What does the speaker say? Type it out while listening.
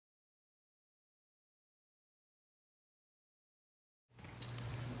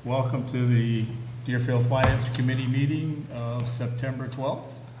Welcome to the Deerfield Finance Committee meeting of September 12th,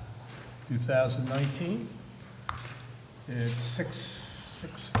 2019. It's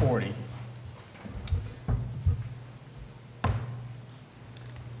 6:40.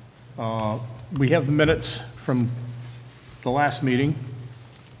 We have the minutes from the last meeting.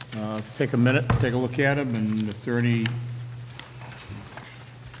 Take a minute, take a look at them, and if there are any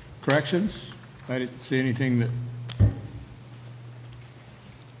corrections, I didn't see anything that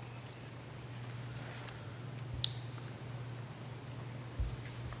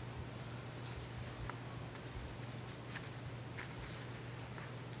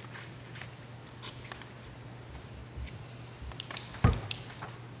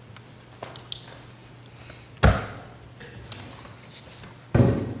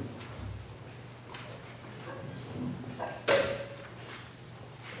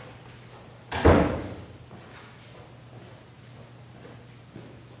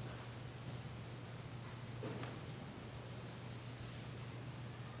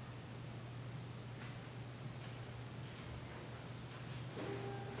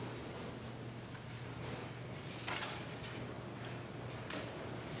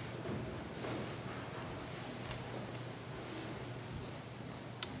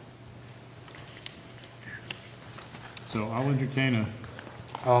so I'll entertain a,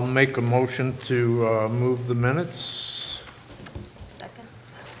 I'll make a motion to move the minutes. Second.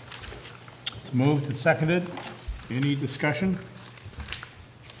 it's moved and seconded. Any discussion?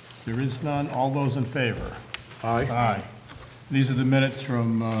 There is none. All those in favor? Aye. Aye. These are the minutes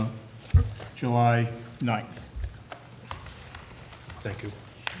from July 9th. Thank you.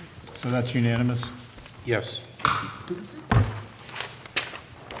 So that's unanimous? Yes.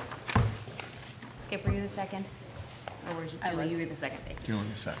 Skip, were you the second? Or were you? I will, you were the second. Thank you. Julie,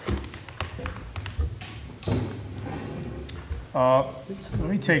 second. Let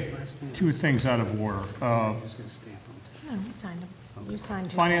me take two things out of order. No, you signed them. You signed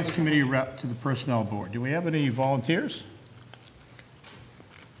two. Finance Committee rep to the Personnel Board. Do we have any volunteers?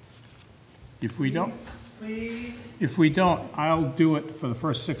 If we don't, I'll do it for the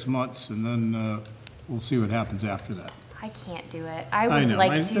first 6 months, and then we'll see what happens after that. I can't do it. I I would know.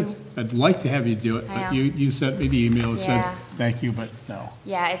 like to. I'd like to have you do it, I but know. you sent me the email that said, Yeah. thank you, but no.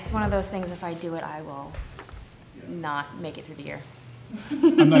 Yeah, it's one of those things, if I do it, I will not make it through the year.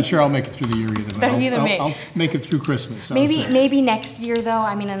 I'm not sure I'll make it through the year either, but Better you than me. I'll make it through Christmas. How's Maybe, that? maybe next year though,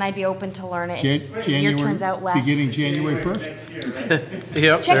 I mean, and I'd be open to learn it. If the year turns out less. Beginning January 1st?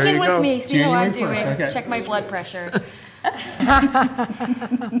 Yep, Check there in you with go. me, see how I'm January 1st, doing. okay. Check my blood pressure.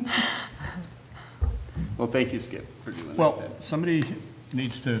 Well, thank you, Skip, for doing that. Well, somebody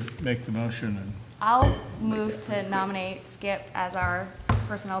needs to make the motion, and I'll move to nominate Skip as our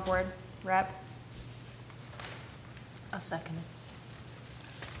Personnel Board rep. A second.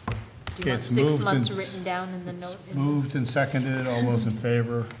 Do Okay, you want it's 6 moved months and written down in the note? moved and seconded. All those in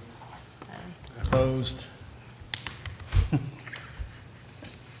favor? Opposed?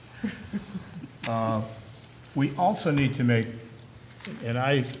 We also need to make, and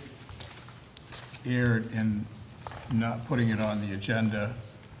I erred in not putting it on the agenda,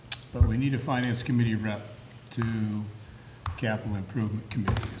 but we need a Finance Committee rep to Capital Improvement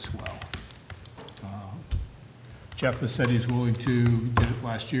Committee as well. Jeff has said he's willing to, did it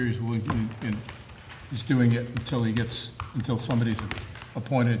last year, he's willing to, and he's doing it until somebody's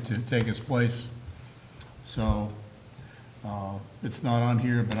appointed to take his place. So, it's not on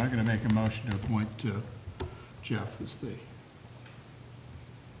here, but I'm gonna make a motion to appoint Jeff as the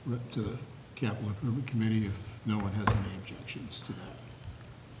rep to the Capital Improvement Committee if no one has any objections to that.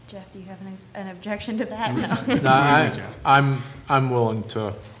 Jeff, do you have an objection to that? No. No, I'm willing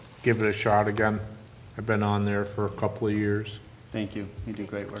to give it a shot again. I've been on there for a couple of years. Thank you. You do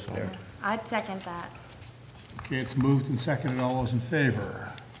great work there. I'd second that. Okay, it's moved and seconded. All those in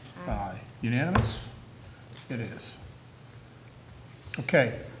favor? Aye. Unanimous? It is.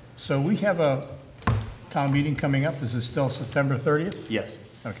 Okay, so we have a town meeting coming up. Is it still September 30th? Yes.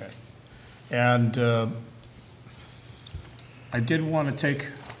 Okay. And I did want to take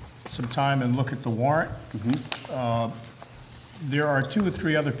some time and look at the warrant. There are 2 or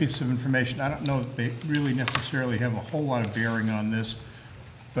 3 other pieces of information. I don't know if they really necessarily have a whole lot of bearing on this,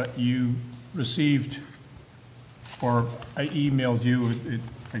 but you received, or I emailed you,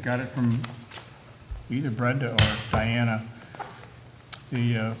 I got it from either Brenda or Diana,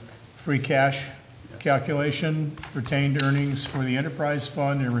 the free cash calculation, retained earnings for the enterprise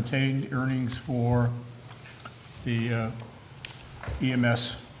fund and retained earnings for the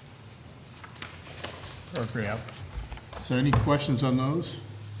EMS program. So any questions on those?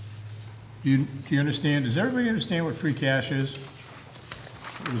 Do you understand, does everybody understand what free cash is?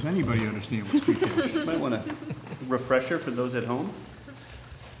 Does anybody understand what's free cash? Might want a refresher for those at home?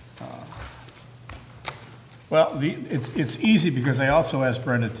 Well, it's easy because I also asked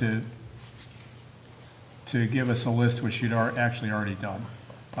Brenda to give us a list, which she'd actually already done,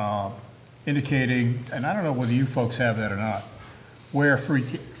 indicating, and I don't know whether you folks have that or not, where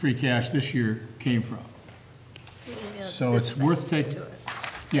free cash this year came from. So it's worth taking,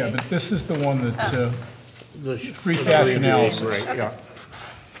 yeah, but this is the one that, The free cash analysis. Right, yeah.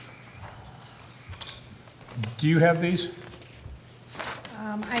 do you have these?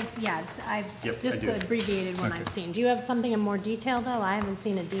 I've Yep, I just do. the abbreviated one I've Okay. seen. Do you have something in more detail, though? I haven't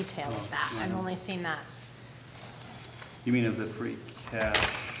seen a detail of that. I've only seen that. You mean of the free cash?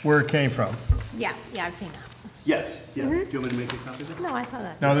 Where it came from? Yeah, I've seen that. Yes, yeah. Do you want me to make a copy of this? No, I saw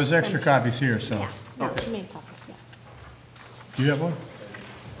that. No, there's extra copies here, so. Yeah, no, Okay. you made copies, yeah. Do you have one,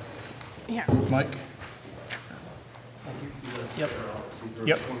 Here, Mike? Yep.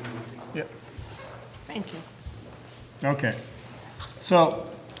 Yep. thank you. Okay. So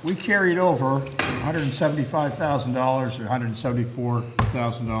we carried over $175,000 or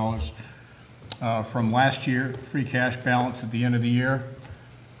 $174,000 from last year, free cash balance at the end of the year.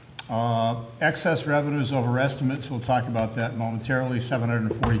 Excess revenues over estimates, we'll talk about that momentarily,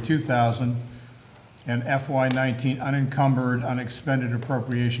 $742,000. And FY19 unencumbered, unexpended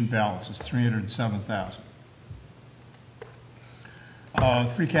appropriation balance is $307,000.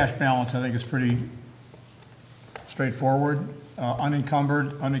 Free cash balance, I think, is pretty straightforward.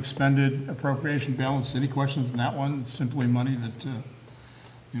 Unencumbered, unexpended appropriation balance, any questions on that one? It's simply money that,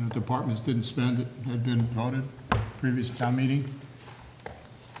 departments didn't spend that had been voted previous town meeting.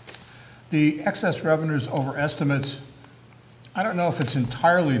 The excess revenues over estimates, I don't know if it's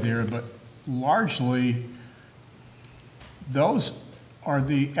entirely there, but largely, those are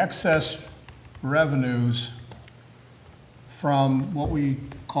the excess revenues from what we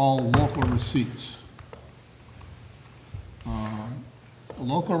call local receipts.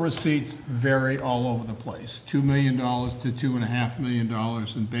 Local receipts vary all over the place, $2 million to $2.5 million,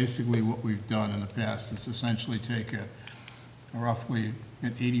 and basically what we've done in the past is essentially take a roughly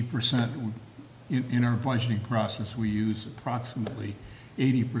an 80%, in our budgeting process, we use approximately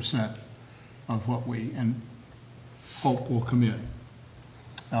 80% of what we hope will come in.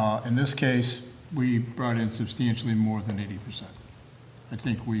 In this case, we brought in substantially more than 80%. I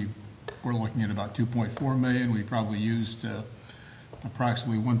think we're looking at about 2.4 million. We probably used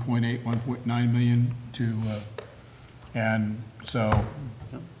approximately 1.8, 1.9 million and so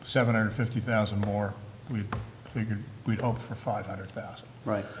 750,000 more. We figured we'd hope for 500,000.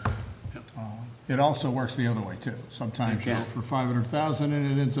 Right. It also works the other way too. Sometimes you Yeah. hope for 500,000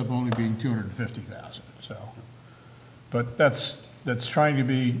 and it ends up only being 250,000. So, but that's trying to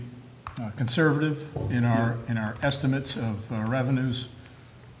be conservative in our estimates of revenues.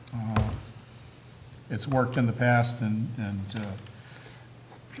 It's worked in the past, and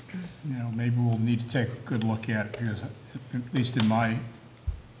maybe we'll need to take a good look at it, because at least in my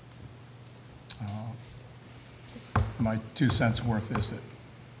 2 cents worth is that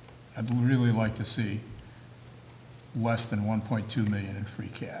I'd really like to see less than 1.2 million in free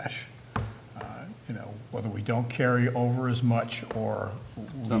cash. Whether we don't carry over as much, or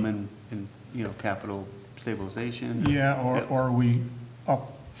Some in capital stabilization. yeah, Yep. or we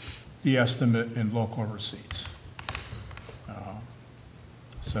up the estimate in local receipts.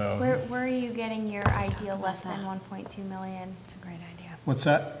 So, Where are you getting your ideal less than 1.2 million? It's a great idea. what's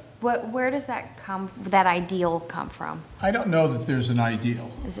that? Where does that ideal come from? I don't know that there's an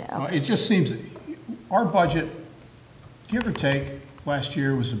ideal. Is it? It just seems, our budget, give or take, last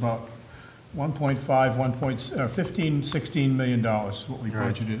year was about 15, $16 million is what we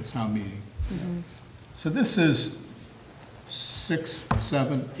Right. budgeted at town meeting. So this is 6,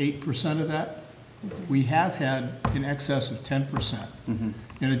 7, 8% of that. We have had in excess of 10%. And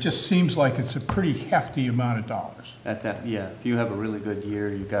it just seems like it's a pretty hefty amount of dollars. At that, yeah, if you have a really good year,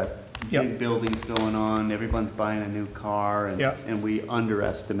 you've got Yep. big buildings going on, everyone's buying a new car, Yep. and we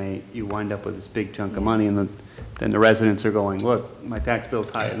underestimate, you wind up with this big chunk of money, and then the residents are going, look, my tax bill's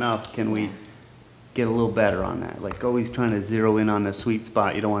high enough, can we get a little better on that? Like, always trying to zero in on the sweet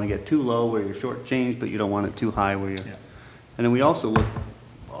spot. You don't want to get too low where you're shortchanged, but you don't want it too high where you're... Yeah. And then we also look,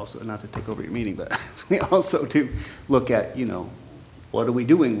 not to take over your meeting, but we also do look at, what are we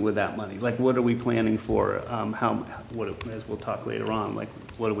doing with that money? Like, what are we planning for? As we'll talk later on, like,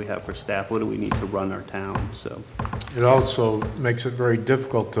 what do we have for staff? What do we need to run our town? So, It also makes it very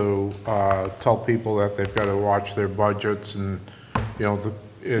difficult to tell people that they've got to watch their budgets, and,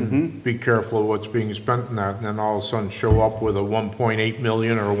 and be careful of what's being spent in that, and then all of a sudden show up with a 1.8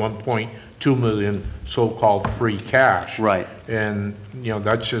 million or 1.2 million so-called free cash. Right. And, you know,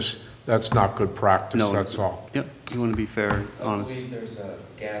 that's not good practice, No, that's all. Yep, you want to be fair, I honest. believe there's a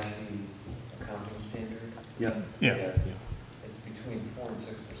GASB accounting standard. Yep. Yeah. It's between 4 and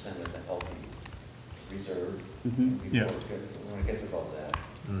 6% is a healthy reserve. Mhm. Yeah. When it gets above that,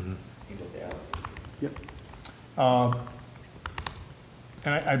 people allocate. Yep.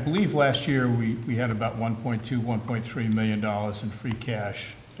 And I believe last year, we had about $1.3 million in free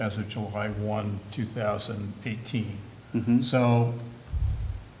cash as of July 1, 2018. So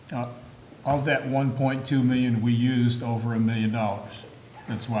of that 1.2 million, we used over $1 million.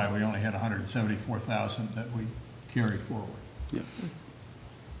 That's why we only had 174,000 that we carried forward. Yep.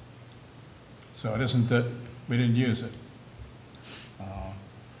 So it isn't that we didn't use it.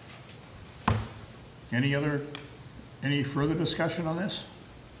 Any further discussion on this?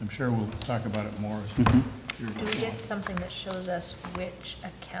 I'm sure we'll talk about it more. As Do we get something that shows us which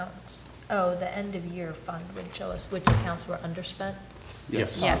accounts, oh, the end of year fund would show us which accounts were underspent?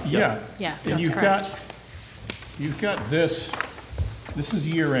 Yes. Yes. Yeah. Yes, And that's you've correct. got this is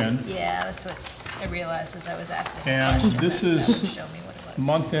year end, Yeah, that's what I realized as I was asking. the and question, this that would is show me what it was.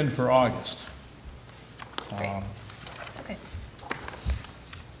 month end for August. Great. Okay.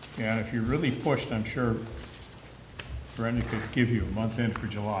 And if you're really pushed, I'm sure Brenda could give you a month end for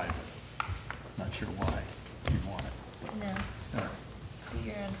July, but not sure why you want it. No, All right. the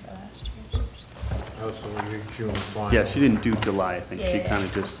year end for last year. so just- Also, your June final. Yeah, she didn't do July, I think. She Yeah, kind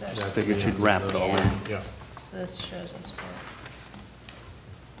of yeah. just That's figured the she'd end wrap of it all in. Yeah. Yeah. So this shows us what.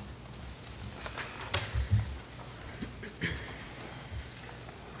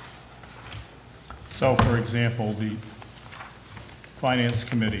 So, for example, the Finance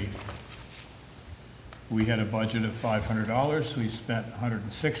Committee, we had a budget of $500, we spent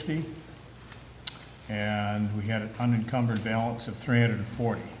 $160, and we had an unencumbered balance of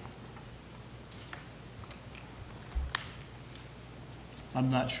 $340. I'm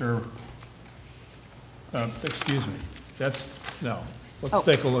not sure, excuse me, no, let's Oh.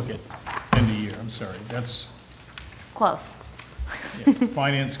 take a look at end of year, I'm sorry, that's, It's close. yeah,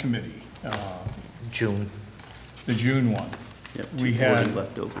 Finance Committee, June. the June one. Yep, We 240 had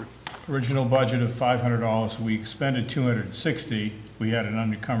left over. original budget of $500, we expended $260, we had an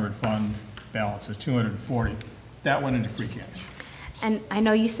unencumbered fund balance of $240. That went into free cash. And I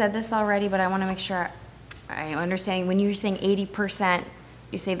know you said this already, but I want to make sure I'm understanding. When you're saying 80%,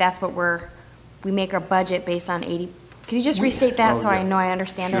 you say that's what we make our budget based on 80. Can you just restate that so I know I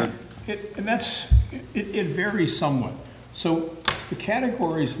understand it? And it varies somewhat. So the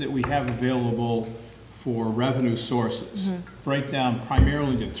categories that we have available for revenue sources break down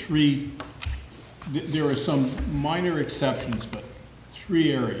primarily to three, there are some minor exceptions, but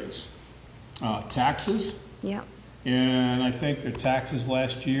three areas. Taxes, Yep. and I think the taxes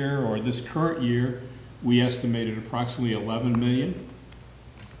last year or this current year, we estimated approximately 11 million.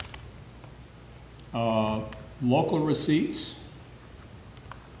 Local receipts,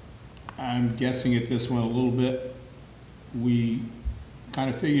 I'm guessing at this one a little bit. We kind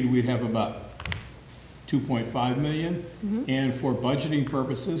of figured we'd have about 2.5 million. And for budgeting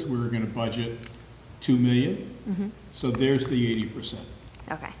purposes, we were going to budget 2 million. So there's the 80%.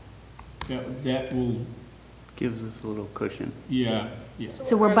 Okay. That will, Gives us a little cushion. yeah.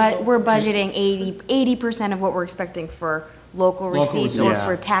 So we're budgeting 80% of what we're expecting for local Local receipts or receipts.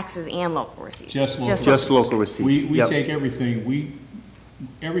 for taxes and local receipts? Just local. Just local receipts. We Yep. take everything,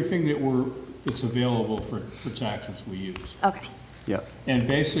 everything that's available for taxes, we use. Okay. Yep, And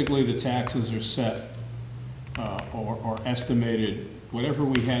basically, the taxes are set, or estimated, whatever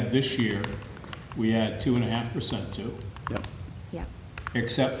we had this year, we add 2.5% to, yep, Yep.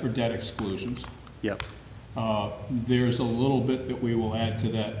 except for debt exclusions. yep. There's a little bit that we will add to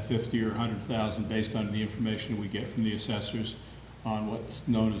that 50 or 100,000 based on the information we get from the assessors on what's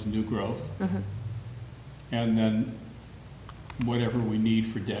known as new growth. And then whatever we need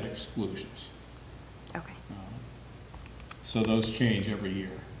for debt exclusions. Okay. So those change every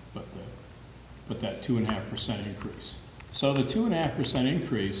year, but that 2.5% increase. So the 2.5%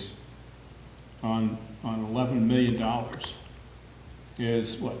 increase on $11 million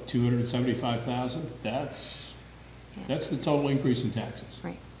is what, 275,000? That's the total increase in taxes.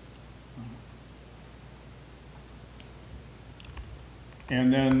 Right.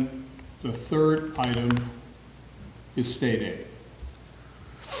 And then the third item is state aid.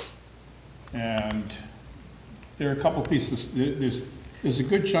 And there are a couple pieces, there's a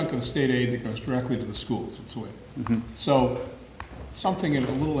good chunk of state aid that goes directly to the schools, it's way. So something in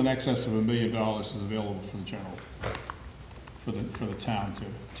a little in excess of $1 million is available for the general for the town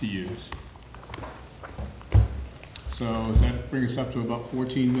to use. So does that bring us up to about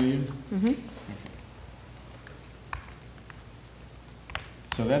 14 million? Mm-hmm. Okay.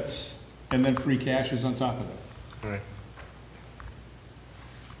 So that's, and then free cash is on top of that. Right.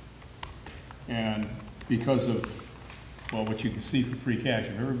 And because of, well, what you can see for free cash,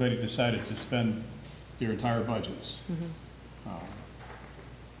 if everybody decided to spend their entire budgets,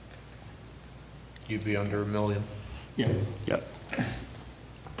 You'd be under $1 million. yeah, Yep.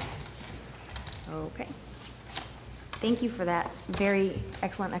 Okay. Thank you for that very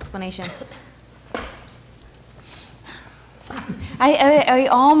excellent explanation. I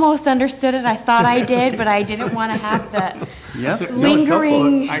almost understood it. I thought I did, but I didn't want to have the Yeah.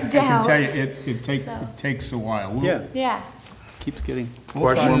 lingering I can doubt. tell you, it takes a while. We'll- Yeah. Yeah, Keeps getting.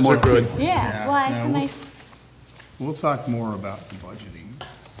 Questions are good. yeah. Well, it's Yeah, a we'll- nice, We'll talk more about the budgeting,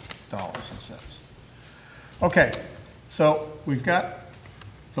 dollars and cents. Okay, so we've got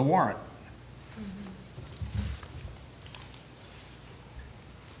the warrant.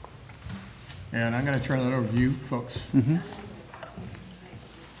 And I'm gonna turn it over to you folks.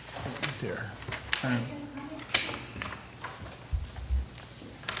 There.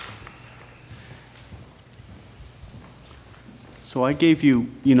 So I gave you,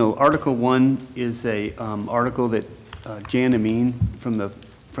 Article 1 is a article that Jan Amin from the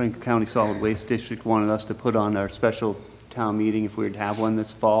Franklin County Solid Waste District wanted us to put on our special town meeting if we were to have one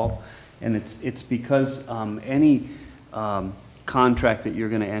this fall. And it's because any contract that you're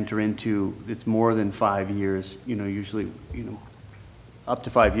going to enter into, it's more than 5 years, usually, up to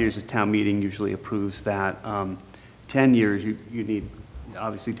 5 years, the town meeting usually approves that. 10 years, you need,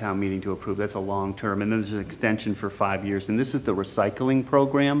 obviously, town meeting to approve. That's a long term. And then there's an extension for 5 years. And this is the recycling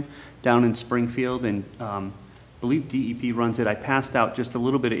program down in Springfield, and I believe DEP runs it. I passed out just a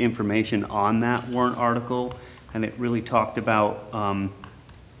little bit of information on that warrant article, and it really talked about,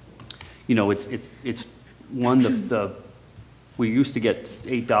 it's one, we used to get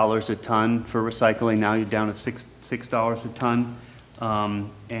 $8 a ton for recycling. Now you're down to $6 a ton.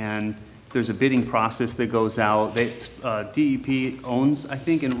 And there's a bidding process that goes out. DEP owns, I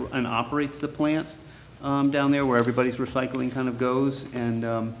think, and operates the plant down there where everybody's recycling kind of goes.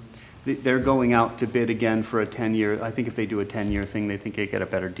 And they're going out to bid again for a 10-year. I think if they do a 10-year thing, they think they get a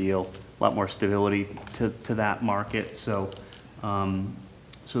better deal, a lot more stability to that market. So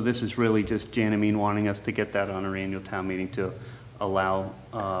this is really just Jan Amin wanting us to get that on our annual town meeting to allow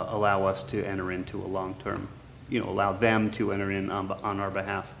us to enter into a long-term, allow them to enter in on our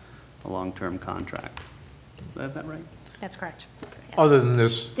behalf a long-term contract. Is that right? That's correct. Other than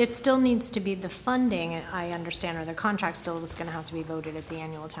this, It still needs to be, the funding, I understand, or the contract still is going to have to be voted at the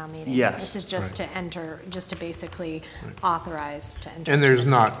annual town meeting. Yes. This is just to enter, just to basically authorize to enter. and there's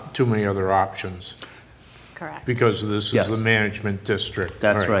not too many other options, Correct. because this is Yes. the management district.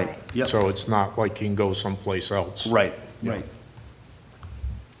 That's right. Yep. So it's not like you can go someplace else. Right, Yeah. right.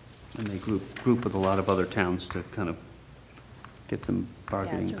 And they group with a lot of other towns to kind of get some Yeah, it's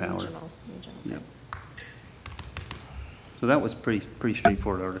bargaining a power. regional. Yep. So that was pretty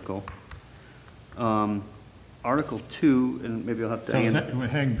straightforward article. Article 2, and maybe I'll have to. So is that,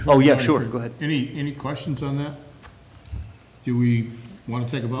 hang. before Oh, we yeah, go any sure, further, go ahead. Any questions on that? Do we want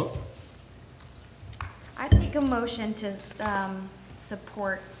to take a vote? I'd make a motion to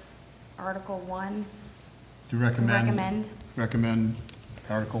support Article 1. To recommend? Recommend. Recommend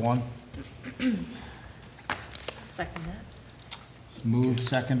Article 1? Second that. It's moved,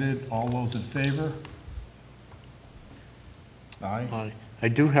 seconded, all those in favor? Aye. I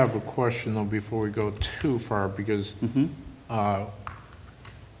do have a question, though, before we go too far, because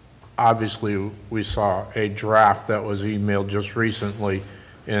obviously, we saw a draft that was emailed just recently,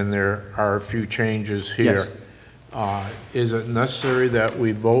 and there are a few changes here. Is it necessary that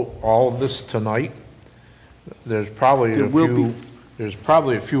we vote all of this tonight? There's probably There will be. there's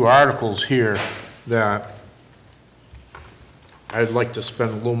probably a few articles here that I'd like to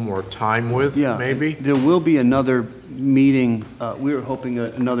spend a little more time with, Yeah. maybe. There will be another meeting, we were hoping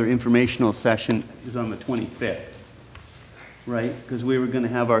another informational session is on the 25th, right? Because we were going to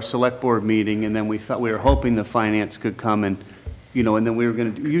have our select board meeting, and then we were hoping the finance could come and, and then we were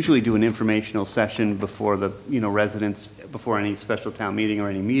going to usually do an informational session before the, residents, before any special town meeting or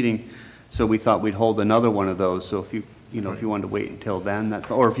any meeting. So we thought we'd hold another one of those. So if you, if you wanted to wait until then,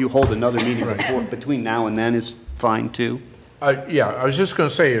 or if you hold another meeting between now and then is fine too. Yeah, I was just going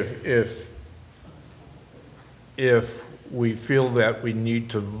to say, if we feel that we need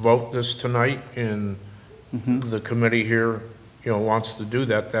to vote this tonight and the committee here, wants to do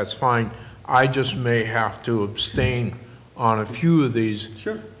that, that's fine. I just may have to abstain on a few of these.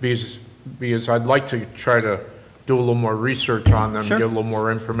 Sure. Because I'd like to try to do a little more research on them, Sure. get a little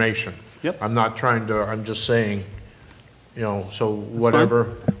more information. Yep. I'm not trying to, I'm just saying, you know, so whatever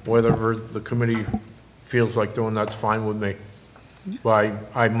the committee feels like doing, that's fine with me. But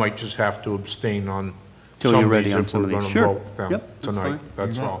I might just have to abstain on Till some you're of ready these on if some we're of these. going to Sure. vote them Yep, that's tonight, fine.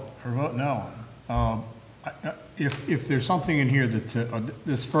 that's all. Or vote no. If there's something in here that,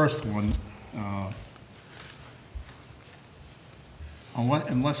 this first one,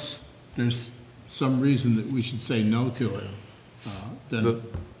 unless there's some reason that we should say no to it, then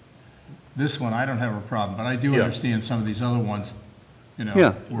this one, I don't have a problem, but I do Yeah. understand some of these other ones, you know,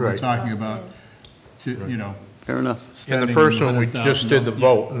 Yeah. where we're Right. talking about, you know, Fair enough. And spending the first one, we $100,000. just did the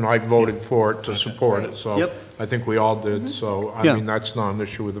vote, and I voted for it to support it, so. Yep. I think we all did, so, I Yeah. mean, that's not an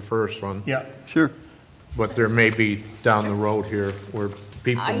issue with the first one. Yeah, Sure. But there may be down the road here where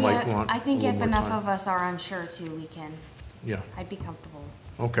people might want I a think little if more enough time. of us are unsure too, we can, Yeah, I'd be comfortable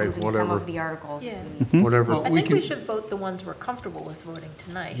okay, moving some whatever, of the articles if Yeah. we need to. whatever. Well, I we think we can- should vote the ones we're comfortable with voting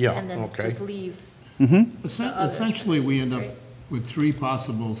tonight. Yeah, And then okay. just leave, Essentially, we end up with three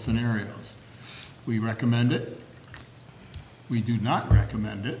possible scenarios. We recommend it, we do not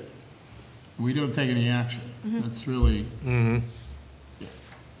recommend it, we don't take any action. That's really, and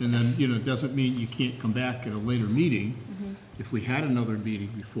then, you know, it doesn't mean you can't come back at a later meeting, if we had another meeting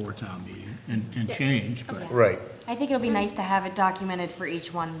before town meeting, and change, but Right, I think it'll be nice to have it documented for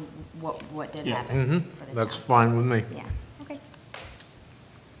each one, what did Yeah. happen for the that's town. fine with me. Yeah, okay.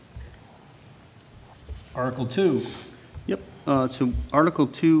 Article 2, Yep, so Article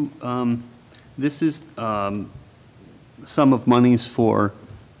 2, this is sum of monies for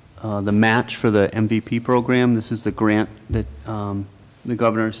the match for the MVP program. This is the grant that the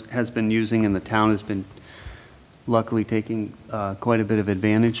governor has been using and the town has been luckily taking quite a bit of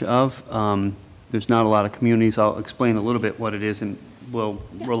advantage of. There's not a lot of communities. I'll explain a little bit what it is, and we'll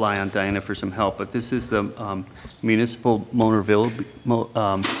rely on Diana for some help. But this is the Municipal Vulnerability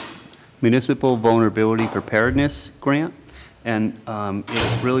Preparedness Grant, and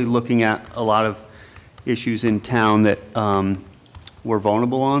it's really looking at a lot of issues in town that we're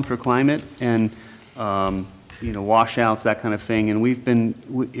vulnerable on for climate, and you know, washouts, that kind of thing. And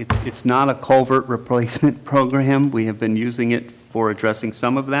it's not a culvert replacement program. We have been using it for addressing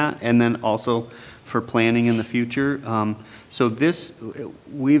some of that, and then also for planning in the future. So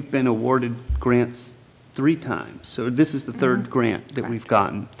we've been awarded grants 3 times. So this is the third grant that we've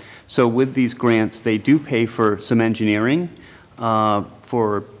gotten. So with these grants, they do pay for some engineering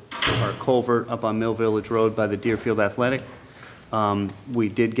for our culvert up on Mill Village Road by the Deerfield Athletic. We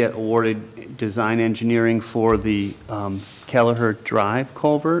did get awarded design engineering for the Kelleher Drive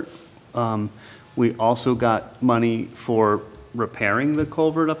culvert. We also got money for repairing the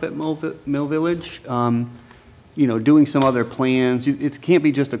culvert up at Mill Village. You know, doing some other plans. It can't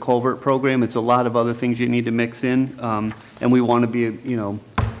be just a culvert program. It's a lot of other things you need to mix in. And we want to be, you know,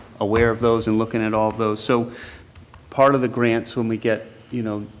 aware of those and looking at all of those. So part of the grants, when we get, you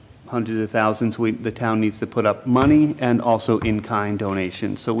know, hundreds of thousands, the town needs to put up money and also in-kind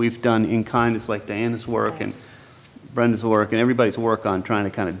donations. So we've done in-kind, it's like Diana's work and Brenda's work and everybody's work on trying to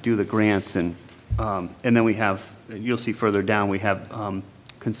kind of do the grants. And then we have, you'll see further down, we have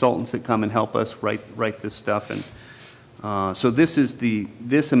consultants that come and help us write this stuff. And so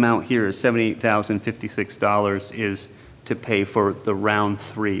this amount here is $78,056 is to pay for the round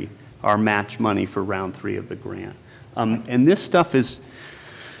 3, our match money for round 3 of the grant. And this stuff is,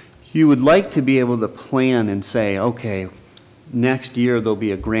 you would like to be able to plan and say, okay, next year there'll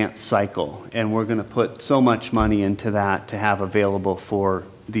be a grant cycle, and we're going to put so much money into that to have available for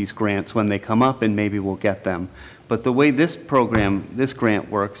these grants when they come up, and maybe we'll get them. But the way this grant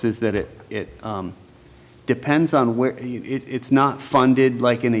works is that it depends on where, it's not funded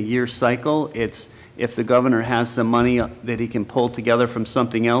like in a year cycle. It's if the governor has some money that he can pull together from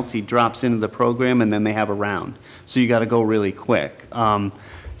something else, he drops into the program, and then they have a round. So you got to go really quick.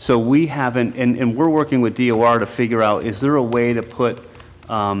 So we haven't, and we're working with DOR to figure out, is there a way to put,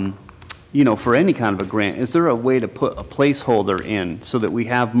 you know, for any kind of a grant, is there a way to put a placeholder in so that we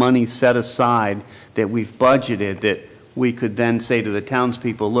have money set aside that we've budgeted that we could then say to the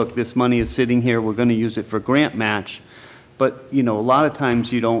townspeople, look, this money is sitting here, we're going to use it for grant match. But, you know, a lot of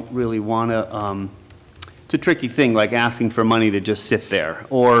times you don't really want to, it's a tricky thing, like asking for money to just sit there,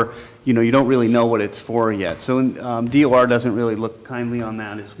 or, you know, you don't really know what it's for yet. So DOR doesn't really look kindly on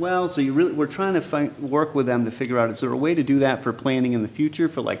that as well. So we're trying to work with them to figure out, is there a way to do that for planning in the future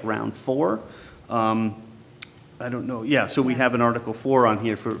for like round 4? I don't know. Yeah, so we have an Article 4 on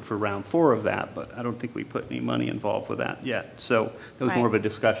here for round 4 of that, but I don't think we put any money involved with that yet. So that was more of a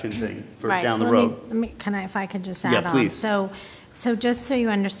discussion thing for Right, down so the let me- road. Let me, if I could just Yeah, add on. please. So just so you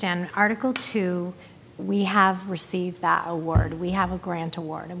understand, Article 2 we have received that award. We have a grant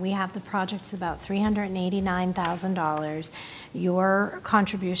award, and we have the project's about $389,000. Your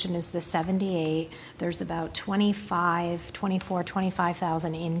contribution is the 78. There's about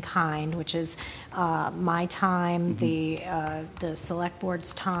 25,000 in kind, which is my time, the select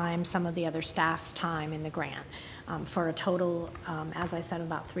board's time, some of the other staff's time in the grant. For a total, as I said,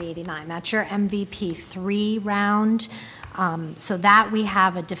 about 389. That's your MVP 3 round. So that we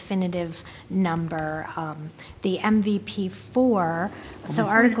have a definitive number. The MVP 4, so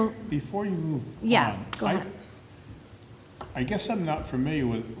Article, Before you move yeah, on, go ahead. I guess I'm not familiar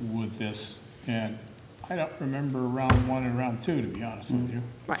with this, and I don't remember round 1 and round 2, to be honest with you.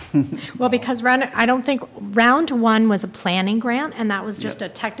 Right. Well, because I don't think, round 1 was a planning grant, and that was just a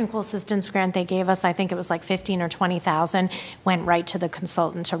technical assistance grant they gave us. I think it was like 15 or 20,000, went right to the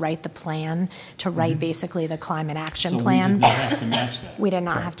consultant to write the plan, to write basically the climate action plan. So we did not have to match that. We did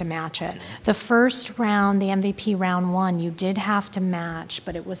not have to match it. The first round, the MVP round 1, you did have to match,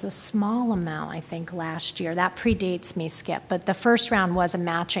 but it was a small amount, I think, last year. That predates me, Skip, but the first round was a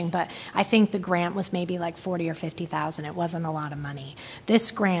matching, but I think the grant was maybe like 40 or 50,000. It wasn't a lot of money. This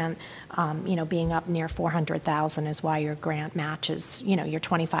grant, being up near 400,000 is why your grant matches, your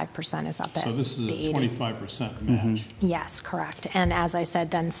 25% is up at So this is the a 80. 25% match. Yes, correct. And as I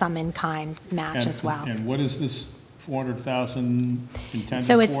said, then some in-kind match as well. And what is this 400,000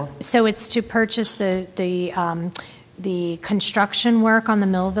 intended for? So it's to purchase the construction work on the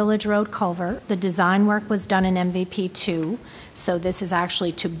Mill Village Road culvert. The design work was done in MVP 2, so this is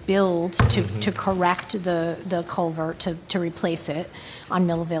actually to build, to correct the culvert, to replace it on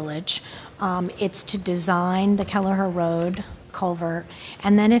Mill Village. It's to design the Kelleher Road culvert,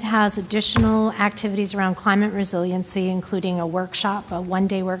 and then it has additional activities around climate resiliency, including a workshop, a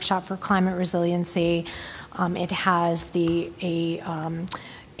one-day workshop for climate resiliency. It has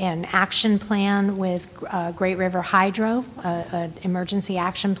an action plan with Great River Hydro, an emergency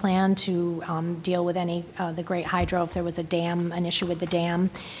action plan to deal with any the Great Hydro if there was an issue with the dam.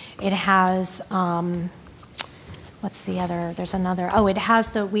 It has, what's the other, there's another, it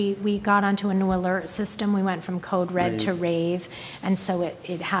has we got onto a new alert system. We went from Code Red to Rave, and so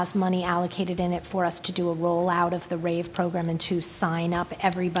it has money allocated in it for us to do a rollout of the Rave program and to sign up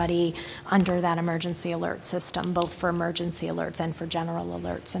everybody under that emergency alert system, both for emergency alerts and for general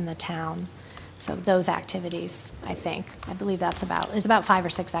alerts in the town. So those activities, I believe that's about 5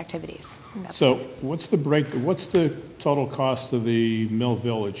 or 6 activities. So what's the total cost of the Mill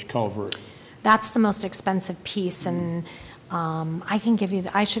Village culvert? That's the most expensive piece, and I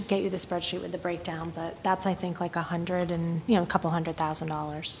should get you the spreadsheet with the breakdown, but that's, I think, like a couple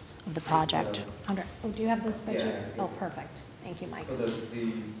 $100,000 of the project. Do you have the spreadsheet? Yeah. Oh, perfect. Thank you, Mike. So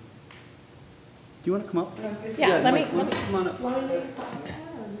Do you want to come up? Yeah, let me. Come on up.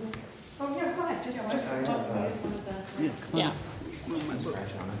 Oh, yeah, go ahead, just. Yeah,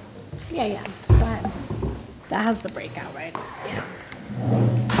 Yeah, go ahead. That has the breakout, right? Yeah.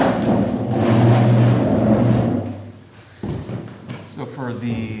 So for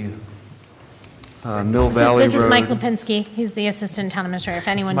the Mill Valley Road. This is Mike Lipinski. He's the assistant town administrator, if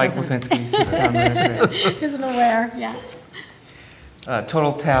anyone Mike doesn't. Lipinski, Assistant Town Administrator. Isn't aware, yeah.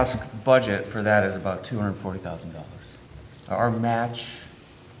 Total task budget for that is about $240,000. Our match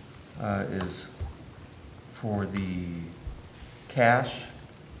is for the cash.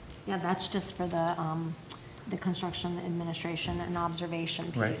 Yeah, that's just for the construction administration and observation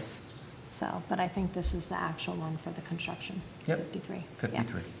piece. Right. So, but I think this is the actual one for the construction. Yep. 53. 53. Yeah,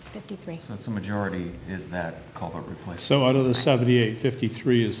 53. So it's a majority is that culvert replacement. So out of the 78,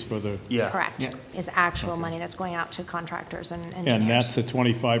 53 is for the, yeah. Correct. Yeah. Is actual money that's going out to contractors and engineers. and that's the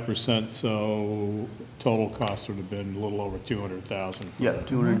 25%, so total cost would have been a little over 200,000. Yeah,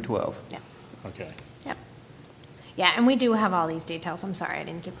 212. Yeah, Okay. yep. Yeah, and we do have all these details. I'm sorry, I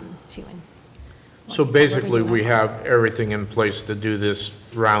didn't give them to you in. So basically, we have everything in place to do this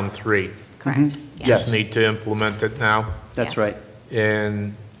round 3. Correct. Yes. Just need to implement it now. That's Yes. right.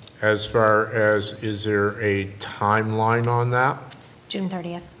 And as far as, is there a timeline on that? June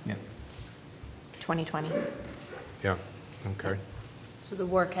 30th, Yeah. 2020. Yeah, okay. So the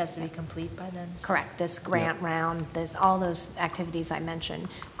work has to be complete by then? Correct. This grant round, all those activities I mentioned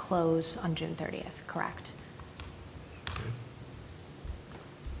close on June 30th, correct.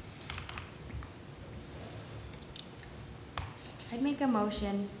 I'd make a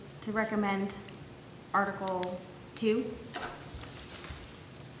motion to recommend Article 2.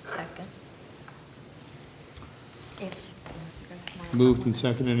 Second. If, unless you guys want. Moved and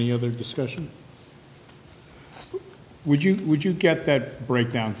second, any other discussion? Would you get that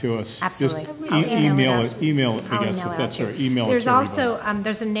breakdown to us? Just Absolutely. I'll email out. it, email it, I'll I guess, email if it that's out all to right, you. email it to There's everybody. also,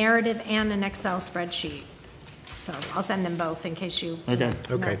 there's a narrative and an Excel spreadsheet. So I'll send them both in case you. Okay.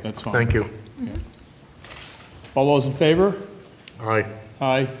 Okay. That's fine. Thank you. All those in favor? Aye.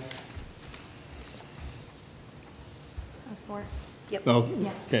 Aye. That's 4. Yep. Oh, Yeah.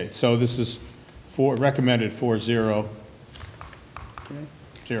 okay, so this is recommended 4-0.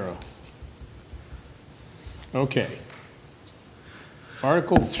 0. Okay.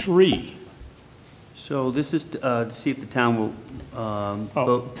 Article 3. So this is to see if the town will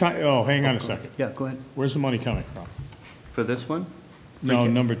vote. Hang on a second. Yeah, go ahead. Where's the money coming from? For this one? No,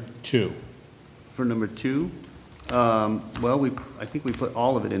 number 2. For number 2, well, I think we put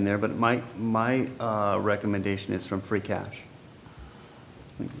all of it in there, but my recommendation is from free cash.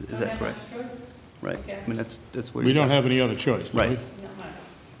 Is that correct? Right. I mean, that's where. We don't have any other choice, do we? Right.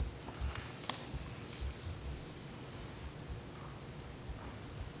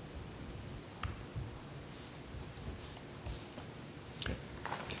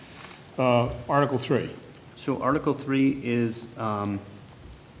 Article 3. So Article 3 is,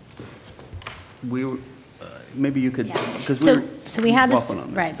 maybe you could, because we were. So we had this, waffling on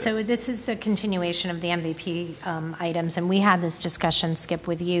this a right, bit. so this is a continuation of the MVP items, and we had this discussion, Skip,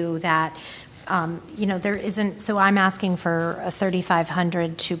 with you, that, there isn't, so I'm asking for a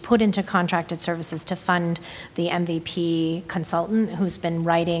 $3,500 to put into contracted services to fund the MVP consultant who's been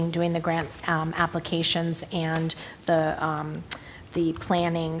doing the grant applications and the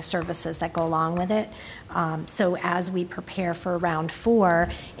planning services that go along with it. So as we prepare for round 4,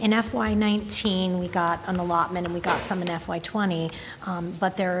 in FY19, we got an allotment and we got some in FY20,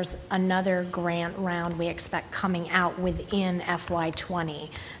 but there's another grant round we expect coming out within FY20.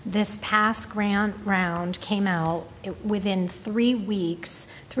 This past grant round came out within 3 weeks,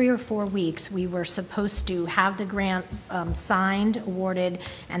 3 or 4 weeks, we were supposed to have the grant signed, awarded,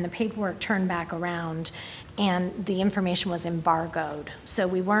 and the paperwork turned back around, and the information was embargoed. So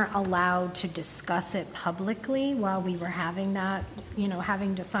we weren't allowed to discuss it publicly while we were having that,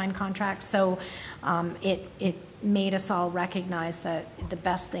 having to sign contracts. So it made us all recognize that the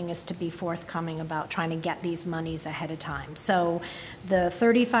best thing is to be forthcoming about trying to get these monies ahead of time. So the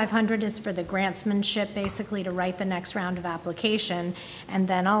 $3,500 is for the grantsmanship, basically to write the next round of application. And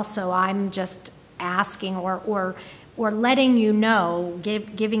then also I'm just asking or letting you know,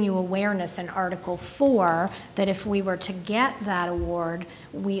 giving you awareness in Article 4, that if we were to get that award,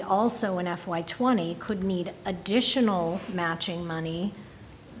 we also in FY20 could need additional matching money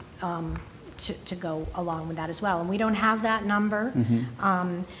to go along with that as well. And we don't have that number,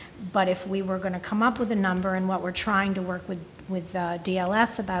 but if we were going to come up with a number, and what we're trying to work with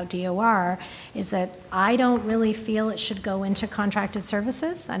DLS about DOR, is that I don't really feel it should go into contracted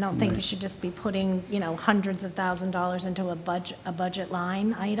services. I don't think you should just be putting, hundreds of $1,000s into a budget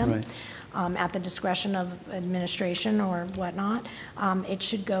line item. Right. At the discretion of administration or whatnot. It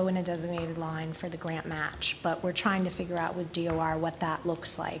should go in a designated line for the grant match, but we're trying to figure out with DOR what that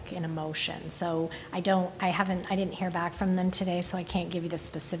looks like in a motion. So I didn't hear back from them today, so I can't give you the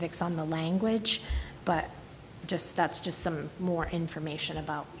specifics on the language, but that's just some more information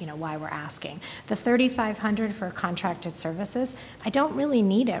about, why we're asking. The $3,500 for contracted services, I don't really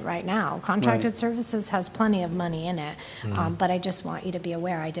need it right now. Contracted services has plenty of money in it, but I just want you to be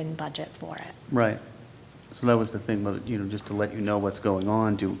aware I didn't budget for it. Right. So that was the thing, just to let you know what's going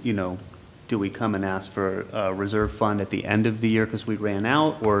on. Do we come and ask for a reserve fund at the end of the year because we ran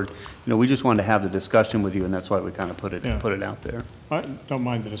out? Or, we just wanted to have the discussion with you, and that's why we kind of put it out there. I don't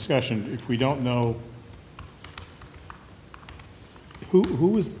mind the discussion. If we don't know, who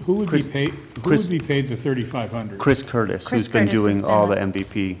would be paid the $3,500? Chris Curtis, Chris who's been Curtis has doing all the been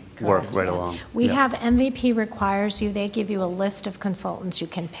MVP work right along. We Yeah. have MVP requires you, they give you a list of consultants you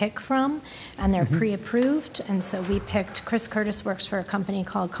can pick from, and they're pre-approved, and so we picked, Chris Curtis works for a company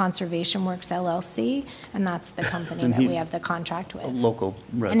called Conservation Works LLC, and that's the company And that we he's have the contract with. A local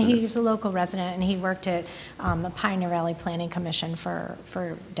And resident. he's a local resident, and he worked at the Pioneer Valley Planning Commission for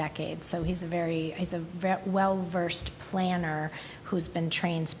decades, so he's a well-versed planner who's been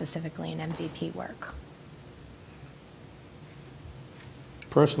trained specifically in MVP work.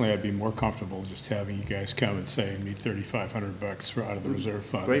 Personally, I'd be more comfortable just having you guys come and say, I need $3,500 out of the reserve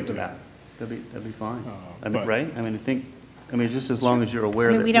fund. Great with that. That'd be fine. but- Right? Just as long as you're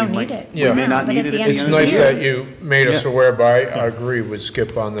aware that we don't might. need it. We may Yeah, not but need at it the at end the It's end of the nice year. that you made us Yeah. aware, but I agree with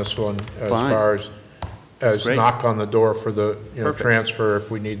Skip on this one as Fine. far as great. knock on the door for the, Perfect. transfer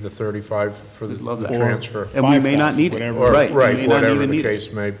if we need the 35 for the We'd love that. transfer. And we may not 5,000, need it. whatever. Or- Right. we Right, may not whatever even the need it.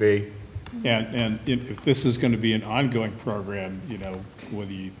 case may be. And if this is going to be an ongoing program,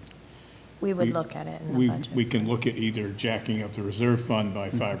 whether you We would look at it in the we budget. can look at either jacking up the reserve fund by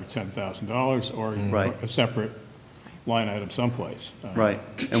 $5,000 or $10,000 or Right. a separate line item someplace. Right,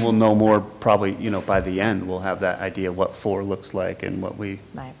 and we'll know more probably, by the end, we'll have that idea what 4 looks like and what we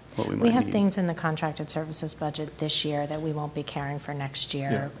Right. might need. We have things in the contracted services budget this year that we won't be carrying for next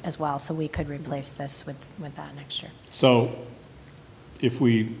year as well, so we could replace this with that next year. So if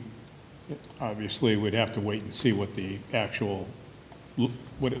we, obviously, we'd have to wait and see what the actual,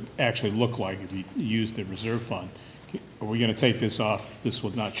 what it actually looked like if you used the reserve fund. Are we going to take this off? This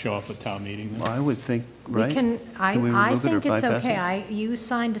will not show up at town meeting then? Well, I would think, We right? can, Can we I remove it or think it's bypass okay. it? You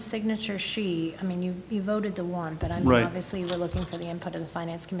signed a signature sheet. I mean, you voted the one, but I mean, Right. obviously, we're looking for the input of the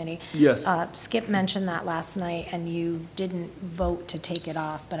Finance Committee. Yes. Skip mentioned that last night, and you didn't vote to take it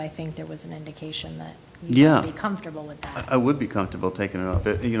off, but I think there was an indication that you Yeah. would be comfortable with that. I would be comfortable taking it off,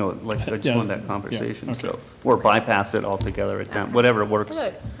 like, I just Yeah, want that yeah, conversation, okay. so, or bypass it altogether at town, whatever works.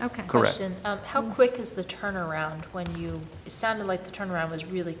 Good. Okay. Correct. Question, how quick is the turnaround when it sounded like the turnaround was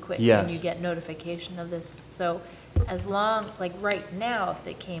really quick when Yes. you get notification of this? So as long, like right now, if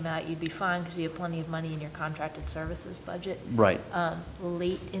it came out, you'd be fine because you have plenty of money in your contracted services budget. Right.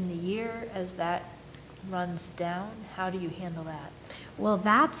 Late in the year, as that runs down, how do you handle that? Well,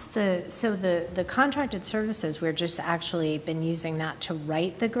 so the contracted services, we're just actually been using that to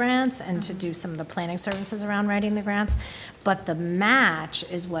write the grants and to do some of the planning services around writing the grants. But the match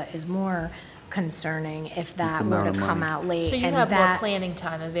is what is more concerning if that were amount to of come money. out late. So you and have more that- planning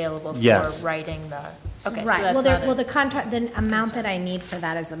time available Yes. for writing the, okay, so Right, that's well, not well, a, the amount that I need for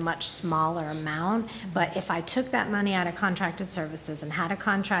that is a much smaller amount, but if I took that money out of contracted services and had a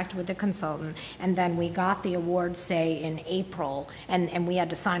contract with the consultant, and then we got the award, say, in April, and we had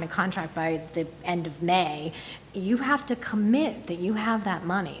to sign a contract by the end of May, you have to commit that you have that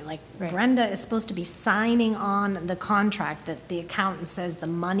money. Like Right. Brenda is supposed to be signing on the contract that the accountant says the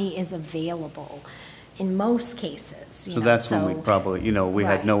money is available in most cases, you So know, that's when we probably, we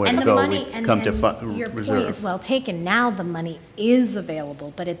had Right. nowhere And to the go, money- we and- come to and Your point is reserve. well taken. Now the money is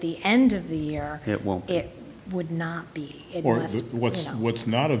available, but at the end of the year. It won't be. It would not be Or unless, you know. what's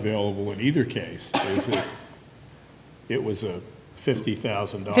not available in either case is if it was a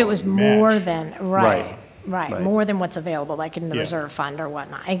 $50,000 match. If it was more than, Right. right, more than what's available, like in the Yeah. reserve fund or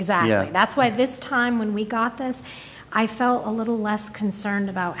whatnot. Yeah. Exactly. That's why this time when we got this, I felt a little less concerned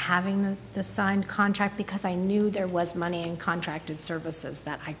about having the signed contract because I knew there was money in contracted services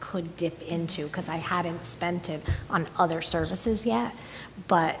that I could dip into because I hadn't spent it on other services yet.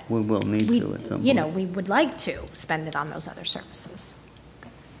 But We will need we, to at some you know, point. we would like to spend it on those other services.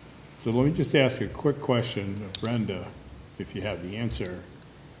 So let me just ask a quick question of Brenda, if you have the answer.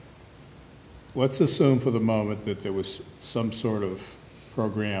 Let's assume for the moment that there was some sort of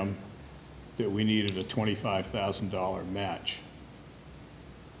program that we needed a $25,000 match.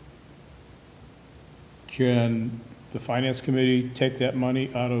 Can the Finance Committee take that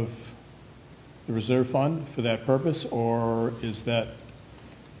money out of the reserve fund for that purpose, or is that,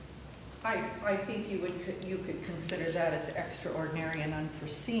 I think you could consider that as extraordinary and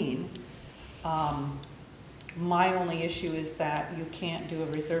unforeseen. My only issue is that you can't do a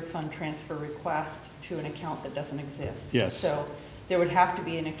reserve fund transfer request to an account that doesn't exist. Yes. So there would have to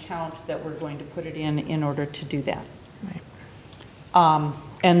be an account that we're going to put it in order to do that. Right.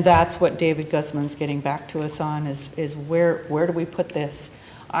 And that's what David Guzman's getting back to us on, is where do we put this?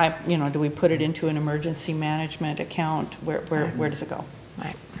 Do we put it into an emergency management account? Where does it go?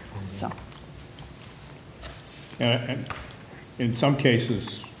 Right. So, and in some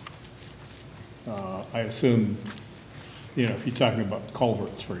cases, I assume, if you're talking about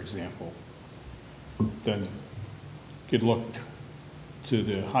culverts, for example, then you'd look to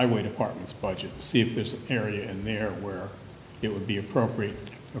the highway department's budget, to see if there's an area in there where it would be appropriate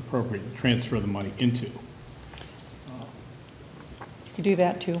to transfer the money into. you do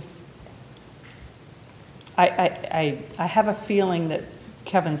that too. I have a feeling that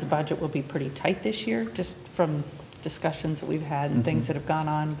Kevin's budget will be pretty tight this year, just from discussions that we've had and things that have gone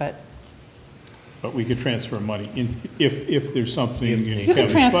on, but But we could transfer money in, if there's something in you can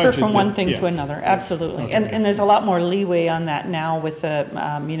Kevin's transfer budget from one that- thing yeah. to another, absolutely. Okay. And there's a lot more leeway on that now with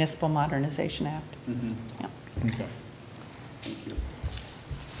the Municipal Modernization Act. Yeah. Okay. Thank you.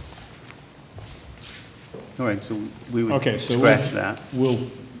 All right, so we would Okay, so scratch that. we'll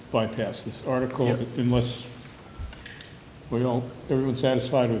bypass this article Yep. unless everyone's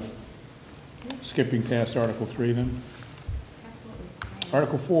satisfied with skipping past Article 3 then? Absolutely.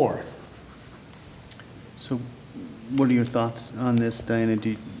 Article 4. So what are your thoughts on this, Diana?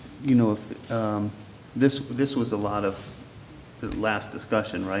 Do you know if, this was a lot of the last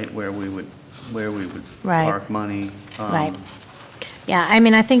discussion, right? Where we would Right. park money. Right. Yeah, I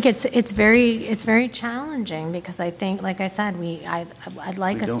mean, I think it's very challenging, because I think, like I said, I'd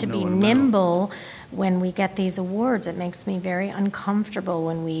like We us don't to know be an amount. nimble when we get these awards. It makes me very uncomfortable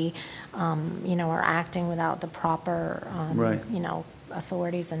when we, are acting without the proper, Right.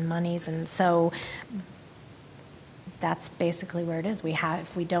 authorities and monies, and so that's basically where it is.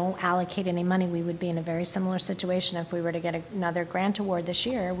 If we don't allocate any money, we would be in a very similar situation. If we were to get another grant award this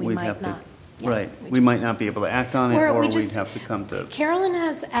year, we We'd might have to- not. Yeah, Right, we just- might not be able to act on it, Or or we we'd just- have to come to, Carolyn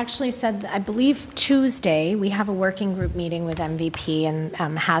has actually said, I believe Tuesday, we have a working group meeting with MVP and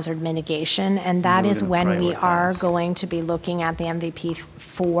hazard mitigation, and that We're is gonna when we are prioritize. going to be looking at the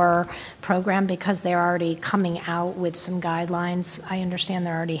MVP4 program, because they're already coming out with some guidelines. I understand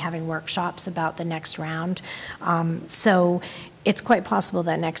they're already having workshops about the next round. So it's quite possible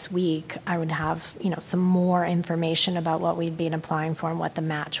that next week I would have, some more information about what we'd been applying for and what the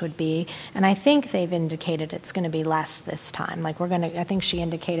match would be. And I think they've indicated it's going to be less this time. Like, I think she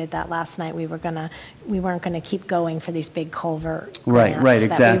indicated that last night we weren't going to keep going for these big culvert Right, grants. right, That we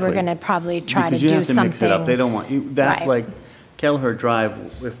exactly. were going to probably try to because you do have to something. mix it up. They don't want, that, Right. like, Kelleher Drive,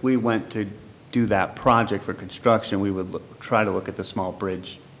 if we went to do that project for construction, we would try to look at the small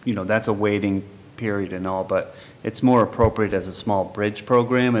bridge. That's a waiting period and all, but it's more appropriate as a small bridge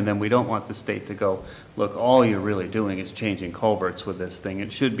program, and then we don't want the state to go, look, all you're really doing is changing culverts with this thing.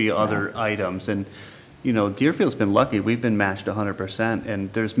 It should be other items, and, Deerfield's been lucky, we've been matched 100%,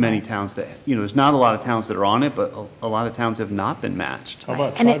 and there's many towns that, there's not a lot of towns that are on it, but a lot of towns have not been matched. How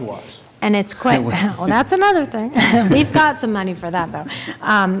about And it- sidewalks? And it's quite, well, that's another thing. We've got some money for that, though.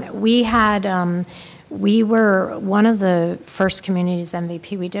 We were one of the first communities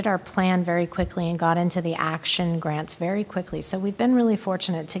MVP. We did our plan very quickly and got into the action grants very quickly. So we've been really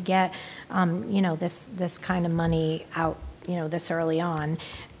fortunate to get, this kind of money out, this early on.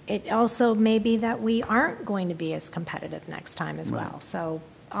 It also may be that we aren't going to be as competitive next time as well. So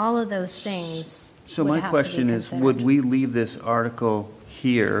all of those things So would my have to be question is, would considered. we leave this article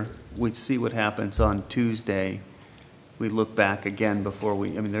here? We'd see what happens on Tuesday. We look back again before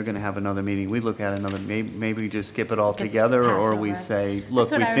they're going to have another meeting. We look at another, maybe we just skip it all Just together, pass or we over. say, look,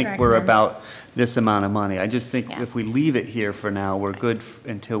 what we I would think we're recommend. about this amount of money. I just think Yeah. if we leave it here for now, we're good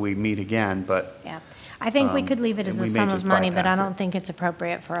until we meet again, but Yeah, I think we could leave it as and a we may sum of just money, but I bypass it. don't think it's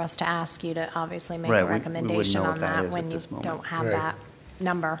appropriate for us to ask you to obviously make Right, a we wouldn't recommendation know on what that that is when at you this moment. don't have Right. that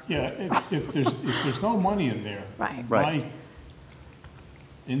number. Yeah, if there's no money in there. Right. Right. My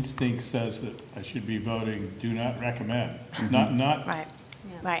instinct says that I should be voting do not recommend, not, Right,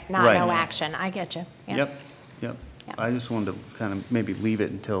 right, not Right. no action, I get you. Yeah. Yep, yep. Yep. I just wanted to kind of maybe leave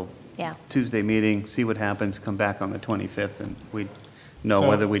it until Yeah. Tuesday meeting, see what happens, come back on the 25th, and we'd know So-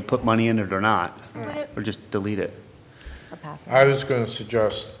 whether we'd put money in it or not, Right. or just delete it. Or pass it. I was going to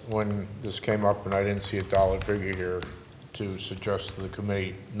suggest, when this came up and I didn't see a dollar figure here, to suggest to the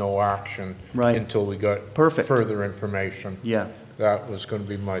committee, no action Right. until we got Perfect. further information. Yeah, That was going to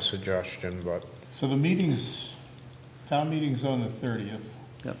be my suggestion, but so town meeting's on the 30th.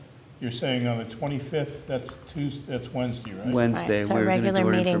 yep. You're saying on the 25th, that's Wednesday, right? Right, Wednesday, it's we our were going to regular do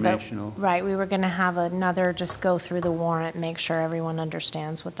it meeting, but, informational. right, we were gonna have another, just go through the warrant, make sure everyone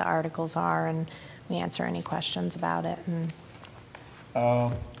understands what the articles are, and we answer any questions about it, and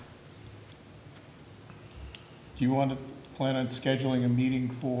Do you want to plan on scheduling a meeting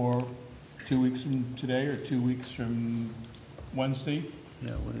for 2 weeks from today, or 2 weeks from Wednesday,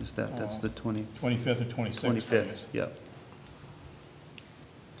 Yeah, what is that? That's the 25th or 26th? I 25th, guess? yep.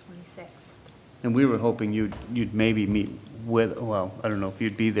 26th. And we were hoping you'd maybe meet with, well, I don't know if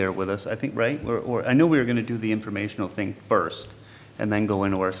you'd be there with us, I think, right? Or, I know we were going to do the informational thing first, and then go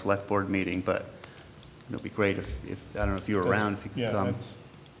into our select board meeting, but it'd be great if, I don't know if you were around, if you could Yeah, come.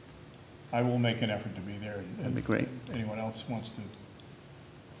 I will make an effort to be there. and That'd be great. Anyone else wants to.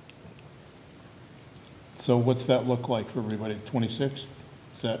 So what's that look like for everybody? 26th?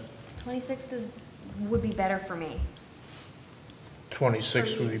 Is that, 26th would be better for me.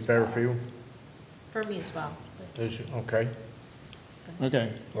 26 would be better for you? For me as well. Okay,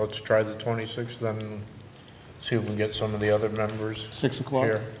 okay, let's try the 26th, then see if we can get some of the other members 6 o'clock?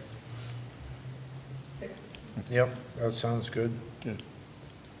 here. Yep, that sounds good. Good.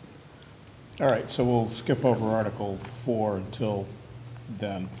 All right, so we'll skip over Article 4 until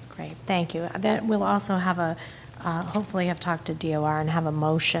then. great, thank you. That, we'll also have hopefully have talked to DOR and have a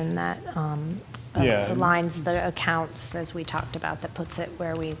motion that Yeah. aligns the accounts, as we talked about, that puts it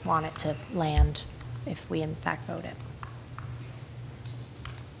where we want it to land, if we in fact vote it.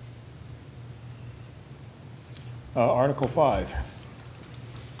 Article 5.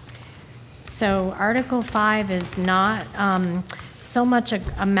 So Article 5 is not, so much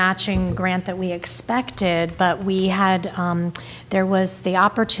a matching grant that we expected, but we had, there was the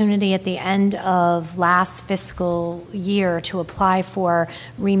opportunity at the end of last fiscal year to apply for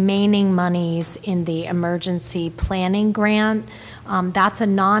remaining monies in the emergency planning grant. That's a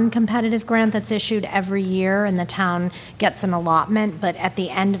non-competitive grant that's issued every year, and the town gets an allotment, but at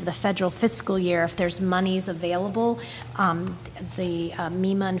the end of the federal fiscal year, if there's monies available, the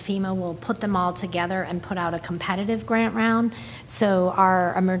MEMA and FEMA will put them all together and put out a competitive grant round. So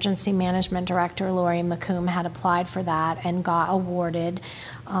our emergency management director, Lori McComb, had applied for that and got awarded,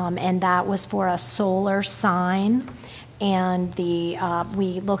 and that was for a solar sign. And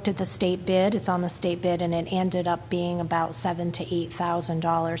we looked at the state bid, it's on the state bid, and it ended up being about $7,000 to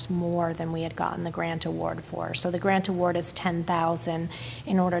 $8,000 more than we had gotten the grant award for. So the grant award is $10,000.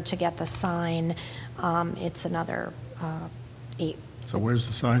 In order to get the sign, it's another $8,000. So where's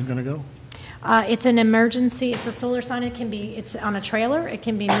the sign going to go? It's an emergency, it's a solar sign, it's on a trailer, it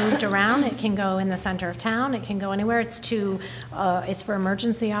can be moved around, it can go in the center of town, it can go anywhere. It's for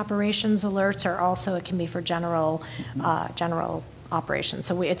emergency operations alerts, or also it can be for general operations.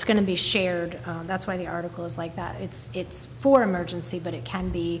 So it's going to be shared, that's why the article is like that. It's for emergency, but it can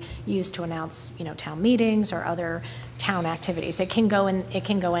be used to announce, town meetings or other town activities. It can go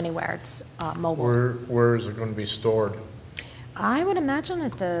anywhere, it's mobile. Where is it going to be stored? I would imagine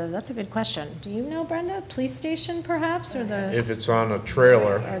that's a good question. Do you know, Brenda? Police station perhaps, or the, If it's on a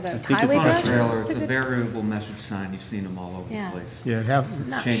trailer, or the I think it's highway on a garage? trailer, That's it's a good- variable message sign, you've seen them all over the Yeah. place. Yeah, Not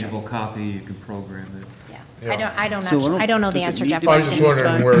It's sure. changeable copy, you can program it. Yeah. I don't So actually, I don't know the does it answer, need Jeff. to but I be was it's just gonna-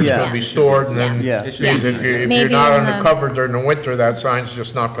 wondering where it's Yeah. going to be stored, and then, Yeah. because Yeah. if you're Maybe not in the- undercover during the winter, that sign's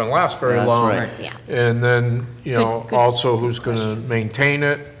just not going to last very That's long. right. Yeah. And then, Good also who's going to maintain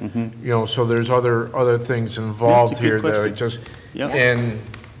it, so there's other things involved That's a good here that I question. just, Yep. and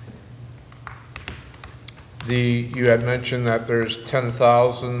you had mentioned that there's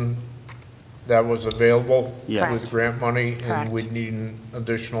 10,000 that was available Yes. with grant money, Correct. and we'd need an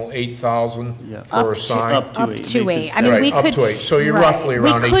additional 8,000 Yeah. for a sign. Up to Up eight. to They eight. should I mean, say. we Right, up could- to 8, so you're right. roughly We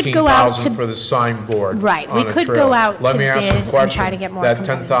around could go out 18,000 to- for the signboard. Right, we on a could go trailer. out Let to me ask bid a and question. try to get more That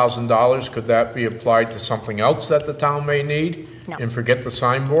competitive. $10,000, could that be applied to something else that the town may need? No. And forget the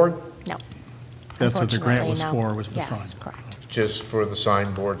signboard? No. That's what the grant was Unfortunately, no. for, was the Yes, sign. correct, Just for the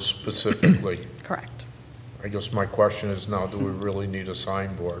signboard specifically? correct. I guess my question is now, do we really need a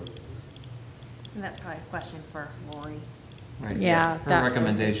signboard? And that's probably a question for Lori. Right, Yeah, yes. that Her would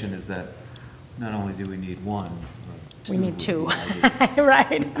recommendation is that not only do we need one, but We need two. would be ideal.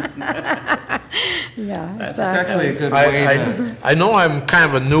 Right. Yeah, It's exactly. actually a good way to. I know I'm kind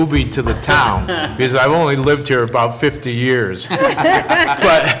of a newbie to the town, because I've only lived here about 50 years.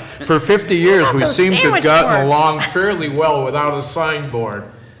 But for 50 years, we Those seem to have sandwich gotten boards. along fairly well without a signboard.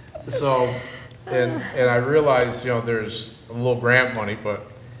 So, and I realize, there's a little grant money, but,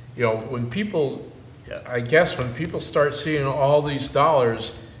 when people, I guess when people start seeing all these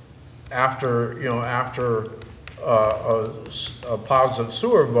dollars after a positive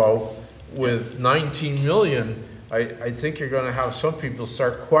sewer vote with 19 million, I think you're going to have some people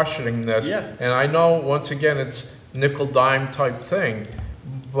start questioning this. Yeah. And I know, once again, it's nickel dime type thing,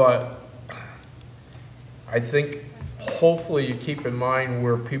 but I think hopefully you keep in mind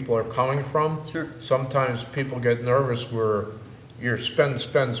where people are coming from. Sure. Sometimes people get nervous where you're spend,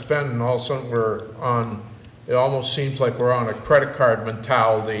 and all of a sudden it almost seems like we're on a credit card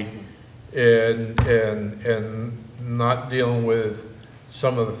mentality and not dealing with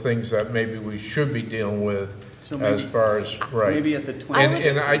some of the things that maybe we should be dealing with So as maybe- far as, right. Maybe at the 20.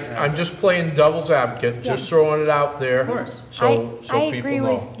 And I'm just playing devil's advocate, just throwing it out there. Of course. So I people agree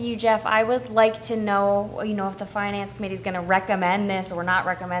know. with you, Jeff. I would like to know, if the finance committee is going to recommend this or not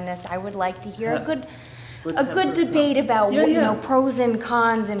recommend this. I would like to hear a good debate about, Yeah. pros and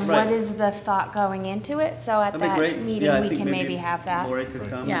cons and Right. what is the thought going into it. So at That'd be that great. meeting, Yeah, I we think can maybe have that. Lori could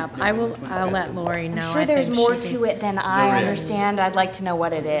come. Yeah, and- I'll let Lori know. I'm sure I there's think more she'd be- to it than I There is. understand. I'd like to know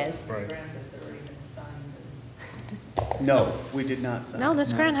what it is. Right. No, we did not sign. No,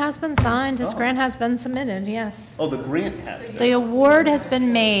 this grant has been signed, this grant has been submitted, yes. Oh, the grant has been. The award has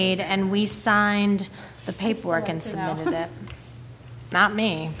been made, and we signed the paperwork and submitted it. Not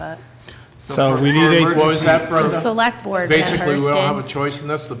me, but So we need What was that, the Brenda? select board members Basically, we don't have a did. choice in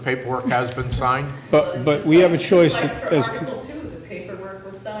this, the paperwork has been signed? but we have a choice as, Article 2, the paperwork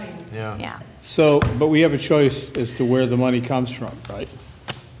was signed. Yeah, but we have a choice as to where the money comes from, right?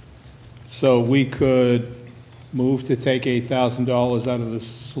 So we could move to take $8,000 out of the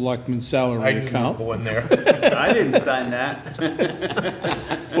selectman's I salary knew account. you'd go in there. I didn't sign that.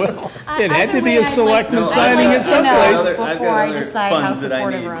 Well, I- it had either to way, be a I'd like- selectman I'd signing like it to know. someplace. I've got Before I other decide how funds that I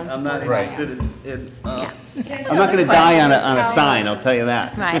supportive need. or I'm not unsupportive I am. interested in, Yeah. I'm not gonna die on a sign, I'll tell you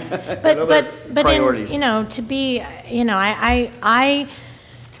that. Right. Other But priorities. in, to be,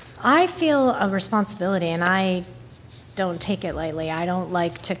 I feel a responsibility, and I don't take it lightly. I don't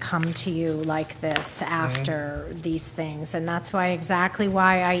like to come to you like this after these things, and that's exactly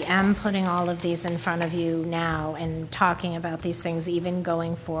why I am putting all of these in front of you now and talking about these things even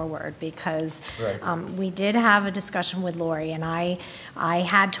going forward, because we did have a discussion with Lori, and I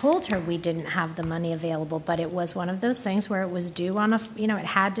had told her we didn't have the money available, but it was one of those things where it was due on it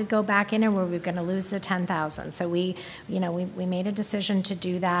had to go back in, or we were going to lose the 10,000. So we made a decision to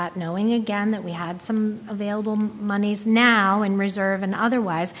do that, knowing again that we had some available monies now in reserve and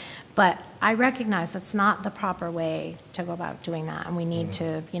otherwise, but I recognize that's not the proper way to go about doing that, and we need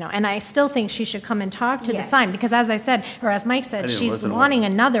to, and I still think she should come and talk to the sign, because as I said, or as Mike said, she's wanting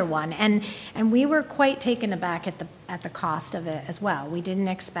another one, and we were quite taken aback at the cost of it as well. We didn't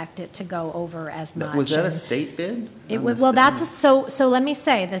expect it to go over as much. Was that a state bid? Well, so let me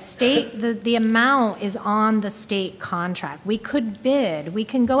say, the state, the amount is on the state contract. We could bid, we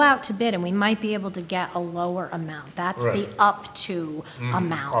can go out to bid, and we might be able to get a lower amount. That's the up to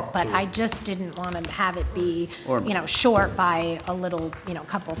amount, but I just didn't want to have it be, short by a little,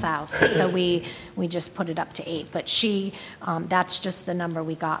 couple thousand. So we just put it up to 8, but that's just the number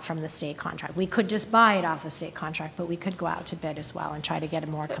we got from the state contract. We could just buy it off the state contract, but we could go out to bid as well and try to get a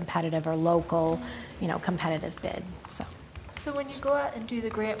more competitive or local, competitive bid, so. So when you go out and do the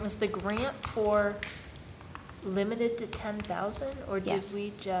grant, was the grant for limited to 10,000, or did Yes.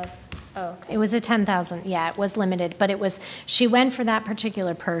 we just, oh, okay. It was a 10,000, yeah, it was limited, but she went for that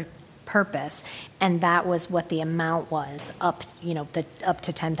particular purpose, and that was what the amount was, up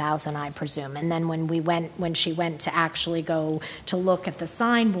to 10,000, I presume. And then when she went to actually go to look at the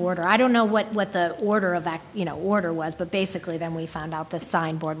signboard, or I don't know what the order of that, order was, but basically then we found out the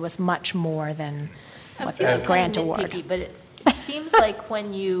signboard was much more than what the grant award. But it seems like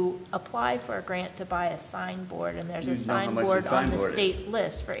when you apply for a grant to buy a signboard, and there's a You know how much the signboard on the signboard is. state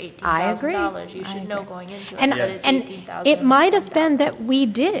list for I agree. $18,000, you I should know agree. going into it And, that it's and 18,000. it might have been that we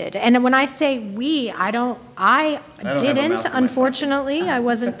did, and when I say we, I don't have a mouse didn't, in my pocket. unfortunately, I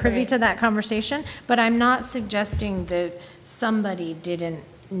wasn't privy to that conversation, but I'm not suggesting that somebody didn't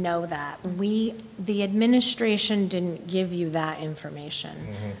know that. The administration didn't give you that information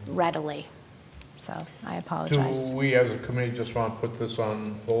readily, so I apologize. Do we as a committee just want to put this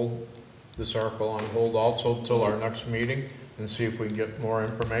on hold, this article on hold also till our next meeting and see if we can get more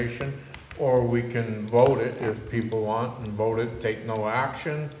information? Or we can vote it if people want, and vote it, take no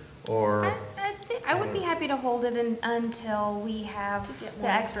action, or? I would be happy to hold it until we have get the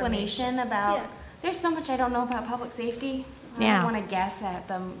more explanation about, Yeah. there's so much I don't know about public safety. I Yeah. don't want to guess at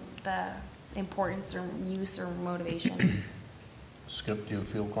the importance or use or motivation. Skip, do you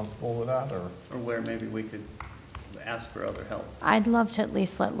feel comfortable with that, or? Or where maybe we could ask for other help. I'd love to at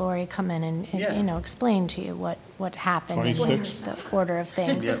least let Lori come in and, Yeah. explain to you what happened and 26? the order of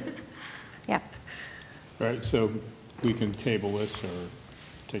things. Yep. Yep. Right, so we can table this or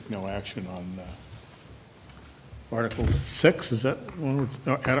take no action on Article 6, is that one,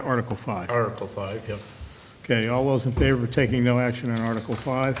 Article 5? Article 5, yep. Okay, all those in favor of taking no action on Article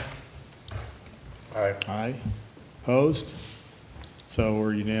 5? Aye. Aye. Opposed? So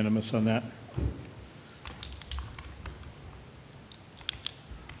we're unanimous on that?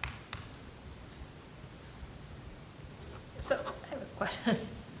 So I have a question.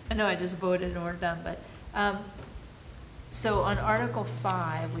 I know I just voted and we're done, but, so on Article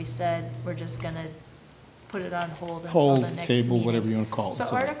 5, we said we're just gonna put it on hold until Hold, the next meeting. table, whatever you want to call it. So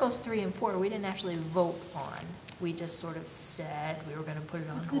Articles 3 and 4, we didn't actually vote on. We just sort of said we were gonna put it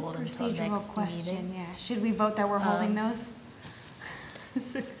on hold until next meeting. Yeah. Should we vote that we're holding those?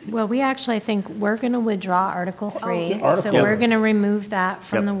 Well, we actually think we're going to withdraw Article 3. Yeah, So Article- we're going to remove that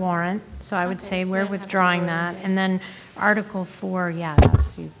from Yep. the warrant. So I would Okay, say so we we're don't have to withdrawing vote that. again. And then Article 4, yeah,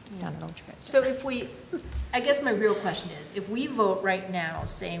 that's, I don't know what you guys. So if we, I guess my real question is, if we vote right now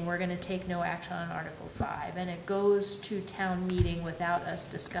saying we're gonna take no action on Article 5, and it goes to town meeting without us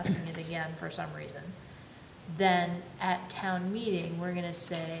discussing it again for some reason, then at town meeting, we're gonna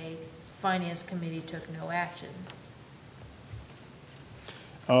say, Finance Committee took no action.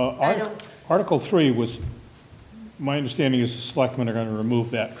 I don't- Article 3 was, my understanding is the selectmen are going to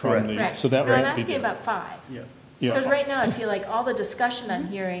remove that from Correct. the, Right. so that No, I'm right. asking about 5. Yeah. Because Yeah, right now, I feel like all the discussion I'm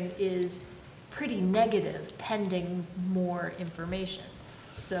hearing is pretty negative pending more information.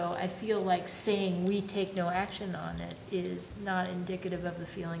 So I feel like saying we take no action on it is not indicative of the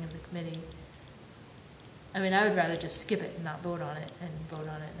feeling of the committee. I mean, I would rather just skip it and not vote on it and vote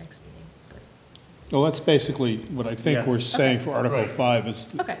on it next meeting, but. Well, that's basically what I think Yeah. we're saying for Article Right. 5 is,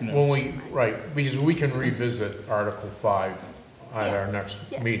 Okay. you know, When we, right, because we can revisit Article 5 at Yeah. our next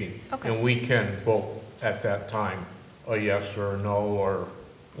Yeah. meeting. Okay. And we can vote at that time, a yes or a no, or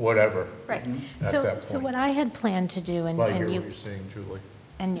whatever, Right. at So, that so point. what I had planned to do, Well, I hear and what you, you're saying, Julie.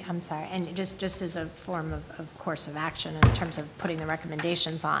 and I'm sorry, and just as a form of course of action in terms of putting the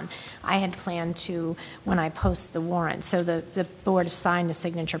recommendations on, I had planned to, when I post the warrant, so the board assigned a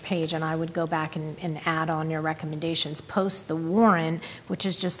signature page, and I would go back and add on your recommendations, post the warrant, which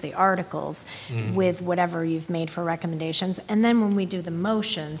is just the articles, with whatever you've made for recommendations, and then when we do the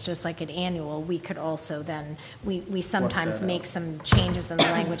motions, just like at annual, we could also then, we sometimes that make some changes in the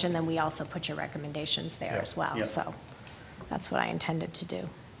language, and then we also put your recommendations there Yeah. as well, Yeah. so that's what I intended to do.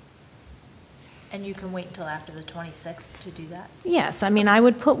 And you can wait until after the 26th to do that? Yes, I mean, I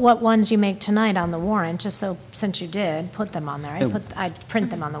would put what ones you make tonight on the warrant, just so, since you did, put them on there. I'd print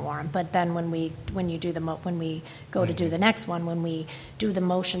them on the warrant, but then when we do when we go to do the next one, when we do the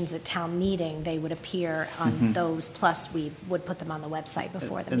motions at town meeting, they would appear on those, plus we would put them on the website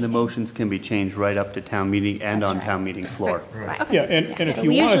before the And the meeting. motions can be changed right up to town meeting and That's on right. town meeting floor. Right. yeah, and if Yeah. you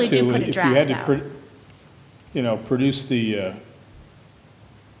We wanted usually do to, put a if you had draft to, out. you know, produce the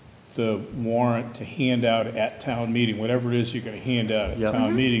warrant to hand out at town meeting, whatever it is you're gonna hand out at Yep.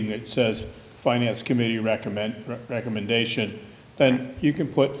 town meeting that says Finance Committee recommendation, then you can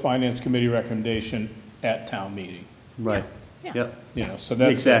put Finance Committee recommendation at town meeting, Right. Yeah. Yep, you know, so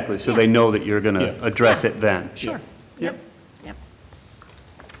that's. exactly, so they know that you're going to Yeah. address it then. Sure. Yep. Yep.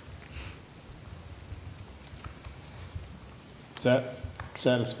 Is that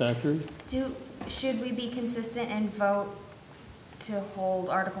satisfactory? Should we be consistent and vote to hold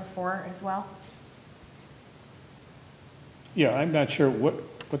Article 4 as well? Yeah, I'm not sure,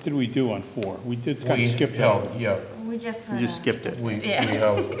 what did we do on 4? We did kind We of skip held- that. Yeah, We just You just skipped it. we Yeah.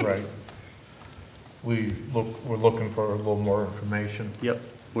 held, right. We're looking for a little more information. Yep,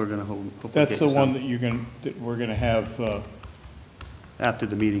 we're going to hopefully That's get the one some. that we're gonna have, After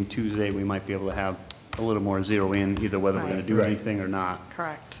the meeting Tuesday, we might be able to have a little more zero in, either whether we're going to do Right. anything or not.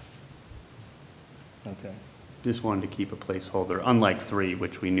 Correct. okay. Just wanted to keep a placeholder, unlike 3,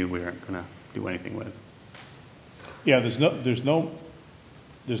 which we knew we weren't going to do anything with. Yeah, there's no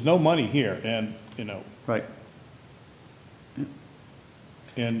money here, and, you know, Right.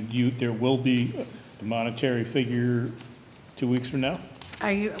 and there will be a monetary figure 2 weeks from now?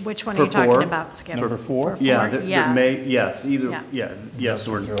 Which one For are you talking 4? about, Skip? Number 4? Yeah, Four? there Yeah. may, yes, either, Yeah. yes,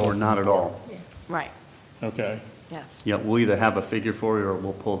 or not at all. Right, Okay, yes. Yeah, we'll either have a figure for you or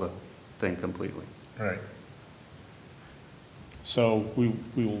we'll pull the thing completely. Right. so we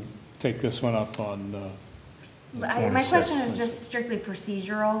will take this one up on, the My question 26th. is just strictly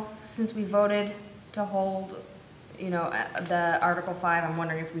procedural, since we voted to hold, the Article 5, I'm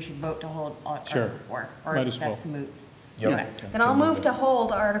wondering if we should vote to hold Sure. Article 4, or Might if as well. that's moot. Yep. Okay. Then I'll move to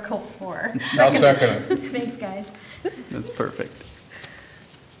hold Article 4. I'll second it. Thanks, guys. That's perfect.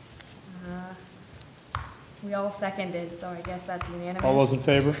 We all seconded, so I guess that's unanimous. all those in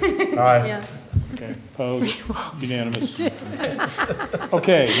favor? Aye. Yeah. Okay, opposed, unanimous.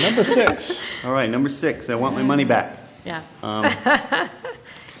 Okay, number 6. All right, number 6, I want my money back. Yeah.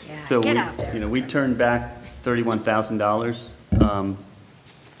 So, Get out there. we turned back $31,000.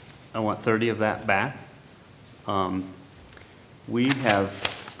 I want 30 of that back. We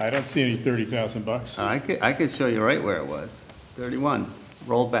have, I don't see any 30,000 bucks. I could show you right where it was. 31,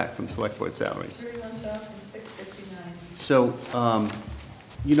 rolled back from select board salaries. 31,659. So,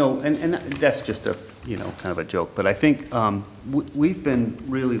 and that's just a, kind of a joke, but I think we've been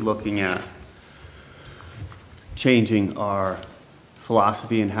really looking at changing our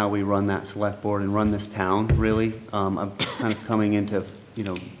philosophy and how we run that select board and run this town, really. I'm kind of coming into,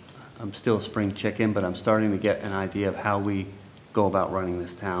 I'm still a spring chicken, but I'm starting to get an idea of how we go about running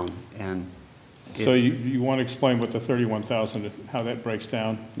this town, and So it's- you want to explain what the 31,000, how that breaks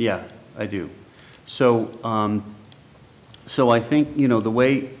down? Yeah, I do. So, I think,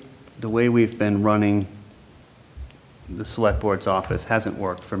 the way we've been running the select board's office hasn't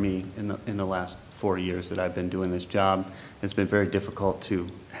worked for me in the last 4 years that I've been doing this job. It's been very difficult to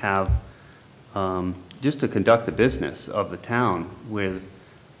have, just to conduct the business of the town with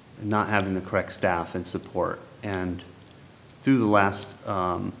not having the correct staff and support. And through the last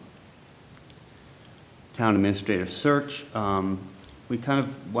town administrator search, we kind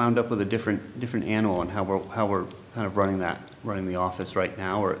of wound up with a different animal on how we're kind of running the office right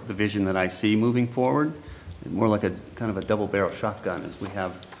now, or the vision that I see moving forward. More like a kind of a double-barrel shotgun, as we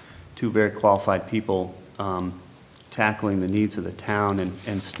have 2 very qualified people tackling the needs of the town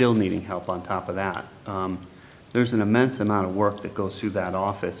and still needing help on top of that. There's an immense amount of work that goes through that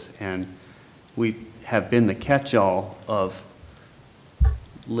office, and we have been the catch-all of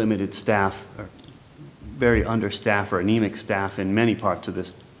limited staff, or very understaffed or anemic staff in many parts of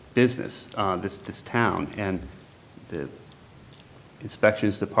this business, this town. And the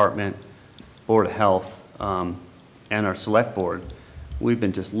inspections department, Board of Health, and our select board, we've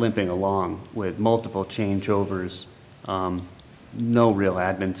been just limping along with multiple changeovers, no real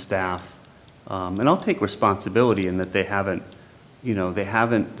admin staff. And I'll take responsibility in that they haven't,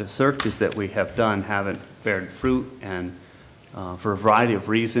 the searches that we have done haven't beared fruit, and for a variety of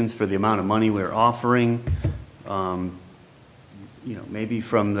reasons, for the amount of money we're offering, maybe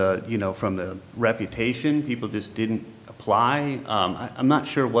from the reputation, people just didn't apply. I'm not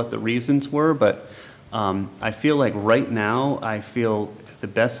sure what the reasons were, but I feel like right now, I feel the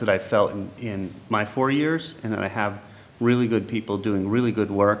best that I've felt in my 4 years, and that I have really good people doing really good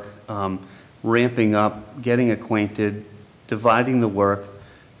work, ramping up, getting acquainted, dividing the work,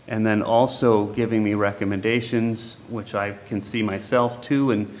 and then also giving me recommendations, which I can see myself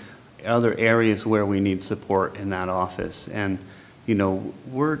too, and other areas where we need support in that office. And,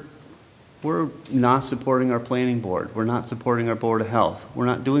 we're not supporting our planning board. We're not supporting our Board of Health. We're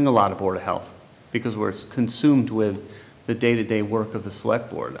not doing a lot of Board of Health because we're consumed with the day-to-day work of the select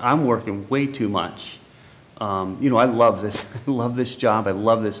board. I'm working way too much. I love this. I love this job. I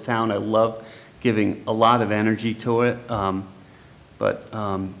love this town. I love giving a lot of energy to it. But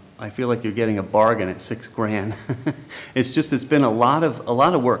I feel like you're getting a bargain at $6,000. It's been a lot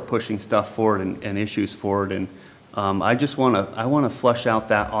of work pushing stuff forward and issues forward. And I want to flush out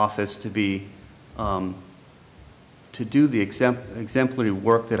that office to be, to do the exemplary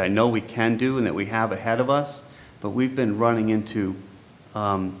work that I know we can do and that we have ahead of us. But we've been running into,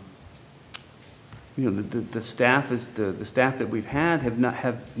 the staff that we've had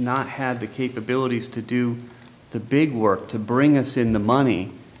have not had the capabilities to do the big work, to bring us in the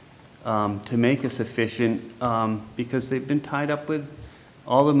money, to make us efficient, because they've been tied up with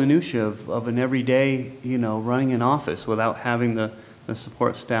all the minutia of an everyday, running an office without having the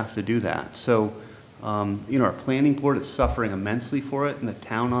support staff to do that. So, our planning board is suffering immensely for it, and the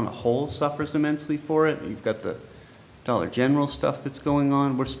town on a whole suffers immensely for it. You've got the Dollar General stuff that's going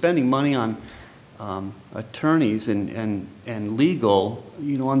on. We're spending money on attorneys and legal,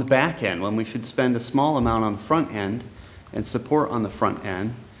 on the back end, when we should spend a small amount on the front end and support on the front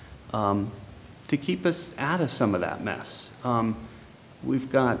end to keep us out of some of that mess.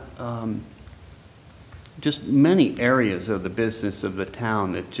 We've got just many areas of the business of the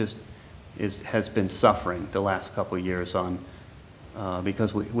town that just has been suffering the last couple of years on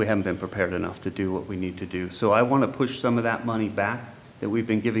because we haven't been prepared enough to do what we need to do. So I want to push some of that money back that we've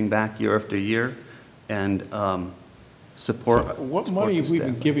been giving back year after year, and support. So what money have we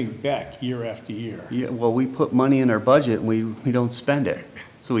been giving back year after year? Yeah, well, we put money in our budget and we don't spend it,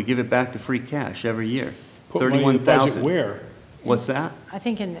 so we give it back to free cash every year. Put money in the budget where? What's that? I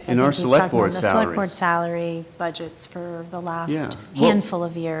think our select board the select board salary budgets for the last Yeah. handful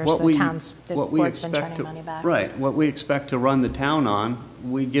of years, the board's been turning money back. Right. What we expect to run the town on,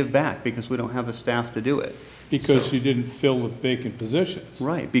 we give back because we don't have the staff to do it. Because you didn't fill the vacant positions.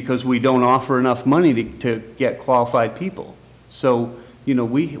 Right, because we don't offer enough money to get qualified people. So,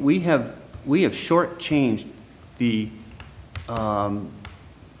 we have shortchanged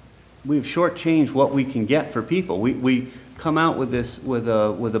we've shortchanged what we can get for people. We come out with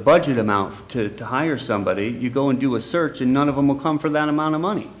a budget amount to hire somebody. You go and do a search, and none of them will come for that amount of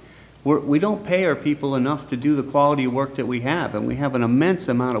money. We don't pay our people enough to do the quality of work that we have, and we have an immense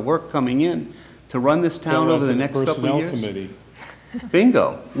amount of work coming in to run this town over the next couple of years. Personnel committee.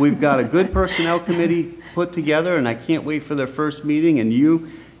 Bingo. We've got a good personnel committee put together, and I can't wait for their first meeting and you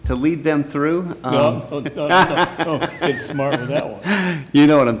to lead them through. No, get smart with that one. You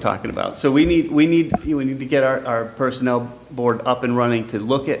know what I'm talking about. So we need to get our personnel board up and running to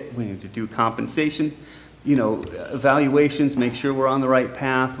look at, we need to do compensation, evaluations, make sure we're on the right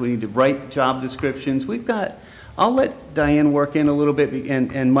path. We need to write job descriptions. I'll let Diane work in a little bit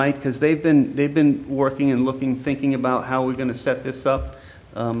and Mike, because they've been working and thinking about how we're going to set this up.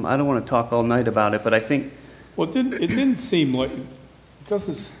 I don't want to talk all night about it, but I think. Well, it didn't seem like, it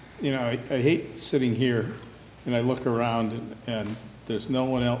doesn't, I hate sitting here and I look around and there's no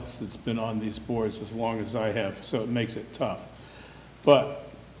one else that's been on these boards as long as I have, so it makes it tough. But,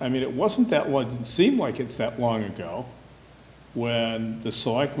 it wasn't that long, it didn't seem like it's that long ago when the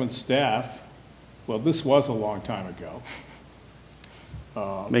selectmen staff, well, this was a long time ago.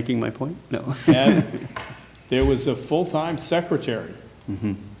 Making my point? No. And there was a full-time secretary.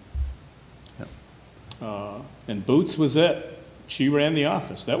 Mm-hmm. Yep. And Boots was it. She ran the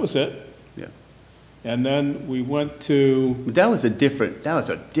office. That was it. Yeah. And then we went to, But that was a different day.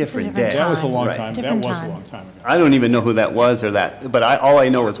 different that was a time. long Right. time, that Different was a time. long time ago. I don't even know who that was or that, but all I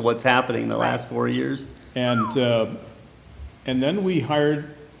know is what's happening the last 4 years. And then we hired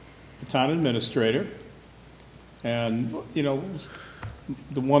a town administrator. And, you know,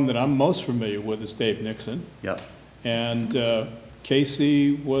 the one that I'm most familiar with is Dave Nixon. Yep. And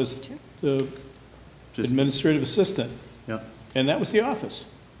Casey was the Just- administrative assistant, Yep. and that was the office.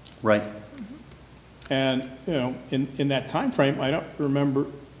 Right. And, you know, in that time frame, I don't remember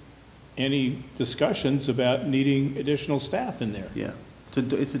any discussions about needing additional staff in there. Yeah.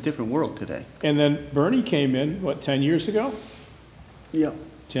 It's a different world today. And then Bernie came in, what, 10 years ago? Yep.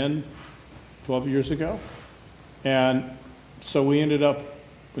 10, 12 years ago? And so we ended up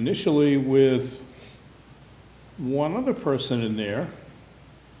initially with one other person in there.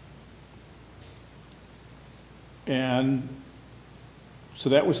 And so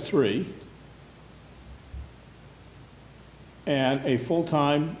that was 3. And a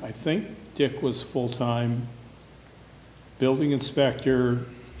full-time, I think Dick was full-time building inspector,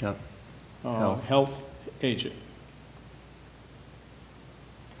 Yep. health agent.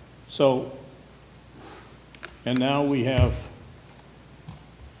 So, and now we have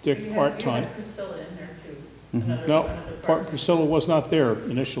Dick part-time. Priscilla in there too. No, Priscilla was not there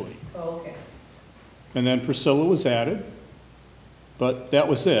initially. Oh, okay. And then Priscilla was added, but that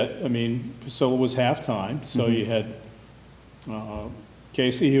was it. I mean, Priscilla was half-time, so you had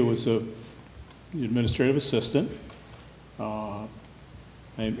Casey, who was the administrative assistant, and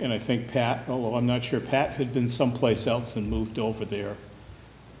I think Pat, although I'm not sure, Pat had been someplace else and moved over there.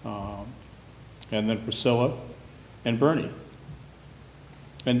 And then Priscilla and Bernie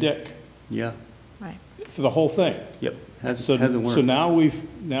and Dick Yeah. Right. for the whole thing. Yep. So, Hasn't worked. so now we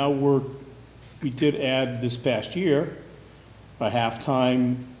did add this past year a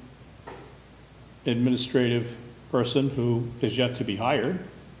half-time administrative person who is yet to be hired,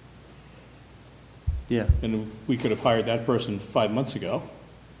 Yeah. and we could have hired that person 5 months ago.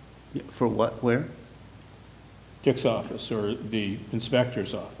 Yeah. For what? Where? Dick's office or the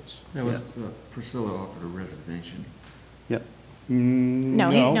inspector's office. That was, Priscilla offered a resignation. Yep. No,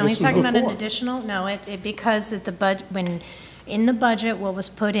 this he's was talking about an before. additional, no, because at the when, in the budget, what was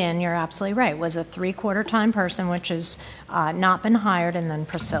put in, you're absolutely right, was a 3/4 time person, which has not been hired, and then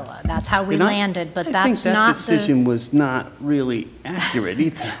Priscilla. That's how we And landed, but I that's think not that the. decision was not really accurate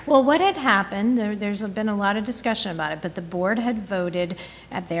either. Well, what had happened, there's been a lot of discussion about it, but the board had voted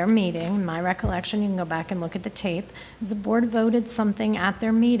at their meeting, my recollection, you can go back and look at the tape, is the board voted something at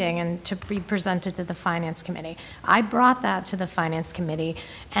their meeting and to be presented to the Finance Committee. I brought that to the Finance Committee,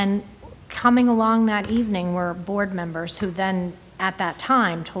 and coming along that evening were board members who then, at that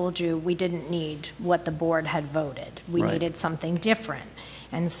time, told you we didn't need what the board had voted. We Right. needed something different.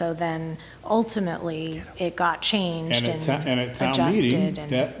 And so then ultimately, it got changed and at town adjusted meeting,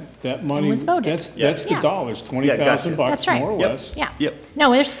 and. that money, was voted. that's the Yeah. dollars, gotcha. $20,000 That's right. more or Yep. less. Yeah. Yep.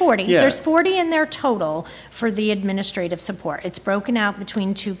 No, there's 40. Yeah. There's 40 in there total for the administrative support. It's broken out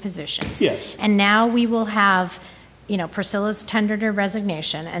between 2 positions. Yes. And now we will have, Priscilla's tendered her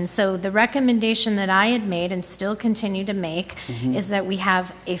resignation. And so the recommendation that I had made and still continue to make is that we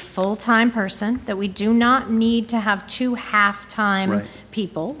have a full-time person, that we do not need to have 2 half-time Right.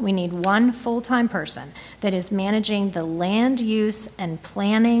 people. We need 1 full-time person that is managing the land use and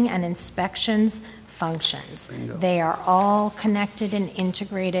planning and inspections functions. They are all connected and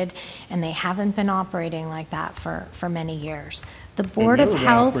integrated, and they haven't been operating like that for many years. The Board They've of never been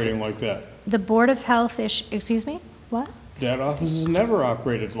Health, operating like that. the Board of Health excuse me, what? That office has never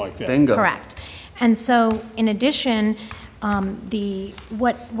operated like that. Bingo. Correct. And so, in addition,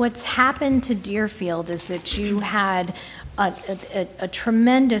 what's happened to Deerfield is that you had a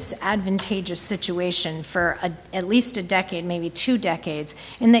tremendous advantageous situation for at least a decade, maybe 2 decades,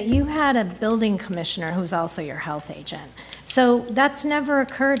 in that you had a building commissioner who's also your health agent. So that's never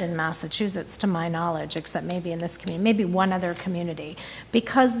occurred in Massachusetts, to my knowledge, except maybe in this community, maybe one other community,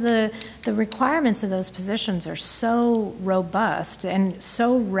 because the requirements of those positions are so robust and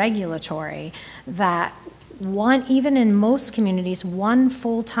so regulatory that even in most communities, 1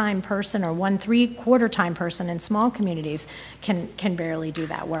 full-time person or 1 3/4 person in small communities can barely do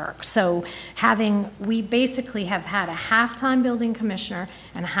that work. So we basically have had a half-time building commissioner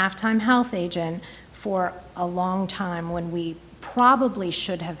and a half-time health agent for a long time, when we probably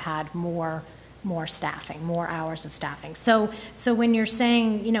should have had more more staffing, more hours of staffing. So when you're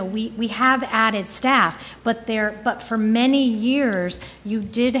saying, you know, we have added staff, but for many years, you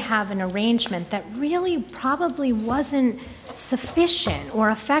did have an arrangement that really probably wasn't sufficient or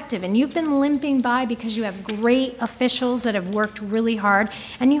effective, and you've been limping by because you have great officials that have worked really hard,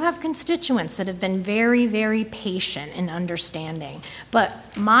 and you have constituents that have been very, very patient and understanding.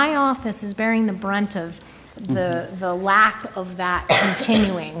 But my office is bearing the brunt of the lack of that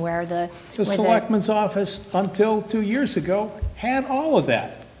continuing, where The selectman's office, until 2 years ago, had all of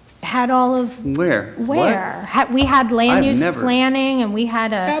that. had all of Where? where we had land I've use never- planning, and we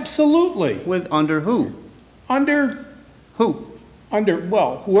had a Absolutely. With, under who? Under, Who?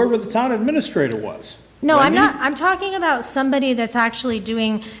 well, whoever the town administrator was. no, I'm Wendy? not, I'm talking about somebody that's actually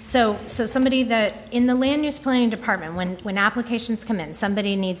doing, so somebody that, in the land use planning department, when applications come in,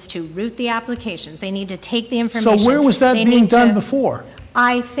 somebody needs to route the applications, they need to take the information. So where was that they being need done to- before?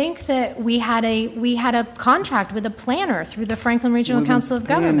 I think that we had a contract with a planner through the Franklin Regional We were Council of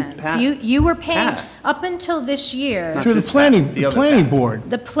paying Governments. Pat- You were paying, Pat. up until this year, Not Through the this Pat, the other planning Pat. board.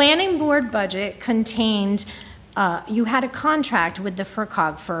 the planning board budget contained, you had a contract with the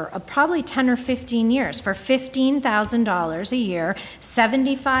FERCog for probably 10 or 15 years, for $15,000 a year,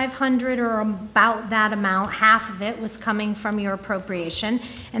 7,500 or about that amount, half of it was coming from your appropriation,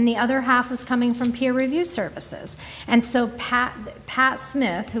 and the other half was coming from peer review services. And so Pat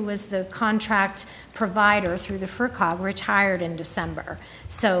Smith, who was the contract provider through the FERCog, retired in December.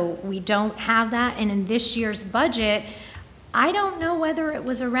 So we don't have that, and in this year's budget, I don't know whether it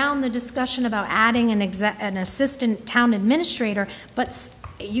was around the discussion about adding an assistant town administrator, but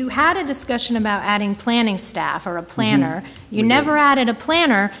you had a discussion about adding planning staff or a planner. You never added a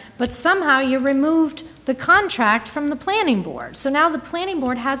planner, but somehow you removed the contract from the planning board. So now the planning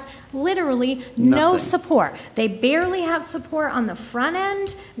board has literally no Nothing. support. They barely have support on the front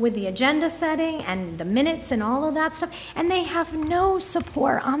end with the agenda setting and the minutes and all of that stuff, and they have no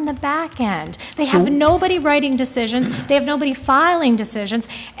support on the back end. They have nobody writing decisions, they have nobody filing decisions.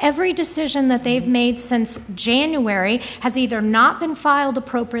 Every decision that they've made since January has either not been filed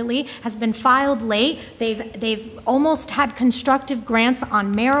appropriately, has been filed late, they've almost had constructive grants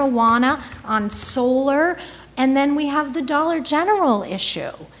on marijuana, on solar, and then we have the Dollar General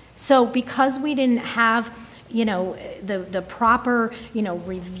issue. So because we didn't have, you know, the proper, you know,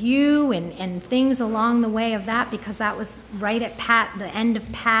 review and things along the way of that, because that was right at the end of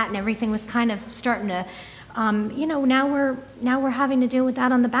Pat, and everything was kind of starting to, you know, now we're having to deal with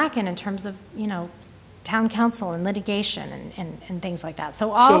that on the back end in terms of, you know, town council and litigation and things like that. So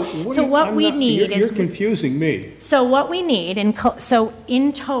what we need is. You're confusing me. So what we need, so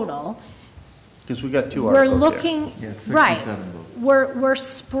in total, Because we got two we're articles here. looking, Yeah, 6 right, and 7 votes. we're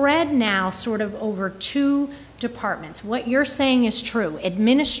spread now sort of over two departments. What you're saying is true.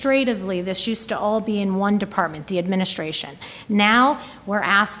 Administratively, this used to all be in one department, the administration. Now, we're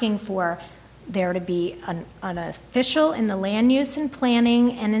asking for there to be an official in the land use and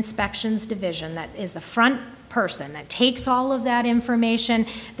planning and inspections division that is the front person that takes all of that information,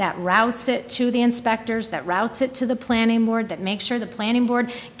 that routes it to the inspectors, that routes it to the planning board, that makes sure the planning board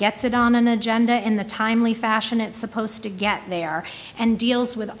gets it on an agenda in the timely fashion it's supposed to get there, and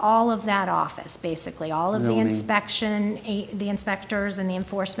deals with all of that office, basically, all of the Zoning. inspection, the inspectors and the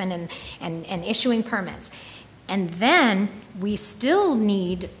enforcement and issuing permits. And then we still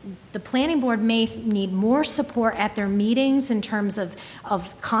need, the planning board may need more support at their meetings in terms of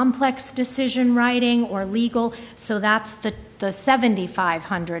complex decision writing or legal. So that's the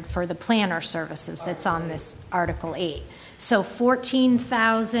 7,500 for the planner services that's on this Article 8. So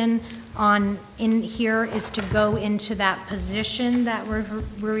 14,000 in here is to go into that position that we're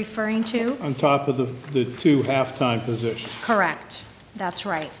referring to? On top of the two half-time positions. Correct. That's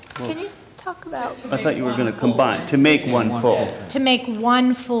right. Can you talk about? I thought you were going to combine, to make one full. To make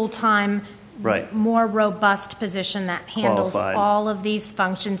one full-time, Right. more robust position that handles Qualified. all of these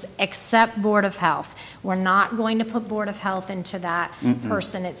functions except Board of Health. We're not going to put Board of Health into that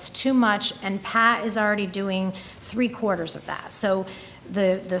person. It's too much, and Pat is already doing 3/4 of that. So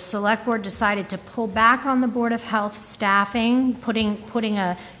the select board decided to pull back on the Board of Health staffing, putting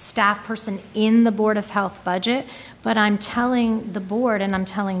a staff person in the Board of Health budget. But I'm telling the board, and I'm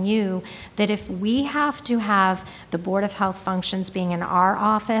telling you, that if we have to have the Board of Health functions being in our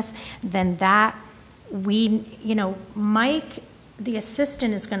office, then Mike, the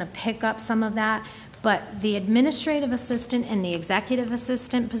assistant, is gonna pick up some of that, but the administrative assistant and the executive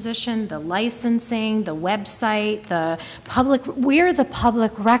assistant position, the licensing, the website, we're the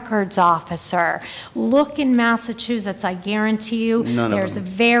public records officer. Look in Massachusetts, I guarantee you, None of there's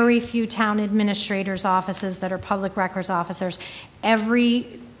very few town administrators' offices that are public records officers. Every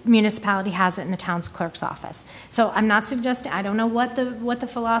municipality has it in the town's clerk's office. So I'm not suggesting, I don't know what the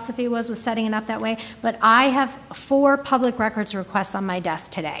philosophy was with setting it up that way, but I have 4 public records requests on my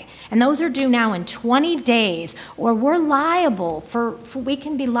desk today. And those are due now in 20 days, or we're liable we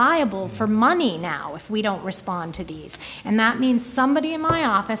can be liable for money now if we don't respond to these. And that means somebody in my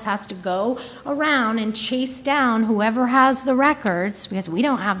office has to go around and chase down whoever has the records, because we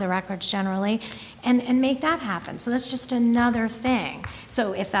don't have the records generally, and make that happen. So that's just another thing.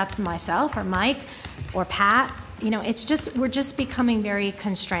 So if that's myself or Mike or Pat, it's just, we're just becoming very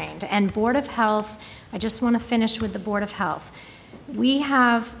constrained. And Board of Health, I just want to finish with the Board of Health. We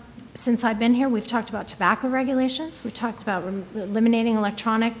have, since I've been here, we've talked about tobacco regulations. We've talked about eliminating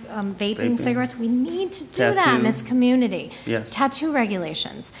electronic vaping cigarettes. We need to do that in this community. Yes. Tattoo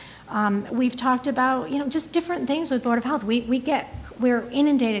regulations. We've talked about, just different things with Board of Health. We're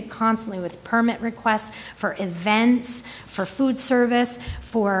inundated constantly with permit requests for events, for food service,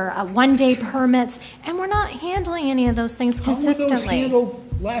 for one-day permits, and we're not handling any of those things consistently. How were those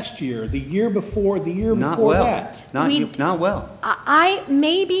handled last year, the year before, the year Not before well. that? Not well.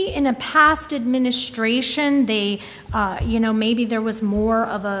 Maybe in a past administration, maybe there was more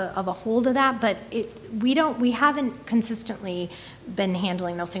of a hold of that, but we haven't consistently been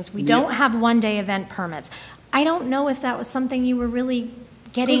handling those things. We don't have one-day event permits. I don't know if that was something you were really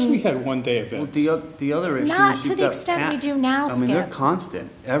getting. Of course we had one-day events. Well, the other issue is Not to you've the got extent we Pat. do now, I mean, they're Skip. constant.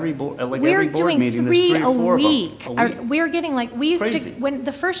 Every board meeting, We're there's doing 3 or 4 of them. A week. We're getting we used Crazy. to, when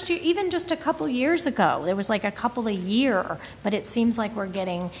the first year, even just a couple years ago, there was like a couple a year, but it seems like we're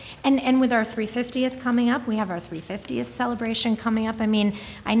getting, and with our 350th coming up, we have our 350th celebration coming up. I mean,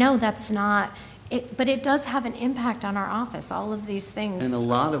 I know that's not, but it does have an impact on our office, all of these things. And a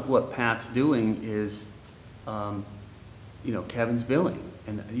lot of what Pat's doing is, Kevin's billing.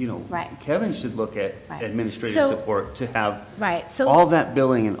 And, Right. Kevin should look at Right. administrative So- support to have Right, so. all that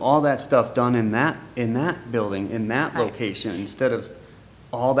billing and all that stuff done in that building, in that Right. location, instead of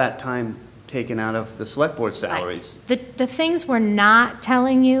all that time taken out of the select board salaries. The things we're not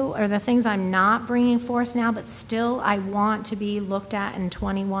telling you, or the things I'm not bringing forth now, but still I want to be looked at in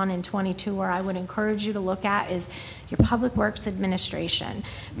 21 and 22, where I would encourage you to look at, is your Public Works Administration.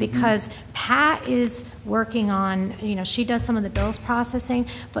 Because Pat is working on, she does some of the bills processing,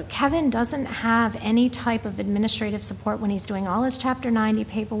 but Kevin doesn't have any type of administrative support when he's doing all his Chapter 90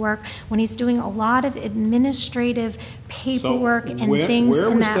 paperwork, when he's doing a lot of administrative paperwork and things in that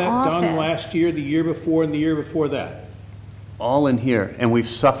Where was that done office. last year, the year before, and the year before that? All in here, and we've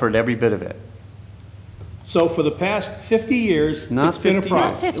suffered every bit of it. So for the past 50 years, Not it's been a 50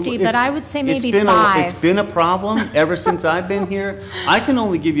 problem. Not 50, It's- but I would say maybe it's 5. been a problem ever since I've been here. I can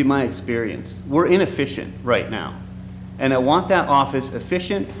only give you my experience. We're inefficient right now. And I want that office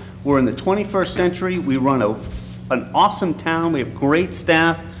efficient. We're in the 21st century. We run an awesome town. We have great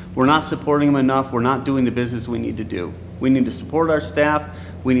staff. We're not supporting them enough. We're not doing the business we need to do. We need to support our staff.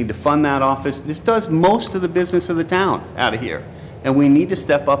 We need to fund that office. This does most of the business of the town out of here. And we need to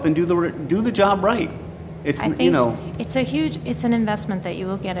step up and do the job right. It's, I think it's an investment that you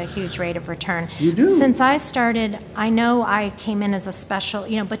will get a huge rate of return. You do. Since I started, I know I came in as a special,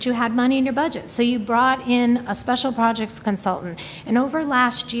 but you had money in your budget. So you brought in a special projects consultant. And over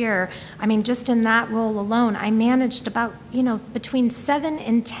last year, just in that role alone, I managed about, between 7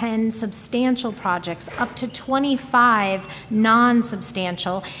 and 10 substantial projects, up to 25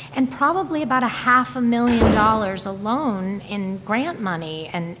 non-substantial, and probably about $500,000 alone in grant money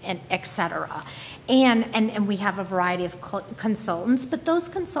and et cetera. And we have a variety of consultants, but those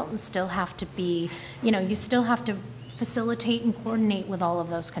consultants still have to be, you still have to facilitate and coordinate with all of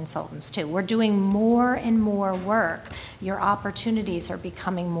those consultants too. We're doing more and more work. Your opportunities are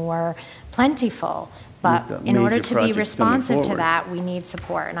becoming more plentiful. But in order to be responsive to that, we need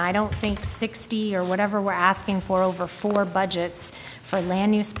support. And I don't think 60 or whatever we're asking for over 4 budgets for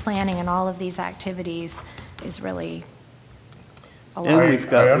land use planning and all of these activities is really a lot. And we've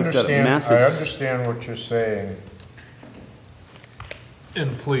got I a understand massive. what you're saying.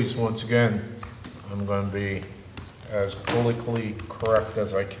 And please, once again, I'm going to be as politically correct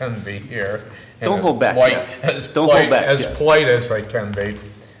as I can be here. and Don't as hold back, polite- Jeff. As Don't hold polite, back, as Jeff. polite as I can be.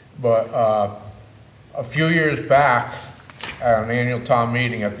 But a few years back, at an annual town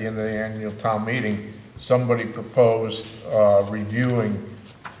meeting, at the end of the annual town meeting, somebody proposed reviewing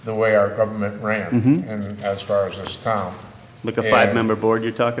the way our government ran, and as far as this town. Like a And- 5-member board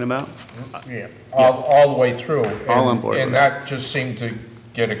you're talking about? Yeah, all the way through. All on And- board with And that just seemed to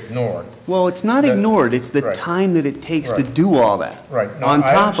get ignored. Well, it's not That- ignored, it's the right. time that it takes to Right. do all that. Right. No, On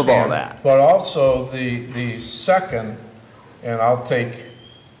I top of all understand. that. But also the second, and I'll take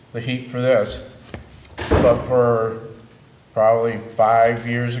the heat for this, but for probably 5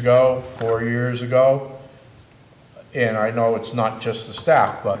 years ago, 4 years ago. And I know it's not just the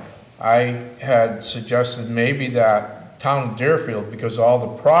staff, but I had suggested maybe that town of Deerfield, because all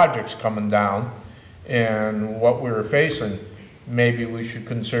the projects coming down and what we were facing, maybe we should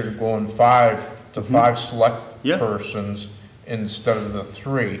consider going 5 to 5 select Yeah. persons instead of the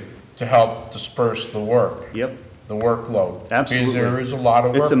 3 to help disperse the work. Yep. The workload. Absolutely. Because there is a lot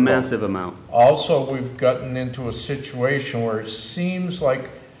of workload. It's a massive amount. Also, we've gotten into a situation where it seems like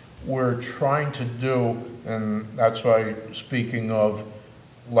we're trying to do, and that's why, speaking of,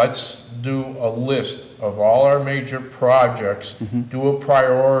 let's do a list of all our major projects, do a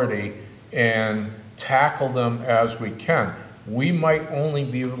priority, and tackle them as we can. We might only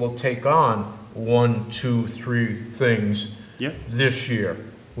be able to take on 1, 2, 3 things Yep. this year.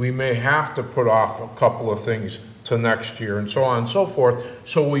 We may have to put off a couple of things to next year and so on and so forth,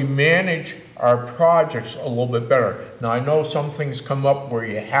 so we manage our projects a little bit better. Now, I know some things come up where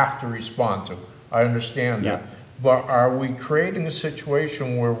you have to respond to. I understand that. Yeah. But are we creating a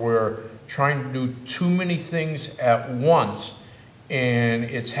situation where we're trying to do too many things at once and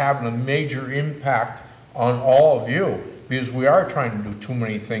it's having a major impact on all of you? Because we are trying to do too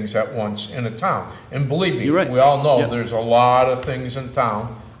many things at once in a town. And believe me, You're right. we all know Yep. there's a lot of things in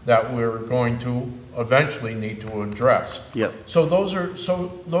town that we're going to eventually need to address. Yep. So those are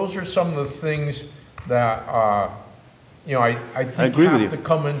some of the things that, you know, I think agree with have you. to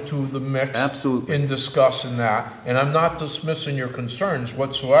come into the mix. Absolutely. In discussing that. And I'm not dismissing your concerns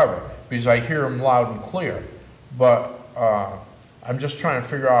whatsoever, because I hear them loud and clear. But I'm just trying to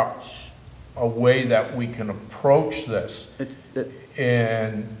figure out a way that we can approach this.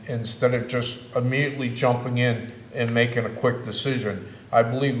 And instead of just immediately jumping in and making a quick decision. I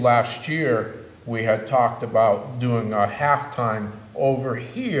believe last year, we had talked about doing a halftime over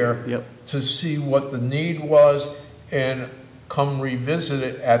here. Yep. To see what the need was and come revisit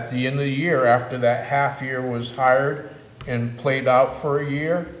it at the end of the year after that half year was hired and played out for a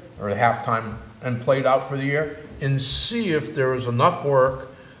year, or halftime and played out for the year, and see if there was enough work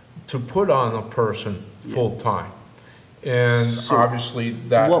to put on a person full-time. And So obviously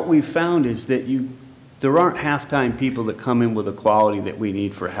that. What we found is that there aren't half-time people that come in with the quality that we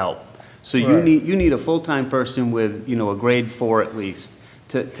need for help. So you Right. need a full-time person with, you know, a grade 4 at least,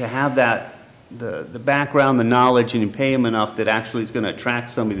 to have that, the background, the knowledge, and you pay them enough that actually is gonna attract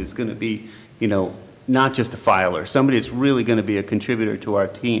somebody that's gonna be, you know, not just a filer, somebody that's really gonna be a contributor to our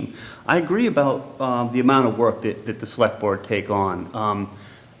team. I agree about the amount of work that the select board take on.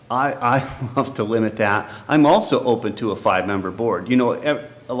 I love to limit that. I'm also open to a 5-member board. You know,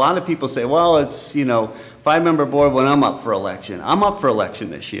 a lot of people say, well, it's, you know, 5-member board when I'm up for election. I'm up for election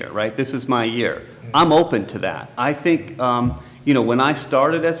this year, right? This is my year. I'm open to that. I think, you know, when I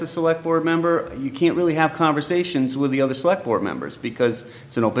started as a select board member, you can't really have conversations with the other select board members because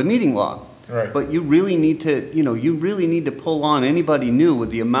it's an open meeting law. Right. But you really need to, you know, you really need to pull on anybody new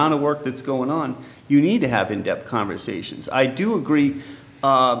with the amount of work that's going on. You need to have in-depth conversations. I do agree.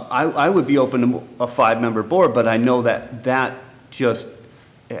 I would be open to a 5-member board, but I know that just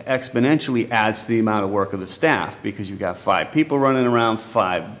exponentially adds to the amount of work of the staff because you've got 5 people running around,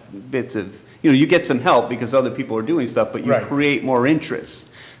 5 bits of, you know, you get some help because other people are doing stuff, but you Right. create more interest.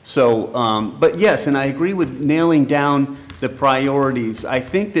 So, but yes, and I agree with nailing down the priorities. I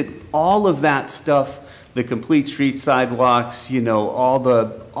think that all of that stuff, the complete street sidewalks, you know, all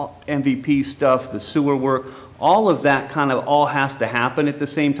the MVP stuff, the sewer work, all of that kind of all has to happen at the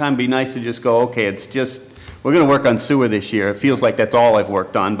same time. Be nice to just go, okay, it's just, we're going to work on sewer this year. It feels like that's all I've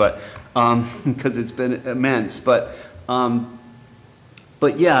worked on, but, because it's been immense. But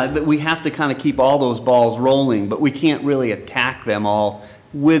yeah, we have to kind of keep all those balls rolling, but we can't really attack them all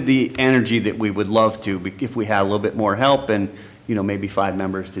with the energy that we would love to if we had a little bit more help and, you know, maybe 5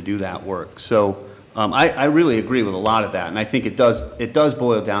 members to do that work. So I really agree with a lot of that, and I think it does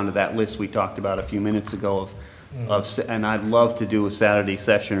boil down to that list we talked about a few minutes ago and I'd love to do a Saturday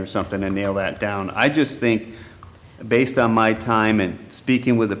session or something and nail that down. I just think, based on my time and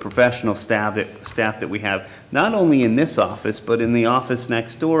speaking with the professional staff that we have, not only in this office, but in the office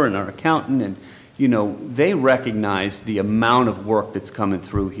next door and our accountant, and, you know, they recognize the amount of work that's coming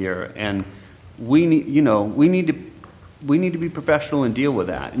through here, and we need, you know, we need to be professional and deal with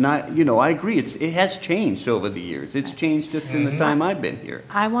that. And I agree, it has changed over the years. It's changed just in the time I've been here.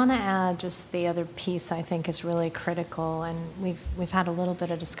 I want to add just the other piece I think is really critical, and we've had a little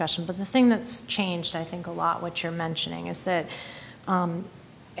bit of discussion, but the thing that's changed, I think, a lot, what you're mentioning, is that,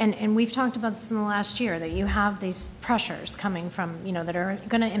 and we've talked about this in the last year, that you have these pressures coming from, you know, that are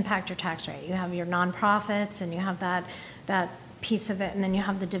going to impact your tax rate. You have your nonprofits, and you have that piece of it, and then you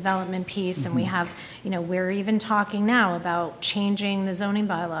have the development piece, and we have, we're even talking now about changing the zoning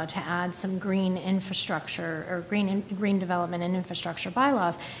bylaw to add some green infrastructure, or green development and infrastructure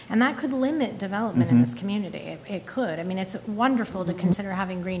bylaws, and that could limit development in this community. It could. I mean, it's wonderful to consider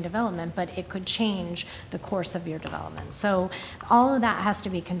having green development, but it could change the course of your development. So all of that has to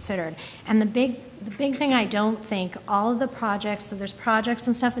be considered. And the big thing, I don't think all of the projects, so there's projects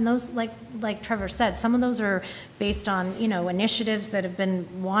and stuff, and those, like Trevor said, some of those are based on, initiatives that have been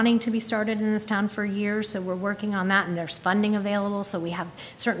wanting to be started in this town for years, so we're working on that, and there's funding available, so we have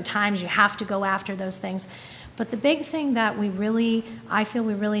certain times you have to go after those things. But the big thing that I feel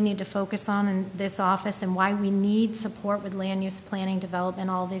we really need to focus on in this office, and why we need support with land use planning, development,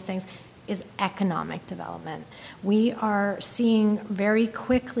 all of these things, is economic development. We are seeing very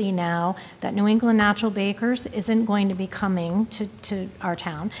quickly now that New England Natural Bakers isn't going to be coming to our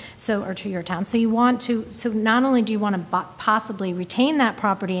town, or to your town. So not only do you want to possibly retain that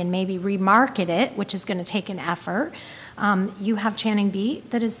property and maybe remarket it, which is going to take an effort. You have Channing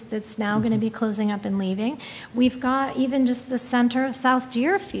Beat that's now going to be closing up and leaving. We've got even just the center of South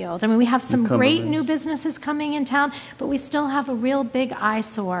Deerfield. I mean, we have some great new businesses coming in town, but we still have a real big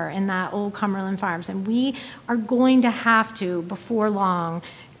eyesore in that old Cumberland Farms. And we are going to have to, before long,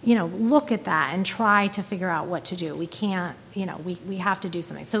 look at that and try to figure out what to do. We can't, we have to do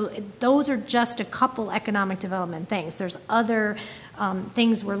something. So those are just a couple economic development things. There's other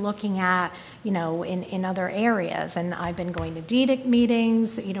things we're looking at, in other areas. And I've been going to DDIC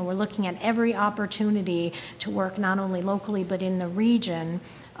meetings. We're looking at every opportunity to work not only locally but in the region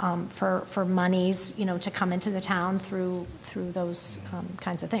for monies, to come into the town through those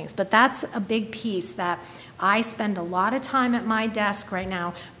kinds of things. But that's a big piece that I spend a lot of time at my desk right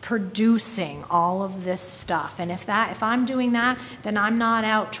now producing all of this stuff. And if I'm doing that, then I'm not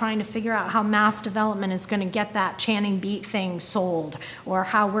out trying to figure out how mass development is going to get that Channing Beat thing sold, or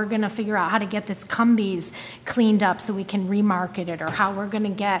how we're going to figure out how to get this Cumbies cleaned up so we can remarket it, or how we're going to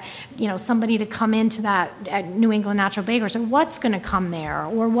get, somebody to come into that at New England Natural Bakers, or what's going to come there,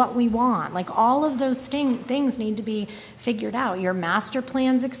 or what we want. Like, all of those things need to be figured out. Your master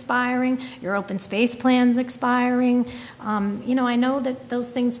plan's expiring, your open space plan's expiring. I know that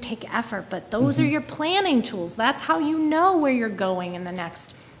those things take effort, but those are your planning tools. That's how you know where you're going in the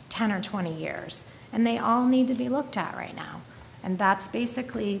next 10 or 20 years. And they all need to be looked at right now. And that's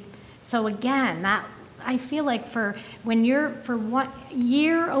basically, so again, that I feel like for one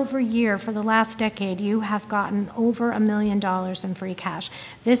year over year for the last decade, you have gotten over $1 million in free cash.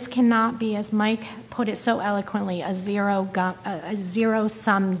 This cannot be, as Mike put it so eloquently, a zero-sum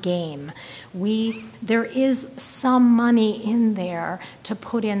game. There is some money in there to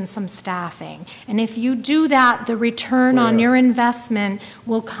put in some staffing. And if you do that, the return on your investment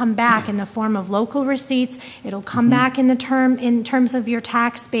will come back in the form of local receipts. It'll come back in terms of your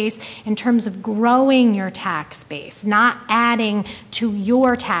tax base, in terms of growing your tax base, not adding to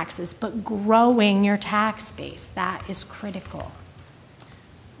your taxes, but growing your tax base. That is critical.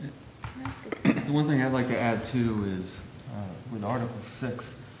 The one thing I'd like to add too is with Article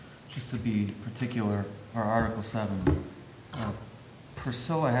 6, just to be particular, or Article 7,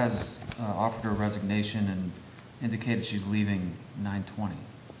 Priscilla has offered her resignation and indicated she's leaving 9/20.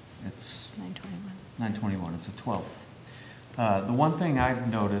 It's 9/21. It's the 12th. The one thing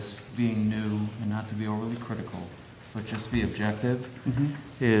I've noticed, being new, and not to be overly critical, but just to be objective,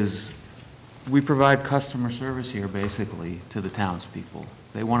 is we provide customer service here, basically, to the townspeople.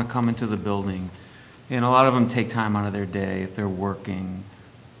 They want to come into the building, and a lot of them take time out of their day, if they're working,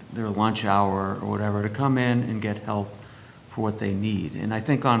 their lunch hour or whatever, to come in and get help for what they need. And I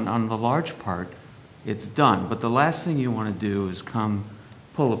think on the large part, it's done. But the last thing you want to do is come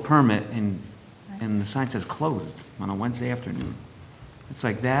pull a permit and the sign says closed on a Wednesday afternoon. It's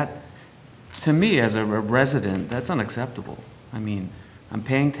like that, to me as a resident, that's unacceptable. I mean, I'm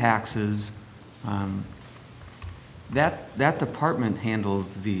paying taxes. That department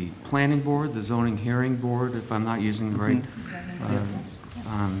handles the planning board, the zoning hearing board, if I'm not using the right,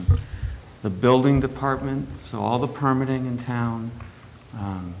 the building department, so all the permitting in town,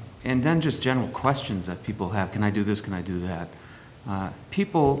 and then just general questions that people have. Can I do this? Can I do that?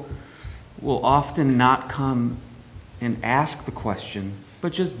 People will often not come and ask the question,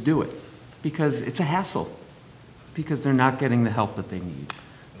 but just do it, because it's a hassle, because they're not getting the help that they need.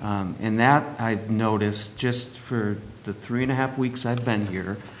 And that I've noticed just for the 3.5 weeks I've been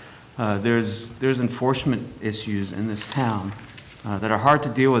here. There's enforcement issues in this town that are hard to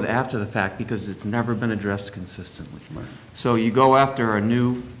deal with after the fact because it's never been addressed consistently. Right. So you go after a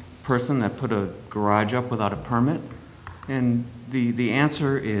new person that put a garage up without a permit, and the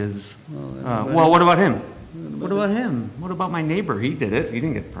answer is, well, what about him? What about him? What about my neighbor? He did it. He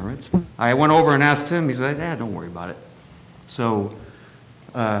didn't get permits. I went over and asked him. He said, don't worry about it. So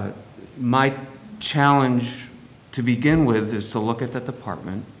my challenge to begin with is to look at the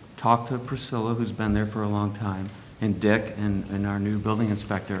department, talk to Priscilla, who's been there for a long time, and Dick and our new building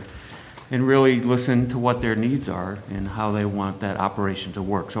inspector, and really listen to what their needs are and how they want that operation to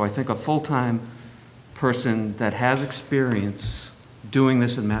work. So I think a full-time person that has experience doing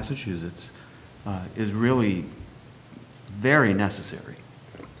this in Massachusetts is really very necessary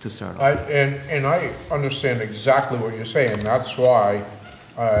to start off. And I understand exactly what you're saying. That's why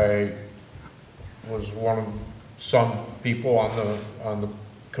I was one of some people on the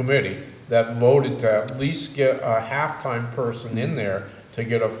committee that voted to at least get a half-time person in there to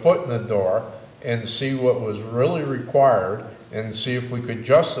get a foot in the door and see what was really required and see if we could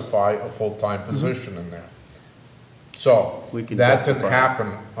justify a full-time position in there. So We can that didn't justify it.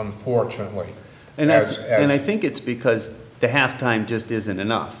 happen, unfortunately. And I think it's because the halftime just isn't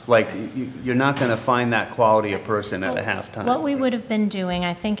enough. Like, you're not going to find that quality of person at a halftime. What we would have been doing,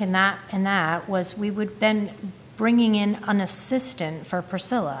 I think, in that was we would have been bringing in an assistant for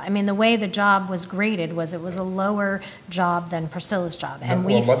Priscilla. I mean, the way the job was graded was it was a lower job than Priscilla's job, and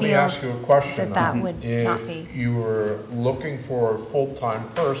we Well, feel let me ask you a question. that would not be. If you were looking for a full-time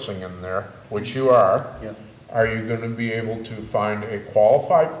person in there, which you are, Yep. are you going to be able to find a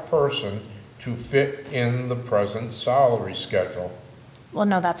qualified person to fit in the present salary schedule? Well,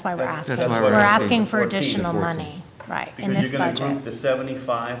 no, that's why we're asking. That's why We're we're asking asking. for 14 to additional 14. money, right, in Because this you're going to group budget. the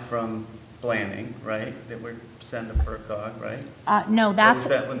 75 from planning, right, that we're sending for a cog, right? No, that's, was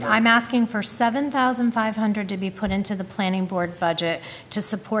that one? I'm asking for 7,500 to be put into the planning board budget to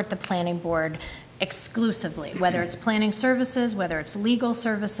support the planning board exclusively, whether it's planning services, whether it's legal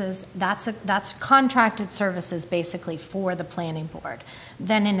services, that's contracted services basically for the planning board.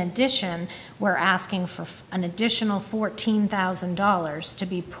 Then in addition, we're asking for an additional $14,000 to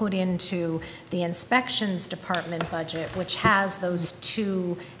be put into the inspections department budget, which has those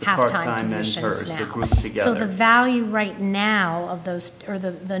two The halftime part-time and positions hers, the now. group So together. the value right now of those, or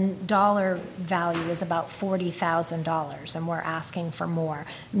the dollar value is about $40,000, and we're asking for more.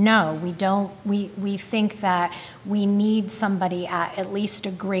 No, we don't, we think that we need somebody at least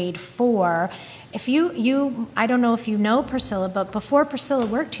a grade 4. If I don't know if you know Priscilla, but before Priscilla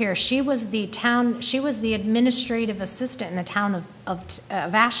worked here, she was the administrative assistant in the town of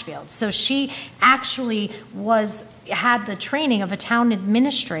Ashfield. So she actually had the training of a town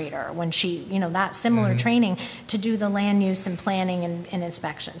administrator when she, that similar training to do the land use and planning and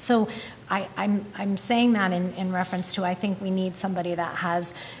inspection. So I'm saying that in reference to, I think we need somebody that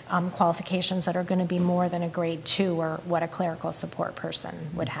has qualifications that are going to be more than a grade 2 or what a clerical support person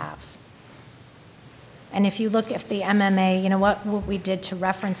would have. And if you look at the MMA, what we did to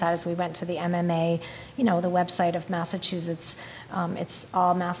reference that is we went to the MMA, the website of Massachusetts. It's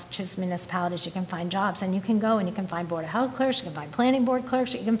all Massachusetts municipalities. You can find jobs, and you can go and you can find Board of Health clerks, you can find planning board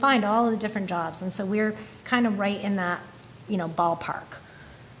clerks, you can find all of the different jobs. And so we're kind of right in that, ballpark.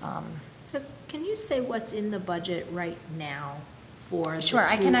 So can you say what's in the budget right now for the two Sure,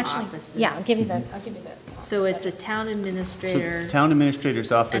 I can actually, offices? yeah, I'll give you the. So it's a town administrator. So Town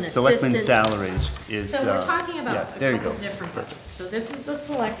administrator's office, An selectmen assistant. salaries is. So we're talking yeah, about there a you couple go. different budgets. So this is the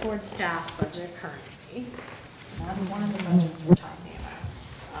select board staff budget currently. That's one of the budgets we're talking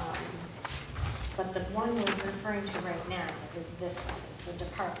about. But the one we're referring to right now is this one, is the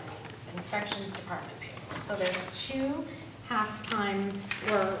department, inspections department payroll. So there's two half-time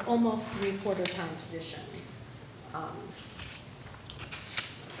or almost three-quarter time positions.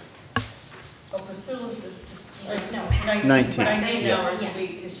 Oh, Priscilla's is No, 19. 19 Yeah. hours a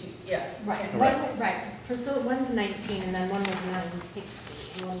week, because she, yeah. Right, right. Priscilla, one's 19, and then one was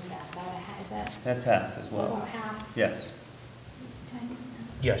 960. And what is that, about is that That's half as well. about half? Yes.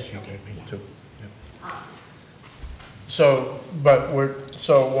 Yes, you gave me 2. So,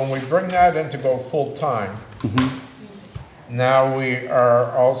 so when we bring that in to go full-time, now we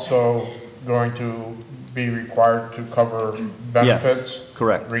are also going to be required to cover benefits.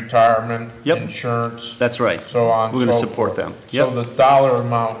 correct. Retirement, Yep. insurance, That's right. so on. We're going to so support forth. them. So Yep. the dollar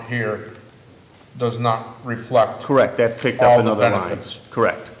amount here does not reflect. Correct, that's picked all up in the other benefits. lines.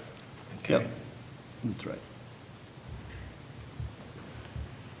 Correct. Okay. Yep. That's right.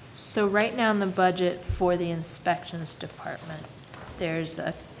 So right now in the budget for the inspections department, there's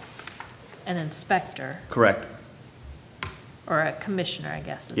an inspector, Correct. or a commissioner, I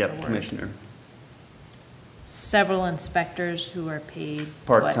guess is the word. Yep, commissioner. Several inspectors who are paid.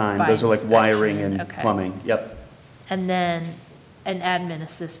 what, Part-time, by those are like wiring inspection? and Okay. plumbing. Yep. And then an admin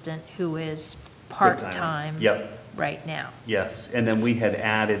assistant who is part-time Yep. right now. Yes, and then we had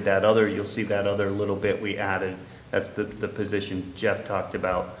added that other, you'll see that other little bit we added, that's the position Jeff talked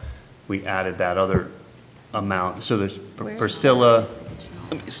about. We added that other amount, so there's Priscilla.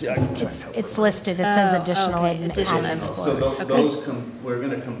 Let me see, I can try and help. It's listed, it says Oh, additional okay, additional admin So support. those, we're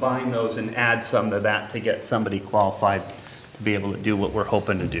gonna combine those and add some to that to get somebody qualified to be able to do what we're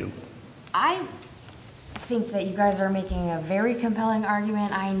hoping to do. I think that you guys are making a very compelling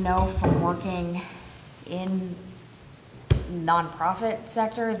argument. I know from working in nonprofit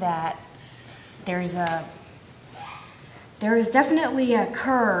sector that there is definitely a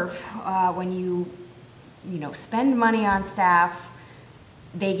curve when you spend money on staff.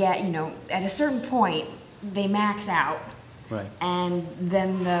 They get, at a certain point, they max out. Right. And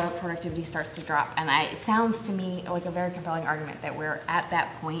then the productivity starts to drop. And it sounds to me like a very compelling argument that we're at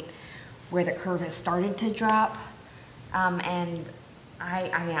that point where the curve has started to drop. And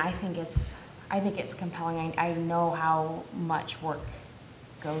I think it's compelling. I know how much work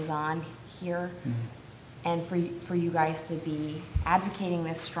goes on here. Mm-hmm. And for you guys to be advocating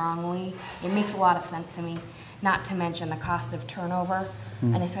this strongly, it makes a lot of sense to me. Not to mention the cost of turnover,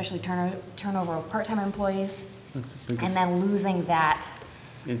 and especially turnover of part-time employees, and then losing that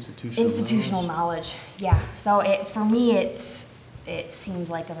institutional knowledge. Yeah, so for me, it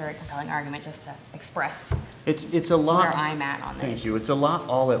seems like a very compelling argument just to express It's a lot. where I'm at on this. Thank you. It's a lot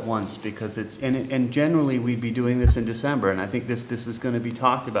all at once because and generally we'd be doing this in December, and I think this is going to be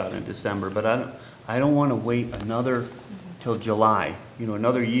talked about in December, but I don't want to wait another till July,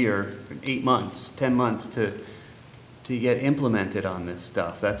 another year, 8 months, 10 months to get implemented on this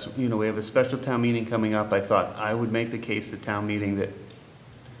stuff. That's, we have a special town meeting coming up. I thought I would make the case at town meeting that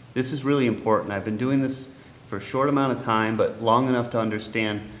this is really important. I've been doing this for a short amount of time, but long enough to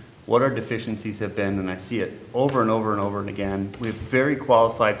understand what our deficiencies have been, and I see it over and over and over and again. We have very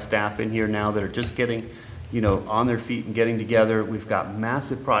qualified staff in here now that are just getting, on their feet and getting together. We've got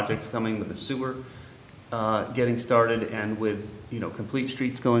massive projects coming with the sewer getting started and with, complete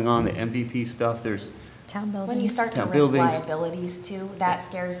streets going on, the MVP stuff. There's Town buildings. When you start to Town risk buildings. liabilities too, that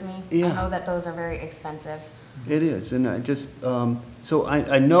scares me. Yeah. I know that those are very expensive. It is, and I just, so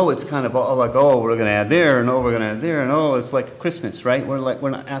I know it's kind of all like, oh, we're gonna add there, and oh, we're gonna add there, and oh, it's like Christmas, right? We're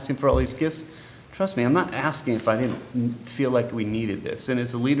not asking for all these gifts. Trust me, I'm not asking if I didn't feel like we needed this. And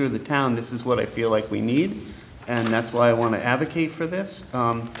as a leader of the town, this is what I feel like we need, and that's why I want to advocate for this.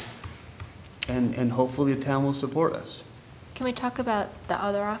 And hopefully the town will support us. Can we talk about the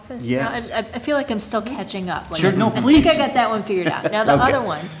other office? Yes. Now, I feel like I'm still catching up. Like, Sure, no, I please. think I got that one figured out. Now, the Okay. other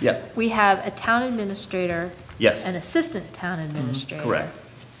one. Yeah. We have a town administrator. Yes. An assistant town administrator. Correct.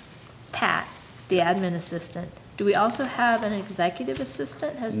 Pat, the admin assistant. Do we also have an executive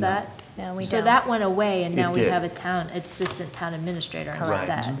assistant? Has that? No, we So don't. that went away, and It now we did. have a assistant town administrator Correct.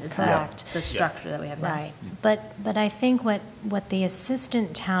 instead. Is Correct. that the structure that we have now? Right, but I think what the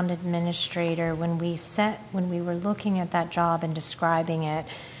assistant town administrator, when we were looking at that job and describing it,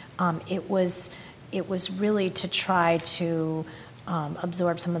 it was really to try to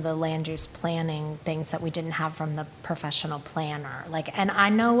absorb some of the land use planning things that we didn't have from the professional planner. And I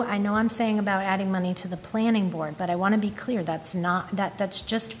know I'm saying about adding money to the planning board, but I want to be clear, that's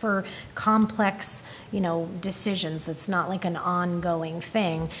just for complex, decisions. It's not like an ongoing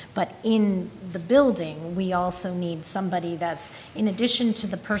thing. But in the building, we also need somebody that's, in addition to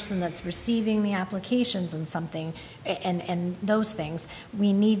the person that's receiving the applications and something, and those things,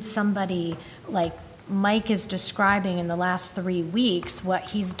 we need somebody like Mike is describing in the last 3 weeks.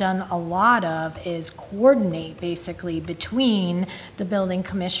 What he's done a lot of is coordinate basically between the building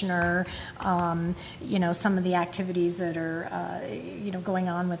commissioner, some of the activities that are, going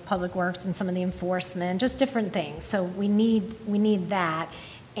on with Public Works and some of the enforcement, just different things. So we need that,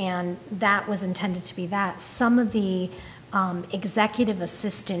 and that was intended to be that. Some of the executive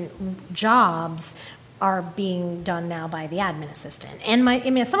assistant jobs are being done now by the admin assistant.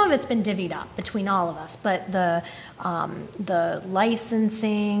 And some of it's been divvied up between all of us, but the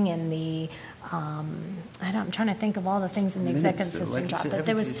licensing and I'm trying to think of all the things in the executive assistant job, but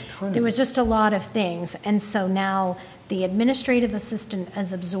there was just a lot of things. And so now the administrative assistant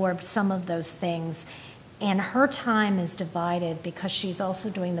has absorbed some of those things, and her time is divided because she's also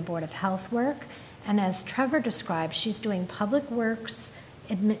doing the Board of Health work. And as Trevor described, she's doing Public Works,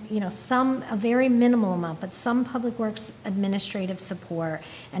 a very minimal amount, but some Public Works administrative support,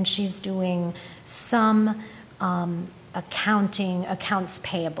 and she's doing some accounts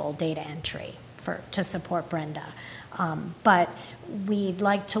payable data entry to support Brenda. But we'd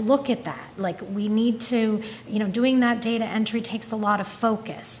like to look at that. We need to, doing that data entry takes a lot of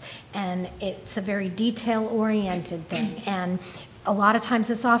focus, and it's a very detail-oriented thing. And a lot of times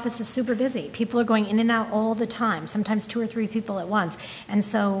this office is super busy. People are going in and out all the time, sometimes 2 or 3 people at once. And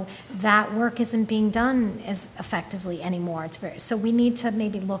so that work isn't being done as effectively anymore. So we need to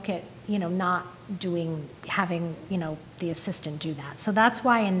maybe look at, not having, the assistant do that. So that's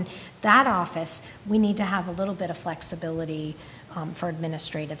why in that office, we need to have a little bit of flexibility for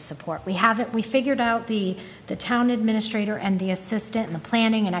administrative support. We figured out the town administrator and the assistant and the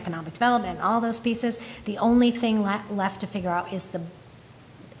planning and economic development and all those pieces. The only thing left to figure out is the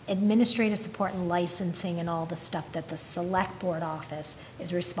administrative support and licensing and all the stuff that the select board office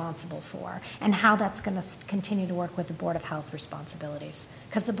is responsible for, and how that's going to continue to work with the Board of Health responsibilities.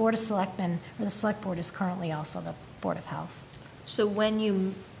 Because the Board of Selectmen, or the Select Board, is currently also the Board of Health. So when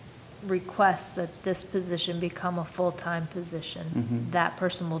you request that this position become a full-time position, that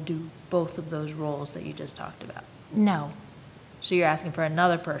person will do both of those roles that you just talked about? No. So you're asking for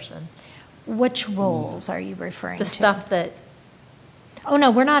another person? Which roles are you referring to? The stuff that, Oh,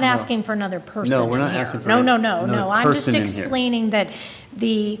 no, we're not asking for another person No, we're not in here. asking for No. another I'm just person in here. explaining that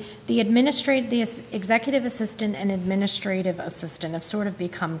the executive assistant and administrative assistant have sort of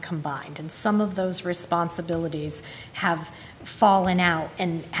become combined, and some of those responsibilities have fallen out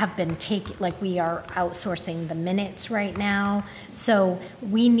and have been taken, like we are outsourcing the minutes right now. So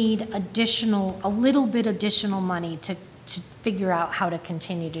we need a little bit additional money to figure out how to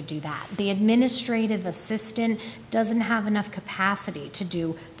continue to do that. The administrative assistant doesn't have enough capacity to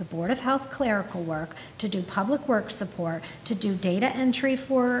do the Board of Health clerical work, to do public works support, to do data entry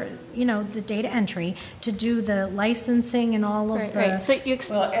for, the data entry, to do the licensing and all of right. So you,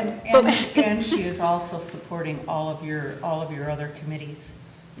 Well, and she is also supporting all of your other committees.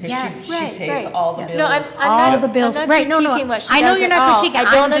 'Cause Yes. she Right, pays right. all the Yes. bills. no, I'm All not, the bills. I'm not Right, no, critiquing what she I know does you're at not all. critiquing. I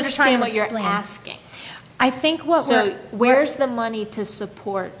I'm don't just trying understand to what you're explain. asking. I think what So where's the money to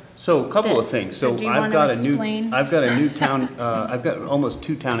support? So a couple of This. things. So So do you I've wanna got explain? I've got a new town, I've got almost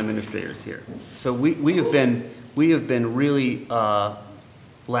 2 town administrators here. So we have been really,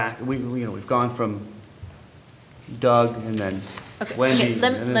 we've gone from Doug and then Okay, Wendy.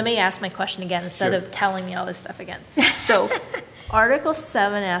 let and then- me ask my question again instead Sure. of telling me all this stuff again. So Article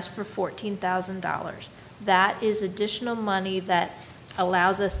 7 asks for $14,000. That is additional money that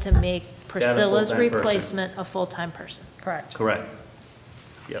allows us to make Priscilla's full-time person. replacement a full-time person. Correct. Correct.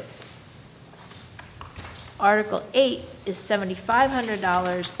 Yep. Article 8 is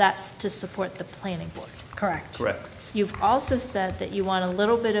 $7,500. That's to support the planning board. Correct. Correct. You've also said that you want a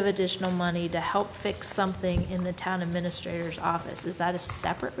little bit of additional money to help fix something in the town administrator's office. Is that a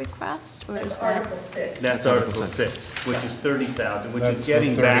separate request, or is That's that? Article 6. That's Article 6, which is 30,000, which That's is the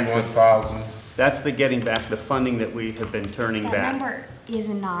getting back, 31,000. that's the getting back the funding that we have been turning That back. number is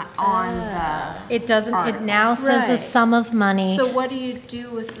not on the, It doesn't, it Article. now says a Right. sum of money. So what do you do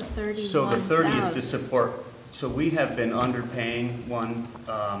with the 31,000? So the 30 is to support, so we have been underpaying one,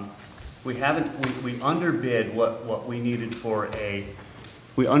 we haven't, we underbid what we needed for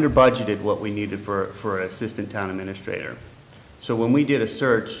we under budgeted what we needed for an assistant town administrator. So when we did a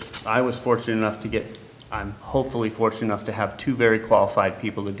search, I was fortunate enough to get, I'm hopefully fortunate enough to have 2 very qualified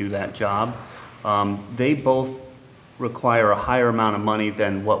people to do that job. They both require a higher amount of money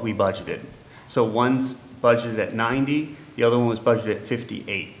than what we budgeted. So one's budgeted at 90, the other one was budgeted at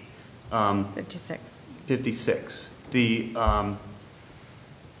 58. 56. 56.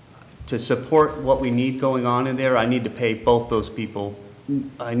 To support what we need going on in there, I need to pay both those people,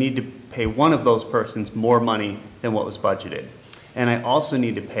 I need to pay one of those persons more money than what was budgeted. And I also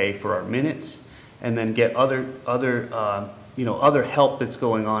need to pay for our minutes and then get other help that's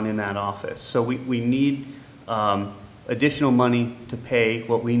going on in that office. So we need additional money to pay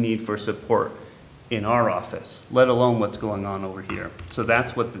what we need for support in our office, let alone what's going on over here. So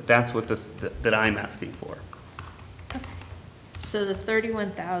that's what that I'm asking for. So the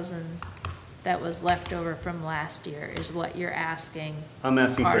 31,000 that was left over from last year is what you're asking I'm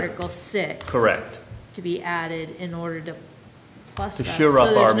asking for, Article 6. correct. To be added in order to plus To that. shore up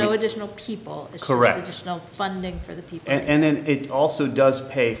So there's our no me- additional people, it's just Correct. additional funding for the people. And then it also does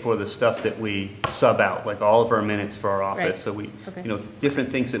pay for the stuff that we sub out, like all of our minutes for our Right. office. So we, Okay.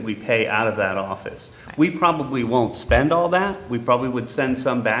 different things that we pay out of that office. We probably won't spend all that. We probably would send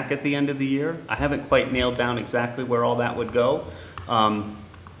some back at the end of the year. I haven't quite nailed down exactly where all that would go.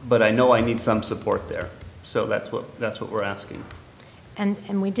 But I know I need some support there. So that's what we're asking.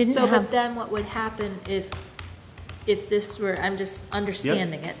 And we didn't So, have. but then what would happen if this were, I'm just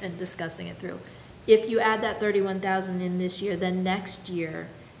understanding it and discussing it through. If you add that 31,000 in this year, then next year,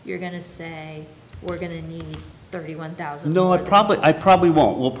 you're gonna say, we're gonna need 31,000. No, more I than probably this.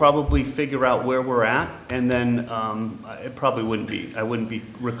 won't. We'll probably figure out where we're at, and then it probably wouldn't be, I wouldn't be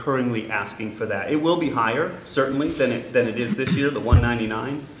recurringly asking for that. It will be higher, certainly, than it is this year, the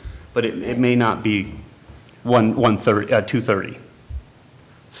 199, but it may not be 230.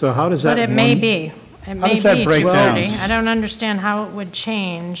 So how does that? But it may one- be. It How may does that be break down? 230. I don't understand how it would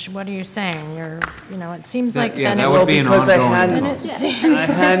change. What are you saying? It seems like Yeah, then that it would will be an because I ongoing hadn't- cost. I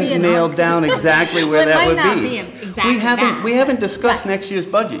hadn't nailed down exactly where Well, it that might would not be. be exactly that. We haven't discussed Right. next year's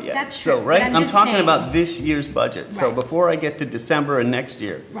budget yet. That's So, true, right, but I'm I'm just talking saying- about this year's budget. So Right. before I get to December and next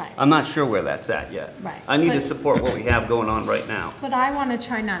year, Right. I'm not sure where that's at yet. Right. I need to But- support what we have going on right now. But I want to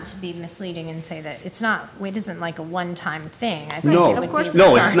try not to be misleading and say that it isn't like a one-time thing. I think No. it would Of course be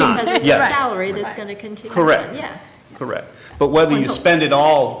No, not, it's not. because it's a Yes. salary that's going to continue. Correct. on, Yeah. Correct. But whether One you hopes. spend it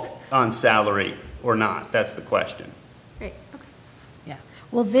all on salary or not, that's the question. Great, okay. Yeah,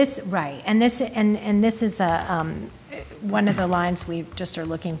 well, right, and this is one of the lines we just are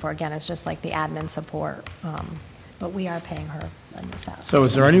looking for, again, it's just like the admin support, but we are paying her a new salary. So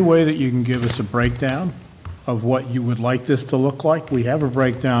is there any way that you can give us a breakdown of what you would like this to look like? We have a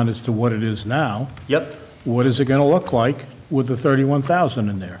breakdown as to what it is now. Yep, What is it going to look like with the 31,000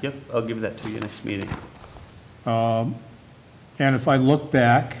 in there? yep, I'll give that to you next meeting. And if I look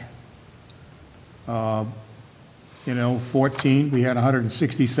back, 14, we had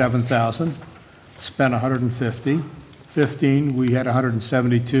 167,000, spent 150. 15, we had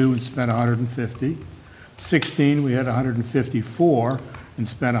 172 and spent 150. 16, we had 154 and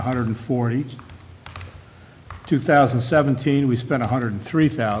spent 140. 2017, we spent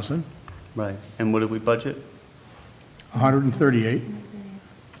 103,000, Right. And what did we budget? 138.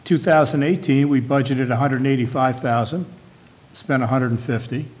 2018, we budgeted 185,000, spent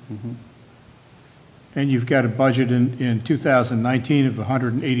 150. And you've got a budget in 2019 of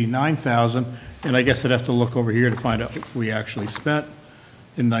 189,000, and I guess I'd have to look over here to find out what we actually spent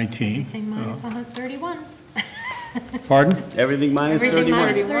in 19. Everything minus 131. Pardon? Everything minus Everything 31?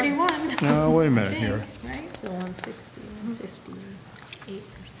 minus 31. No, wait a minute here. Right, so 160, 150, 8%.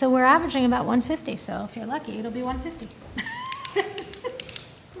 So we're averaging about 150, so if you're lucky, it'll be 150.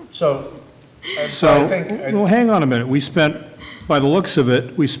 So, So, well, hang on a minute. We spent, by the looks of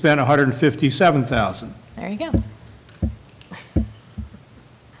it, we spent 157,000. There you go.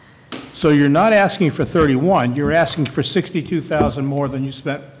 So you're not asking for 31, you're asking for 62,000 more than you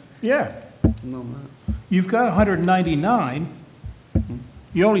spent. Yeah. No, I'm not. You've got 199.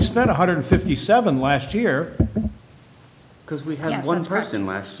 You only spent 157 last year. Because we had Yes, one that's correct. person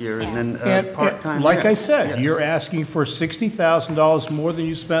last year and Yeah. then And- part-time. Like I Yeah. said, you're asking for $60,000 more than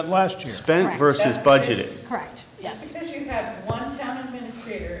you spent last year. Spent Correct. versus budgeted. Correct, yes. Because you had one town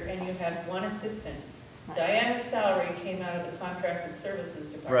administrator and you had one assistant. Diana's salary came out of the contracted services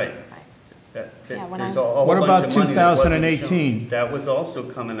department. Right. Yeah, when There's I'm- a whole What bunch about of money that wasn't 2018? shown. That was also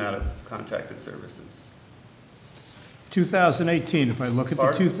coming out of contracted services. 2018, if I look at the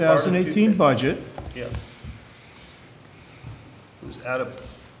Part of 2018 budget, Yeah. It was out of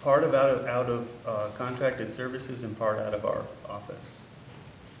contracted services and part out of our office.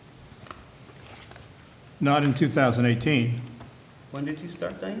 not in 2018. When did you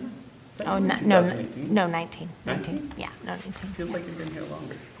start, Diana? Oh, no, 2018? 19, 19? yeah, no, 19. Feels like you've been here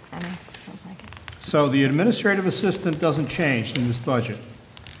longer. I know, feels like it. So the administrative assistant doesn't change in this budget.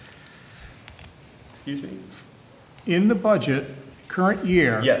 Excuse me? In the budget, current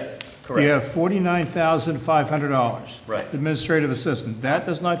year. Yes, You have correct. $49,500. Right. Administrative assistant, that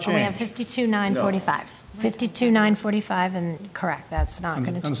does not Oh, we have change. 52,945. 52,945, and correct, that's not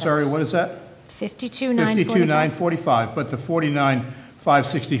going to. I'm sorry, what is that? 52,945. 52,945, but the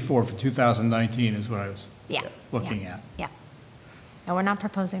 49,564 for 2019 is what I was Yeah. looking yeah, at. Yeah. And we're not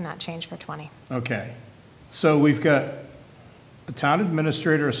proposing that change for 20. Okay. So we've got a town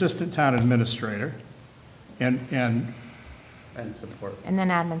administrator, assistant town administrator, and And support. And then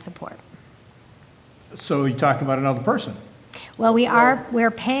admin support. so you're talking about another person. Well, we're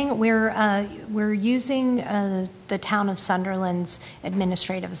using the town of Sunderland's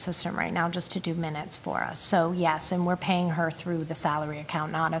administrative assistant right now just to do minutes for us. So yes, and we're paying her through the salary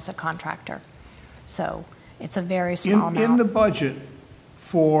account, not as a contractor. So it's a very small In the amount. budget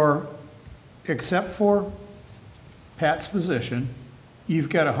for, except for Pat's position, you've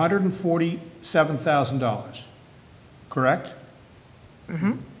got $147,000, correct?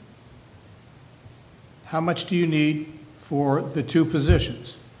 Mm-hmm. How much do you need for the two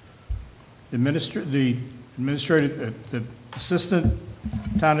positions? The assistant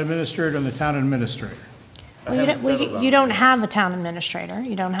town administrator and the town administrator? Well, you haven't settled on you it. don't have a town administrator,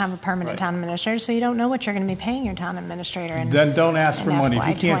 you don't have a permanent Right. town administrator, so you don't know what you're gonna be paying your town administrator in. Then don't ask for in money. If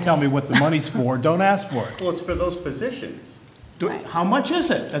you can't tell me FY20. what the money's for, don't ask for it. Well, it's for those positions. How much is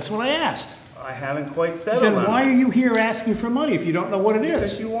it? That's what I asked. I haven't quite settled on it. Then why are you here asking for money if you don't know what it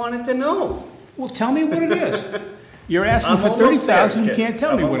Because is? you wanted to know. Well, tell me what it is. You're asking for I'm almost there, 30,000, you kids. can't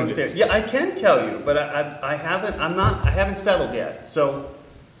tell me I'm what it almost there. is. Yeah, I can tell you, but I haven't settled yet. So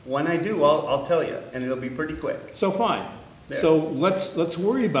when I do, I'll tell you, and it'll be pretty quick. So fine. There. So let's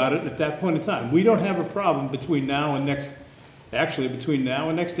worry about it at that point in time. We don't have a problem between now and next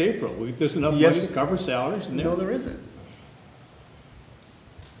April. There's enough money Yes. to cover salaries and No, there isn't.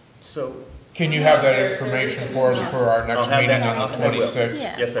 So, Can you have that information for us for our next I'll have meeting that. on the I will. 26th?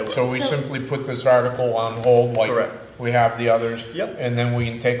 Yeah. yes, I will. So we simply put this article on hold like Correct. we have the others? Yep. And then we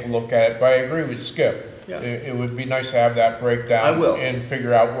can take a look at it, but I agree with Skip. Yeah. It would be nice to have that breakdown. I will. And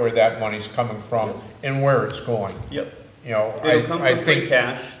figure out where that money's coming from Yep. and where it's going. Yep. You know, It'll come I from free think,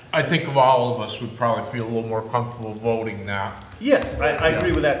 cash. I think of all of us would probably feel a little more comfortable voting now. Yes, I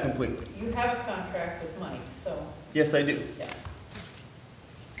agree with that completely. You have a contract with Mike, so, Yes, I do. yeah.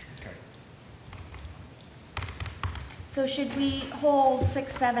 So should we hold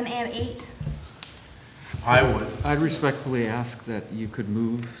 6, 7, and 8? I would. I'd respectfully ask that you could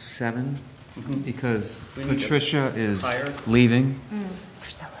move 7, because We need to Patricia is hire- leaving.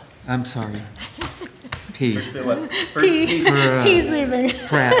 Priscilla. I'm sorry. P. Priscilla. P. For, He's leaving.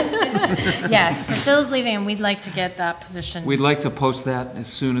 Pratt. Yes, Priscilla's leaving, and we'd like to get that position. We'd like to post that as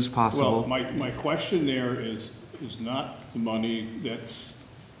soon as Well, possible. my question there is not the money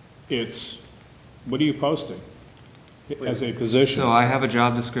it's, what are you posting as a position? So I have a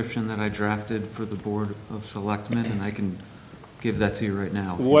job description that I drafted for the Board of Selectmen, and I can give that to you right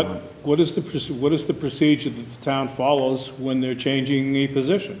now. if you What, want. what is the procedure that the town follows when they're changing a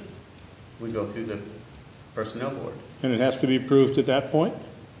position? We go through the personnel board. And it has to be approved at that point?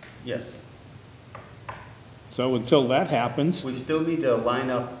 Yes. So until that happens, We still need to line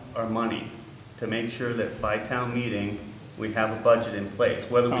up our money to make sure that by town meeting, we have a budget in place.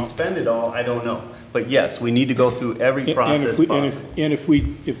 Whether we Oh. spend it all, I don't know. But yes, we need to go through every and process if we,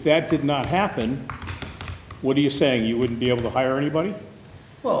 possible. if that did not happen, what are you saying? You wouldn't be able to hire anybody?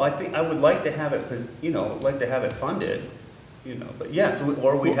 Well, I think, I would like to have it, like to have it funded, but yes,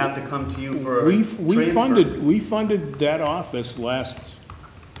 or we'd have to come to you for a We transfer. funded that office last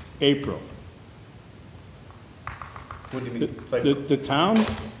April. What do you mean? Like, The town,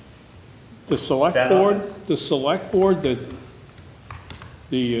 the select That board, office?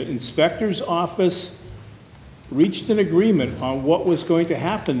 the inspector's office reached an agreement on what was going to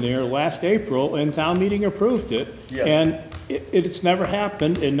happen there last April, and town meeting approved it. Yeah. And it's never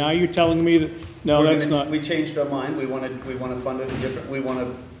happened, and now you're telling me that, no, we're that's gonna- not. We changed our mind, we want to fund it we want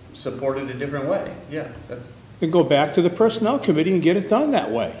to support it a different way. Yeah, Then go back to the personnel committee and get it done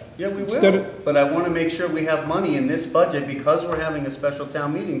that way. yeah, we Instead will. of- But I want to make sure we have money in this budget, because we're having a special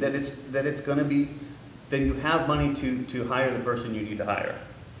town meeting, that it's going to be, then you have money to hire the person you need to hire.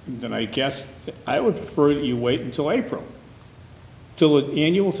 Then I guess I would prefer that you wait until April, till the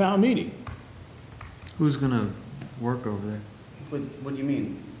annual town meeting. Who's going to work over there? What do you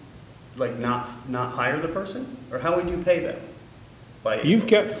mean? Like not hire the person? Or how would you pay them? By April, You've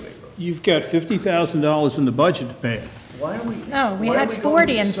got, through April? you've got $50,000 in the budget to pay it. Why are we? No, we why are had going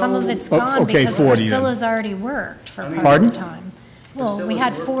 40, and some of so- it's Oh, gone okay, because 40 then. Priscilla's already worked for I part mean- of Pardon? the time. Well, we Priscilla's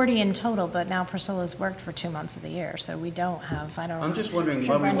had worked- 40 in total, but now Priscilla's worked for 2 months of the year, so we don't have, I don't. I'm just wondering Sure,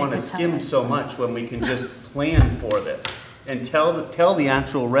 why we Brenda want to could tell skim us. so much when we can just plan for this and tell the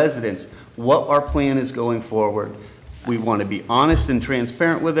actual residents what our plan is going forward. We want to be honest and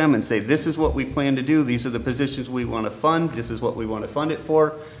transparent with them and say, this is what we plan to do, these are the positions we want to fund, this is what we want to fund it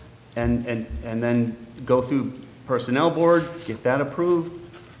for, and then go through personnel board, get that approved,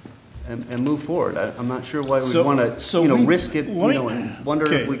 and move forward. I'm not sure why we So- want so to, we- risk it, let me- and wonder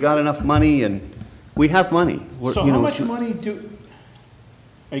okay. if we got enough money, and we have money. We're- So you how know, much it's- money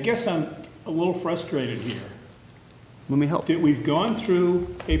I guess I'm a little frustrated here. Let me help. That we've gone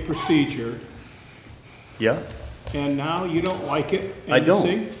through a procedure, Yeah? and now you don't like it. and I you don't.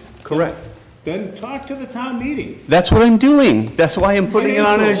 see? Correct. Then talk to the town meeting. That's what I'm doing. That's why I'm putting it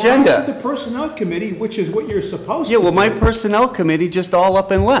on an Go on agenda. to the personnel committee, which is what you're supposed to Yeah, do. well, my personnel committee just all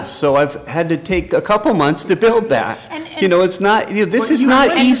up and left, so I've had to take a couple months to build that. And- You know, it's not, this But is you not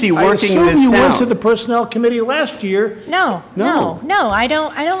went- easy working in I this assume you went to the town. personnel committee last year. No, No. I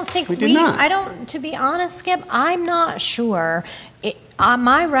don't think We did not. I don't, to be honest, Skip, I'm not sure.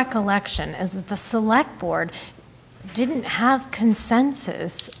 My recollection is that the select board didn't have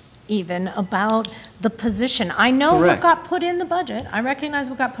consensus even about the position. I know what Correct. got put in the budget, I recognize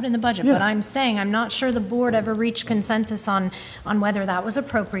what got put in the budget, but Yeah. I'm saying, I'm not sure the board ever reached consensus on whether that was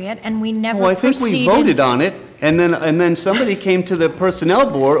appropriate, and we never Well, I think we voted on it, and then somebody came to the personnel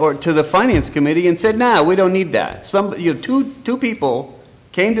board or to the finance committee and said, nah, we don't need that. Two people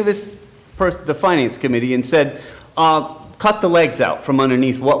came to the finance committee and said, cut the legs out from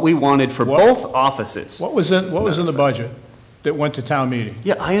underneath what we wanted for both offices. What was in the budget that went to town meeting?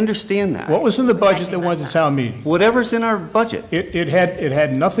 Yeah, I understand that. What was in the budget that went to town meeting? Whatever's in our budget. It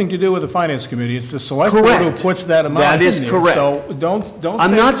had nothing to do with the finance committee. It's the select board who Correct. puts that amount in That is there. correct. So don't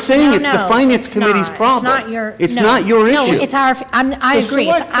I'm say- not saying it's the No, finance it's committee's not. problem. It's not your issue. No, it's our, I The agree,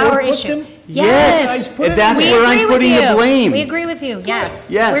 it's select board our put issue. them- Yes, Put it in that's there. We where agree I'm with putting the you. blame. We agree with you, yes.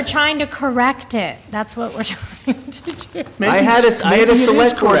 Yes. We're trying to correct it. That's what we're trying to do. Maybe I had a it is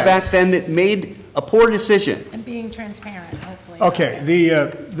select board correct. back then that made a poor decision. And being transparent, hopefully. Okay,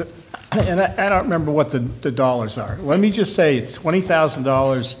 and I don't remember what the dollars are. Let me just say, it's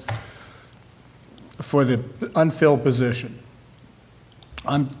 $20,000 for the unfilled position,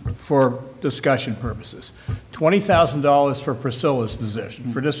 for discussion purposes. $20,000 for Priscilla's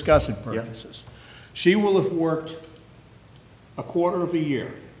position, for discussion purposes. She will have worked a quarter of a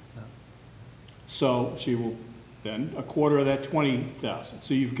year. So she will, then, a quarter of that 20,000.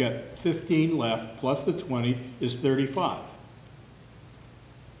 So you've got 15 left, plus the 20 is 35.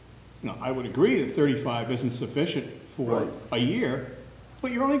 Now, I would agree that 35 isn't sufficient for a year,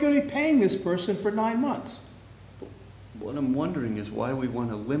 but you're only going to be paying this person for 9 months. What I'm wondering is why we want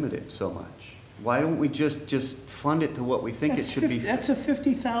to limit it so much. Why don't we just fund it to what we think it should be? That's a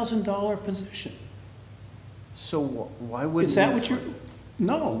 $50,000 position. So why wouldn't? Is that we what you're, fund-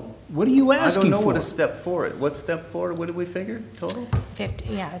 no, what are you I asking don't know what for? a step four is. What step four, what did we figure total? 50,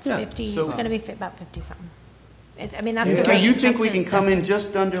 yeah, it's Yeah, 50, so- it's gonna be about 50-something. I mean, that's the And range. you think up we to can come in 70.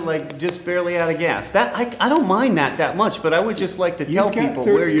 just under, like, just barely out of gas? That, I don't mind that much, but I would just like to tell You've got people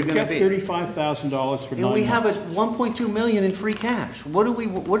where you're gonna You've be. got $35,000 for 9 And months. we have a 1.2 million in free cash. What are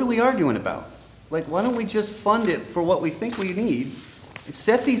we arguing about? Like, why don't we just fund it for what we think we need?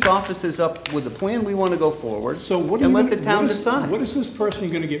 Set these offices up with the plan we want to go forward, So what are and you let the gonna- town what is- decide. What is this person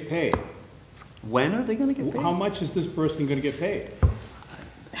going to get paid? When are they gonna get paid? How much is this person going to get paid?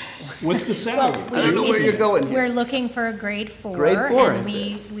 What's the salary? I don't know where you're going here. We're looking for a grade 4. Grade 4, And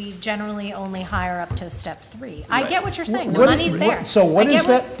is we generally only hire up to step 3. I Right. get what you're saying, the What- money's there. So what I is get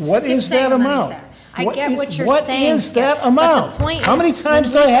that, what Skip's is saying that the money's amount? there. I get what you're What saying, is Skip, that but the amount? point How is, many times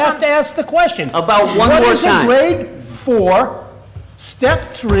do when I we have come- to ask the question? About one more time. What is a grade 4, step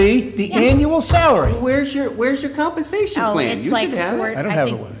 3, the annual salary? Where's your compensation Oh, plan? it's You like should have it. I don't have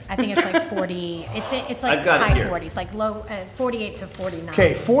think- it with me. I think it's like 40, it's like I've got it high here. 40s, like low, 48 to 49.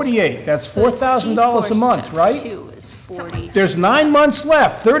 Okay, 48, that's $4,000 a month, right? 2 is 40. There's 9 months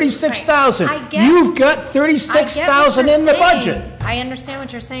left, 36,000. I get- You've got I get what 36,000 you're in the saying. budget. I understand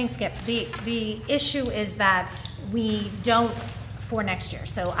what you're saying, Skip. The issue is that we don't for next year.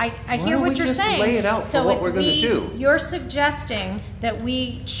 So I hear don't we what you're just saying. lay it out for So what if we're gonna do? You're suggesting that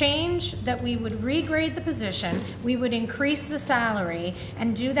we change, that we would regrade the position, we would increase the salary,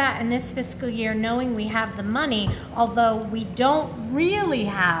 and do that in this fiscal year, knowing we have the money, although we don't really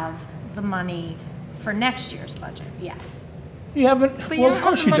have the money for next year's budget yet. You haven't, But you well, don't of have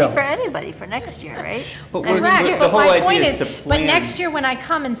course the you money don't. for anybody for next year, right? But we're- Correct, the but whole my idea point is is, to but plan. next year when I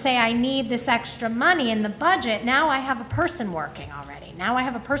come and say I need this extra money in the budget, now I have a person working already. Now I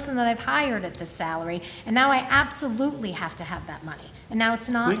have a person that I've hired at this salary, and now I absolutely have to have that money. And now it's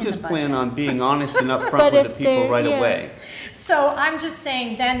not We in the just budget. plan on being honest and upfront But with the if people they're- right yeah. away. So I'm just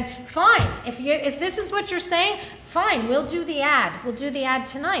saying, then, fine, if this is what you're saying, fine, we'll do the ad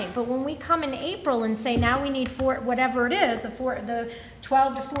tonight, but when we come in April and say, now we need whatever it is, the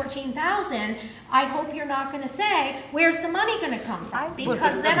 12 to 14,000, I hope you're not gonna say, where's the money gonna come from?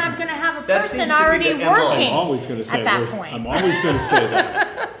 Because then I'm gonna have a That seems person to be already the MO. working I'm always going to say, at that where's- point. I'm always going to say that.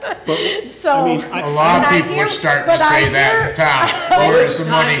 But, So. I mean, A lot And of I people hear- are starting but to I say that in hear- town. Where's the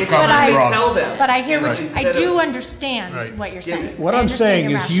money It's coming time we from? tell them. But I hear what, I Instead do of- understand Right. what you're saying. what I I'm understand saying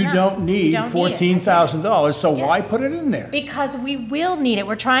your is you rationale. don't You need don't need it. $14,000, so why put it in there? Because we will need it,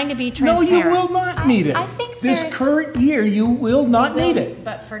 we're trying to be No, transparent. you will not need it. I think This there's- current year, you will not need it.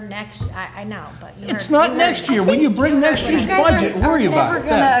 But for next, I know, but you It's heard- not you heard next me. year. When you bring next year's You guys budget, worry about it never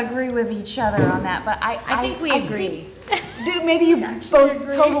then. gonna agree with each other on that, but I think we see- agree. Dude, maybe you actually both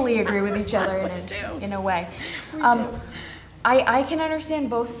agree. totally agree with each other in a way. I can understand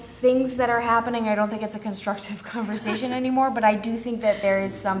both things that are happening. I don't think it's a constructive conversation anymore, but I do think that there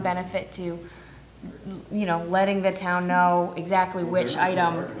is some benefit to, letting the town know exactly which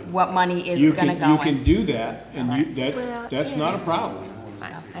item, what money is You gonna can, go you in. can do that, and that's not a problem.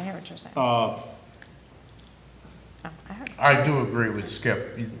 I hear what what you're saying. Oh, I heard. I do agree with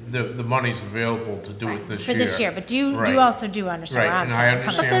Skip. The money's available to do it this For year. this year, but do Right. you also do understand Right, what I'm and I saying?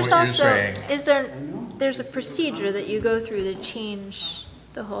 understand But what there's you're also, saying. there's a procedure that you go through to change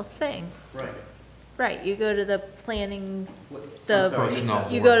the whole thing. Right. Right, you go to the planning, I'm the, sorry, Personnel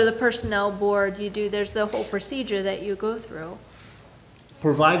you board. go to the personnel board, there's the whole procedure that you go through.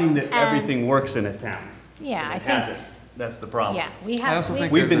 Providing that And- everything works in a town. Yeah, I It think, hasn't. That's the problem. yeah, we I have, also we-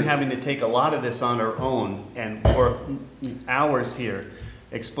 think We've been there's a- having to take a lot of this on our own and work hours here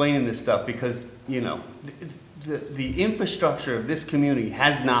explaining this stuff because, you know, the infrastructure of this community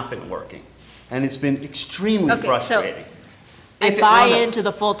has not been working. And it's been extremely Okay, so frustrating. I If it- buy on a- into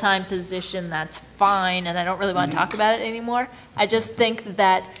the full-time position, that's fine, and I don't really want to talk about it anymore. I just think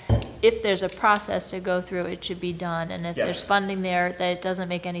that if there's a process to go through, it should be done, and if there's Yes. funding there, that it doesn't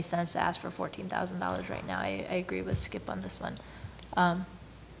make any sense to ask for $14,000 right now. I agree with Skip on this one.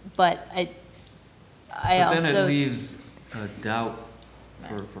 But I But then it also, leaves a doubt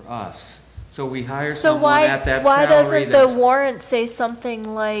for us. So we hire so someone at that why salary doesn't the that's. warrant say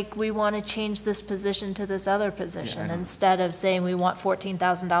something like, we want to change this position to this other position, know. instead of saying we want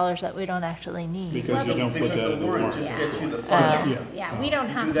 $14,000 that we don't actually need? Because you don't put Because that the in the warrant warrant. just gets you the funding. yeah, we don't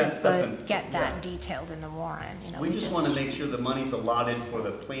have Do that stuff to and- get that detailed in the warrant, you know, We just want to make sure the money's allotted for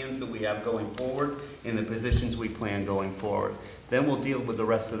the plans that we have going forward and the positions we plan going forward. Then we'll deal with the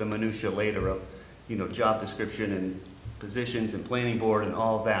rest of the minutia later of, you know, job description and positions and planning board and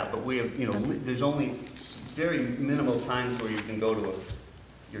all of that. But we have, you know, there's only very minimal times where you can go to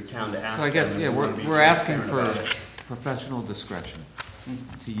your town to ask So I guess, them, yeah, and we wanna be we're asking transparent for about it. professional discretion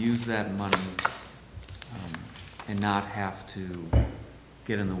to use that money and not have to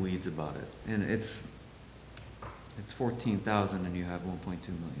get in the weeds about it. And it's 14,000 and you have 1.2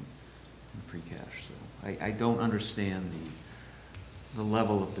 million in free cash. So I don't understand the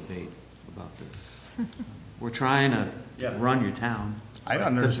level of debate about this. We're trying to Yeah. run your town. I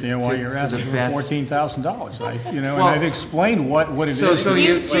don't understand why you're to the asking for best- $14,000. You know, and Well, I've explained what it is. So if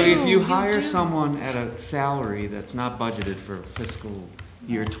you You hire do. someone at a salary that's not budgeted for fiscal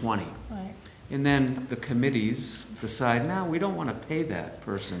year 20, Right. and then the committees decide, no, we don't want to pay that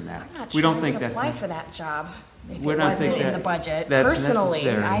person that. I'm not We sure I don't think would that's. apply for that job if it We don't think wasn't in that the budget. that's Personally,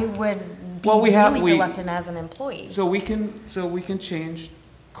 necessary. I would be Well, we have- really we- reluctant as an employee. So we can change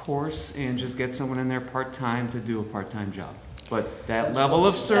course and just get someone in there part-time to do a part-time job. But that level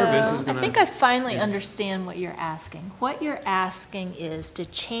of service is I gonna. think I finally is- understand what you're asking. What you're asking is to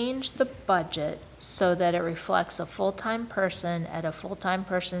change the budget so that it reflects a full-time person at a full-time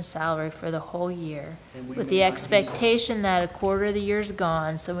person's salary for the whole year, And we with may the not use expectation that a quarter of the year's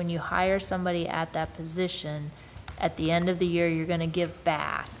gone, so when you hire somebody at that position, at the end of the year, you're gonna give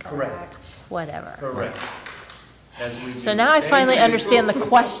back, Correct, whatever. correct. As we So do. now I finally Anything understand the improved.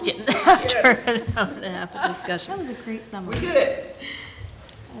 question after Yes. an hour and a half of discussion. That was a great We summary. did it.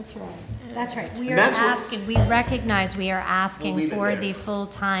 That's right. That's right. We And are that's what- asking, we recognize we are We'll asking leave it for there. the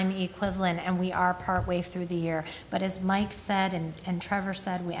full-time equivalent, and we are partway through the year. But as Mike said, and Trevor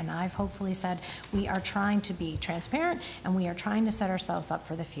said, and I've hopefully said, we are trying to be transparent, and we are trying to set ourselves up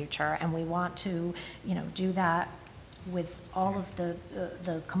for the future, and we want to, you know, do that with all of the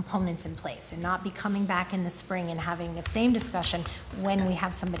components in place, and not be coming back in the spring and having the same discussion when we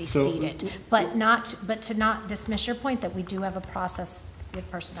have somebody So- seated. But to not dismiss your point that we do have a process with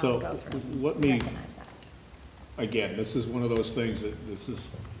personnel to go So, through. let We me- recognize that. Again, this is one of those things that this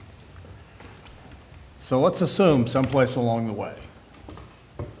is, so let's assume someplace along the way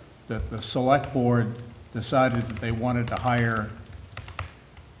that the select board decided that they wanted to hire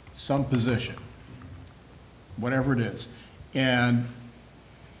some position, whatever it is, and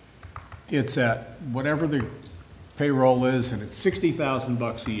it's at whatever the payroll is, and it's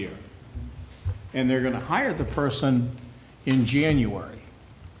 $60,000 a year. And they're gonna hire the person in January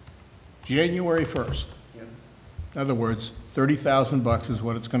 1st. Yep. In other words, $30,000 is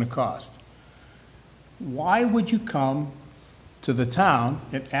what it's gonna cost. Why would you come to the town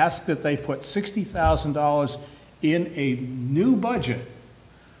and ask that they put $60,000 in a new budget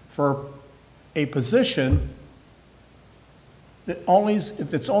for a position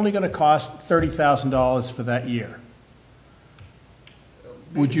that's only gonna cost $30,000 for that year?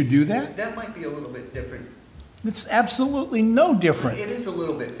 Would you do that? That might be a little bit different. It's absolutely no different. It is a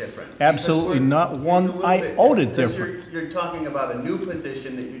little bit different. Absolutely Because not it's a one little iota because different. You're talking about a new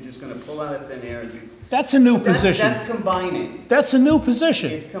position that you're just gonna pull out of thin air and do. That's a new That's position. combining. That's a new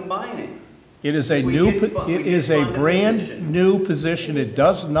position. It's combining. It is a We new, did fund- we it did is a fund a brand position. new position. It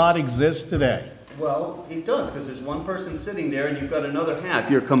does not exist today. Well, it does, because there's one person sitting there and you've got another half.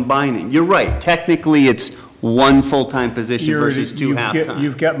 You're combining. You're right. Technically, it's one full-time position You're- versus two you've got- half-time.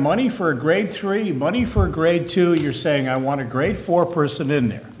 You've got money for a grade 3, money for a grade 2, you're saying, I want a grade 4 person in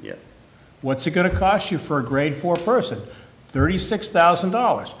there. Yeah. What's it gonna cost you for a grade 4 person?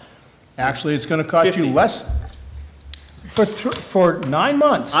 $36,000. Actually, it's gonna cost you 50. less for 9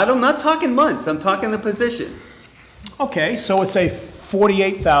 months. I'm not talking months, I'm talking the position. Okay, so it's a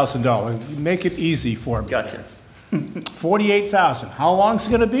 $48,000. Make it easy for me. Gotcha. 48,000. How long's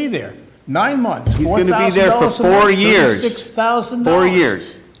it gonna be there? 9 months. He's gonna be there for $4,000 a 4 month, years. $36,000. 4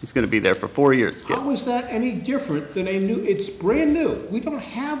 years. He's gonna be there for 4 years, Skip. How is that any different than a new, it's brand new. We don't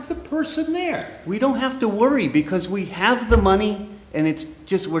have the person there. We don't have to worry because we have the money and it's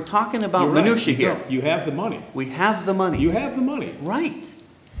just, we're talking about You're right, minutia you here. don't. You have the money. We have the money. You have the money. Right.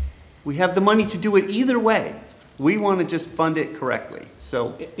 We have the money to do it either way. We want to just fund it correctly,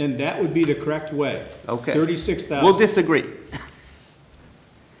 so, And that would be the correct way. okay. 36,000. We'll disagree.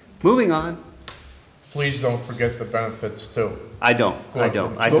 Moving on. Please don't forget the benefits too. I don't. I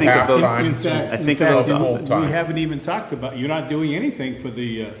Going think of those, half-time In to fact, I think in of fact, those full-time. we haven't even talked about, you're not doing anything for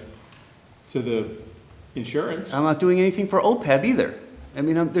the, to the insurance. I'm not doing anything for OPEB either. I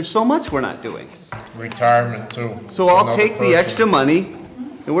mean, there's so much we're not doing. retirement too. So I'll Another take the person. extra money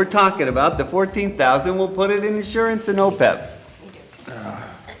that we're talking about, the 14,000, we'll put it in insurance and OPEB. Yeah,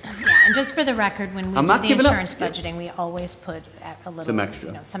 and just for the record, when we I'm do not the giving up. insurance budgeting, we always put a little. Some extra.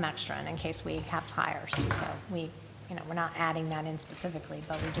 You know, some extra in case we have hires. So we, you know, we're not adding that in specifically,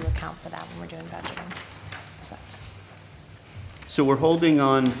 but we do account for that when we're doing budgeting. So, So we're holding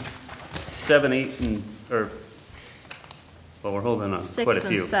on 7, 8, and, well, we're holding on Six quite a and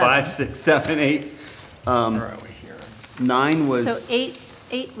few. seven. 5, 6, 7, 8. Where are we here? 9 was. So eight,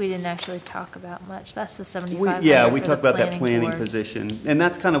 we didn't actually talk about much. That's the We- 7,500 Yeah, we for talked the about that planning board. position, and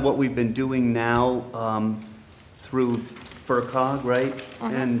that's kind of what we've been doing now through FERCog, right?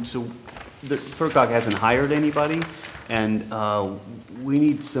 And so the FERCog hasn't hired anybody, and we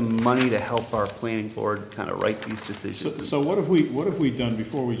need some money to help our planning board kind of write these decisions. So what have we done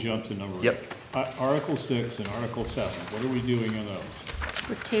before we jump to number 8? Yep. Article 6 and Article 7, what are we doing on those?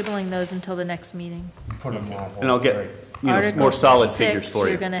 We're tabling those until the next meeting. Put them on. And I'll get, more Article solid figures 6, for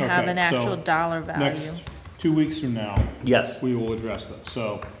you're you. gonna have Okay, an so actual dollar value. Next 2 weeks from now, Yes, we will address those.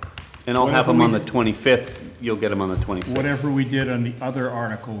 So and I'll have them whatever on the 25th, you'll get them on the 26th. whatever we did on the other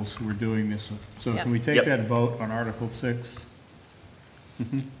articles, we're doing this with. So Yep. can we take Yep. that vote on Article 6?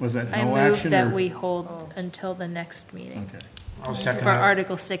 Was that I no move action? that or- we hold until the next meeting Okay. I'll second for that.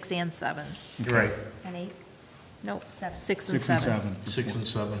 Article 6 and 7. Great. And 8? Nope, 6 and 6 and 7. 7. 6 and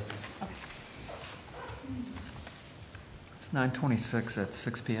 7. It's 9:26 at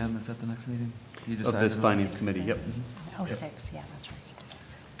 6 PM, is that the next meeting? You Of decided this on- finance committee, yep. oh, 6, yeah, that's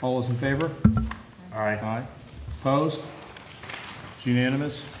right. All those in favor? Aye. Aye. Opposed? It's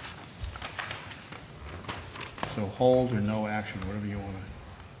unanimous? So hold or no action, whatever you want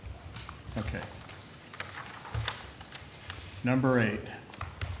to. Okay. Number 8.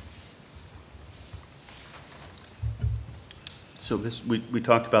 So this, we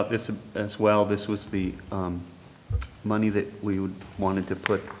talked about this as well. This was the money that we wanted to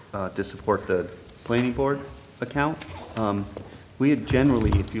put to support the planning board account. We had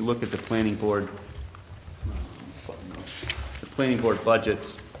generally, if you look at the planning board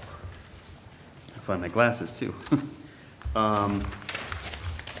budgets, I find my glasses too.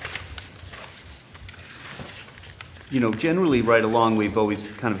 You know, generally, right along, we've always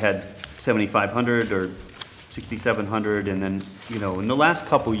kind of had 7,500 or 6,700, and then, you know, in the last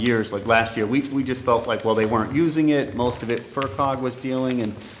couple years, like last year, we just felt like, well, they weren't using it, most of it FERCog was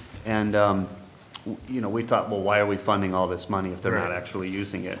dealing, and you know, we thought, well, why are we funding all this money if they're not Right. actually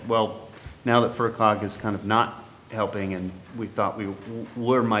using it? Well, now that FERCog is kind of not helping, and we thought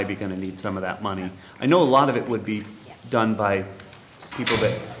we're maybe gonna need some of that money. I know a lot of it would be done by people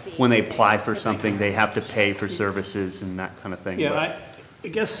that, when they apply for something, they have to pay for services and that kind of thing. Yeah, but- I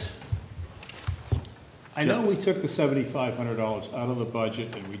guess, I know we took the $7,500 out of the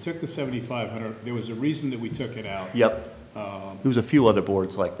budget, and we took the 7,500, there was a reason that we took it out. Yep. There was a few other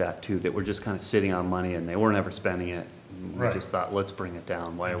boards like that too, that were just kind of sitting on money and they weren't ever spending it. And we Right. just thought, let's bring it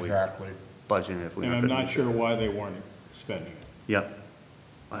down. Why are we Exactly. budgeting if we And aren't I'm gonna not use sure it? why they weren't spending it. Yep.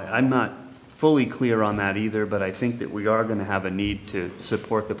 I'm not fully clear on that either, but I think that we are gonna have a need to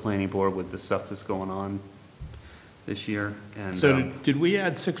support the planning board with the stuff that's going on this year. And, So did we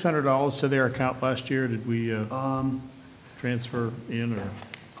add $600 to their account last year? Did we transfer in, or?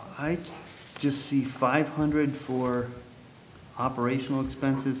 I just see 500 for operational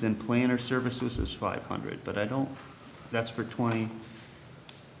expenses and planner services is 500, but I don't, that's for 20.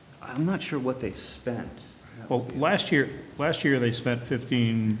 I'm not sure what they spent. Well, last year they spent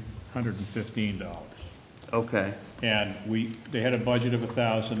 $1,515. Okay, And they had a budget of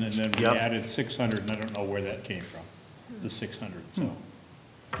 1,000, and then we Yep. added 600, and I don't know where that came from, the 600, so.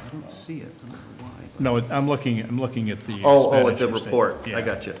 I don't see it, I don't know why. but- No, I'm looking at the Oh, at the expenditure report, statement. I Yeah.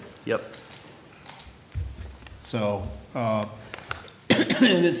 got you, yep. So, and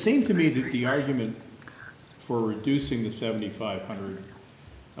it seemed to me that the argument for reducing the 7,500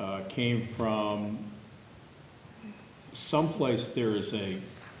 came from someplace there is a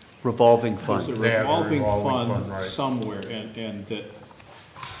Revolving There's a fund. They have a revolving revolving fund, fund right. somewhere, and that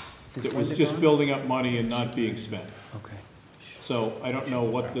was just building up money and not being spent. Okay. So I don't know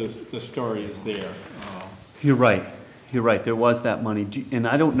what the story is there. You're right, there was that money, and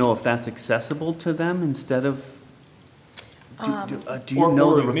I don't know if that's accessible to them instead of, do you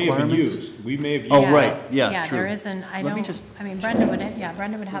know the Or it may have been requirements? used. We may have used. Oh, Yeah. right, yeah, true. there isn't, I Let me don't, just- I mean, Brenda would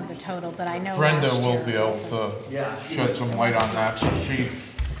have the total, but I know Brenda last will year be it able wasn't. to shed some light on that.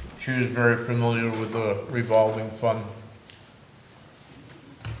 She is very familiar with the revolving fund.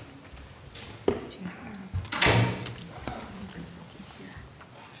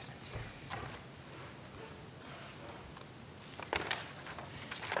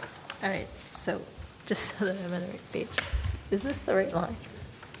 All right, so, just so that I'm on the right page, is this the right line?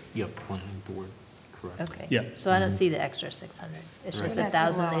 Yep, planning board, correct. Okay. Yeah. So I don't see the extra 600. It's just Right.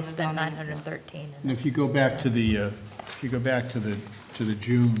 1,000, they That's spent below the 913. And if you go back to the,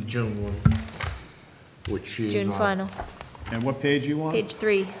 June, June one, which she is on. June final, and what page you want? page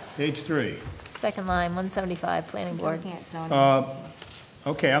 3, Page 3. second line, 175, planning board. Looking at zoning.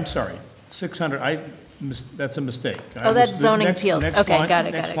 Okay, I'm sorry, 600, that's a mistake. Oh, that's zoning appeals. Okay, got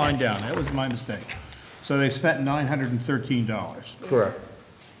it, Next got line it. down, that was my mistake. So they spent $913. Correct.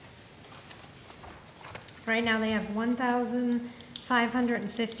 Right now, they have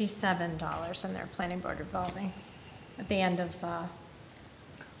 $1,557 in their planning board revolving at the end of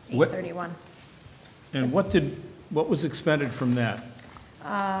What- 8/31. And what was expended from that?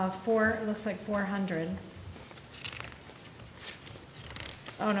 It looks like 400.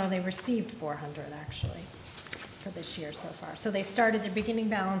 Oh, no, they received 400, actually, for this year so far. So they started, their beginning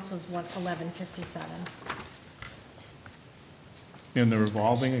balance was 1157 In the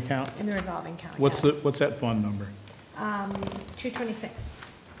revolving account? in the revolving account. What's yeah. what's that fund number? 226.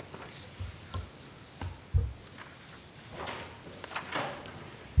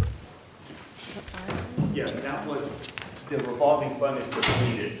 Yes, that was, the revolving fund is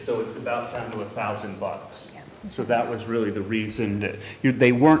depleted, so it's about down to $1,000. So that was really the reason that,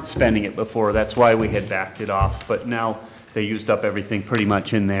 they weren't spending it before, that's why we had backed it off, but now they used up everything pretty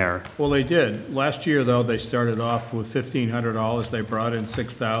much in there. Well, they did. Last year, though, they started off with $1,500. They brought in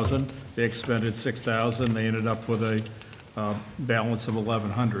 $6,000. They expended $6,000. They ended up with a balance of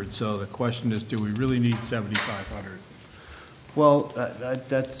 $1,100. So the question is, do we really need $7,500? Well,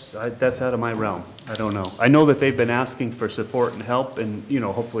 that's out of my realm, I don't know. I know that they've been asking for support and help, and,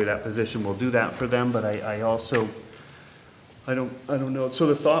 hopefully that position will do that for them, but I also, I don't know. So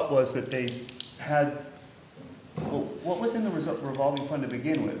the thought was that they had, well, what was in the revolving fund to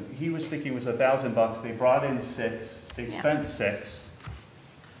begin with? He was thinking it was $1,000, they brought in 6, they spent 6.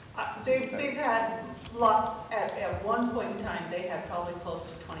 They've had lots, at one point in time, they had probably close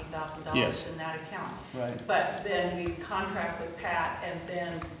to $20,000 Yes. in that account. Right. But then we contract with Pat, and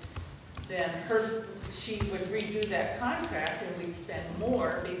then she would redo that contract, and we'd spend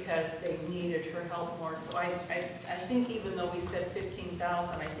more because they needed her help more. So I think even though we said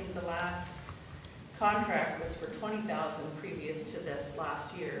 15,000, I think the last contract was for 20,000 previous to this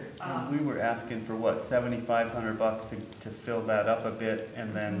last year. We were asking for what, $7,500 to fill that up a bit,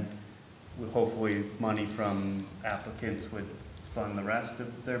 and then hopefully money from applicants would fund the rest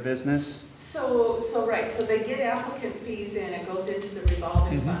of their business? So they get applicant fees in, it goes into the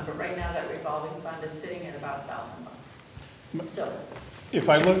revolving fund, but right now that revolving fund is sitting at about $1,000. So, If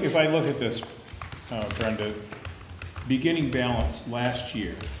I look at this, Brenda, beginning balance last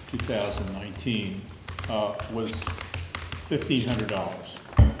year, 2019, was $1,500.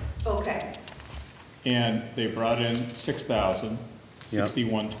 okay, And they brought in $6,000, Yep.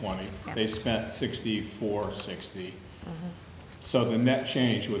 $61.20. They spent $64.60. So the net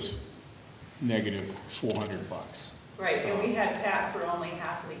change was negative $400. right, and we had Pat for only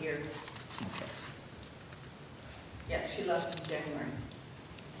half of the year. Okay. Yeah, she left in January.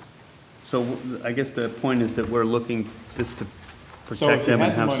 So I guess the point is that we're looking just to So protect if you them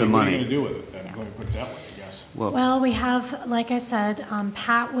and had the have some money, what are you money. gonna do with it then? Let me put it that way, I guess. Well, we have, like I said,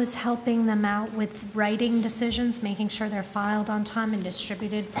 Pat was helping them out with writing decisions, making sure they're filed on time and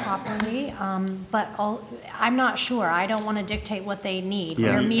distributed properly. But I'm not sure. I don't want to dictate what they need.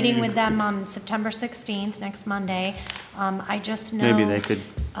 Yeah. We're meeting with them on September 16th, next Monday. I just know. Maybe they could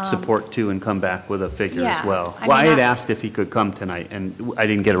support too and come back with a figure as Yeah, well. I Well, I mean, had asked if he could come tonight, and I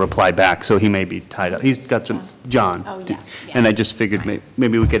didn't get a reply back, so he may be tied up. He's got some, John. Oh, yes, yeah. And I just figured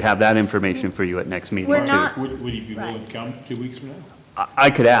maybe we could have that information for you at next meeting, We're too. not- Would he be willing Right. to come 2 weeks from now? I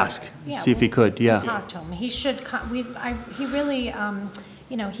could ask, Yeah, see if he could, we'll yeah. talk to him. He should, he really,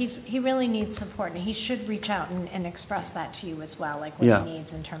 you know, he really needs support, and he should reach out and express that to you as well, like what Yeah. he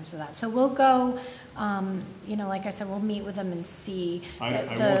needs in terms of that. So we'll go, you know, like I said, we'll meet with him and see. I that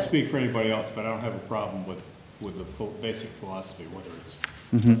won't the- speak for anybody else, but I don't have a problem with the full basic philosophy, whether it's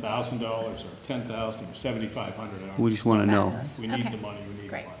Mm-hmm. $1,000 or 10,000 or 7,500. We just want to know. We need Okay. the money, we need the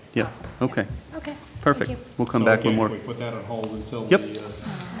Great. money. Yeah, Awesome. okay, Okay. thank perfect. you. We'll come So back with again, more. we put that on hold until Yep.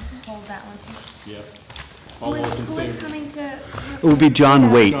 Hold that one. Yep. All those in Who is favor? coming to? It would be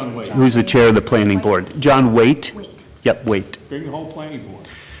John Waite, John Waite. who's the chair of the planning board. John Waite? Wait. Yep, Waite. Bring the whole planning board.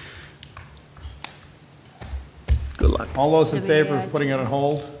 Good luck. All those in Do we, favor of putting it on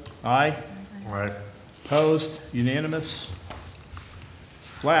hold? Aye? Right. Opposed? Unanimous?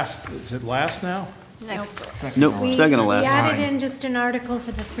 Last, is it last now? Next. Nope, second to We last. added in just an article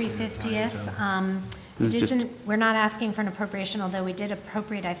for the 350th. It was It just- isn't, we're not asking for an appropriation, although we did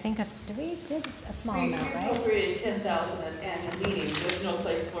appropriate, I think, we did a small We amount, right? appropriated 10,000 at annual meeting, there's no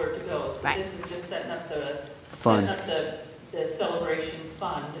place for it to go. So Right. this is just setting up Fund. the celebration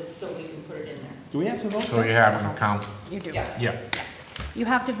fund, just so we can put it in there. Do we have to vote? So you have an account? You do. Yeah. Yeah. You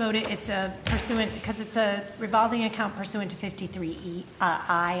have to vote it, it's a pursuant, because it's a revolving account pursuant to 53E,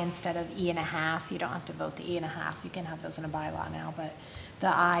 I instead of E and a half. You don't have to vote the E and a half, you can have those in a bylaw now, but the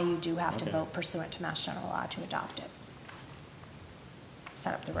I, you do have to Okay. vote pursuant to Mass General Law to adopt it.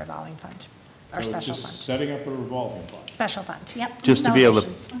 Set up the revolving fund, or So special just fund. setting up a revolving fund. Special fund, yep. Just to be able to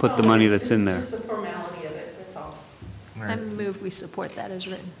Celebrations. put the money that's in there. Just the formality of it, that's all. I move we support that as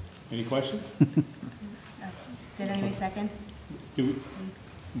written. Any questions? Did anybody second?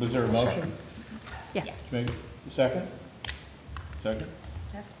 Was there a motion? Yeah. Maybe, second? Second?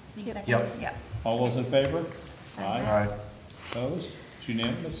 Steve seconded? Yep. Yep. All those in favor? All Aye. right. Opposed? It's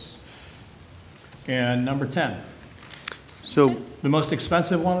unanimous. And number 10, So, the most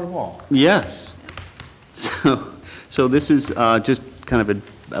expensive one of all. yes. So this is just kind of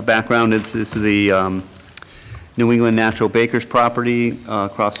a background. This is the New England Natural Bakers property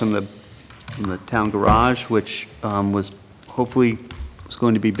across from the town garage, which was hopefully was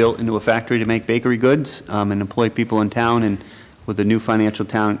going to be built into a factory to make bakery goods and employ people in town. And with the new financial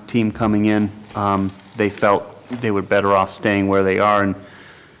team coming in, they felt they were better off staying where they are and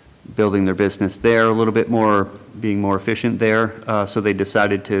building their business there a little bit more, being more efficient there. So they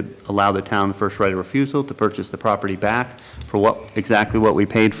decided to allow the town the first right of refusal to purchase the property back for exactly what we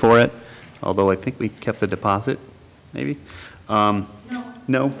paid for it, although I think we kept the deposit, maybe? No,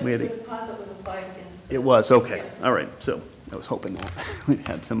 we had The a... deposit was applied against. It was, okay, all right, so I was hoping that we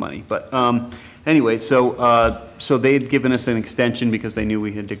had some money, but anyway, so they had given us an extension because they knew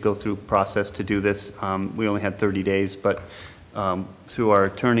we had to go through process to do this. We only had 30 days, but through our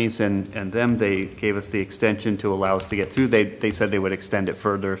attorneys and them, they gave us the extension to allow us to get through. They said they would extend it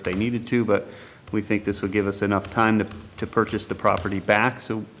further if they needed to, but we think this would give us enough time to purchase the property back,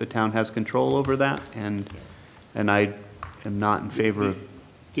 so the town has control over that, and I am not in favor of...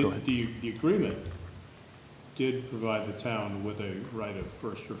 Go ahead. The agreement did provide the town with a right of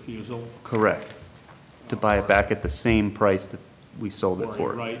first refusal. Correct. To buy it back at the same price that we sold it Or a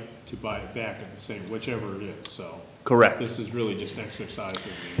for. right to buy it back at the same, whichever it is, so. Correct. This is really just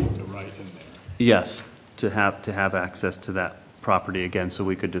exercising the right in there. Yes, to have access to that property again, so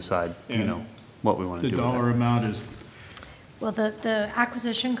we could decide, And what we want to The do with dollar it. amount is, Well, the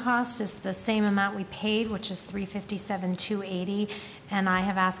acquisition cost is the same amount we paid, which is $357,280, and I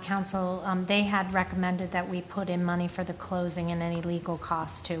have asked council, they had recommended that we put in money for the closing and any legal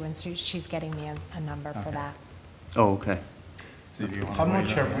costs too, and so she's getting me a number for that. Oh, okay. How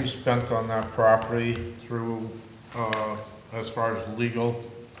much have we spent on that property through, as far as legal?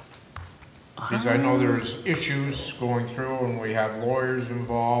 Because I know there's issues going through and we had lawyers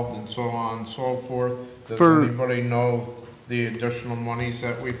involved and so on and so forth. Does For- anybody know the additional monies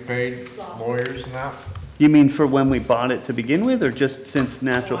that we paid lawyers and that? You mean for when we bought it to begin with, or just since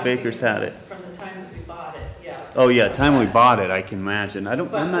Natural No, I Bakers think had it? From the time that we bought it, yeah. Oh, yeah, time we bought it, I can imagine.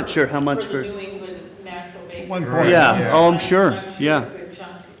 I'm not sure how much For the for... New England Natural Bakers. One point. Yeah, oh, I'm sure, I'm yeah. a good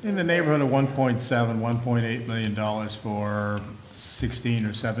chunk in the neighborhood of 1.7, $1.8 million for 16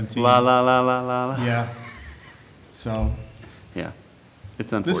 or 17. La, la, la, la, la, la. Yeah. So Yeah,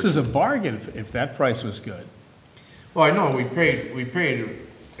 it's this unfortunate. is a bargain if that price was good. Well, I know, we paid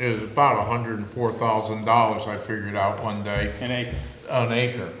it was about $104,000, I figured out one day. An acre. An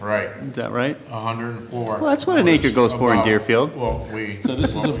acre, right, Is that right? 104. Well, that's what an acre goes for in About- Deerfield. Well, So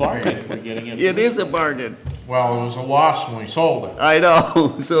this is a bargain if we're getting it. It is a bargain. Well, it was a loss when we sold it. I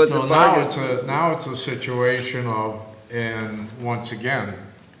know, so it's a So now bargain. now it's a situation of, and once again,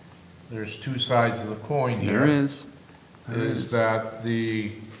 there's two sides of the coin here. There is. Is that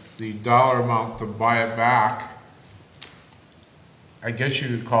the dollar amount to buy it back, I guess you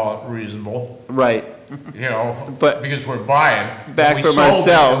could call it reasonable, Right. you know, But because we're buying. back When we from sold it,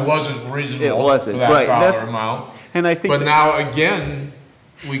 ourselves, it wasn't reasonable. it wasn't, for that right, dollar that's- amount. And I think But that- now, again,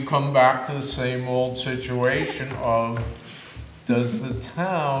 we come back to the same old situation of, does the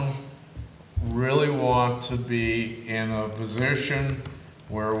town really want to be in a position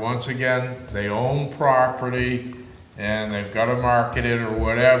where, once again, they own property and they've got to market it or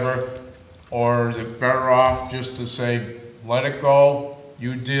whatever? Or is it better off just to say, let it go,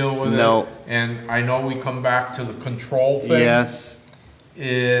 you deal with it? No. And I know we come back to the control thing. Yes,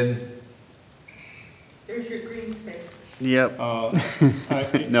 In There's your green space. yep.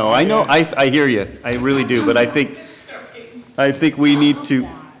 I- No, I know, I hear you, I really do, but I think we need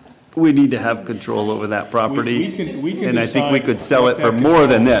to have control over that property. we can And I think we decide could sell what it for that more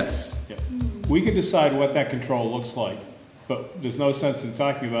than control- this. Yeah. We can decide what that control looks like, but there's no sense in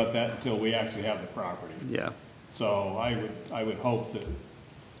talking about that until we actually have the property. Yeah, So I would hope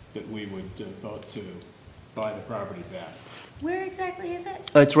that we would vote to buy the property back. Where exactly is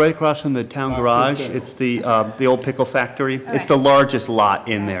it? it's right across from the town Oxford garage, Pickle. it's the old pickle factory. It's Okay. the largest lot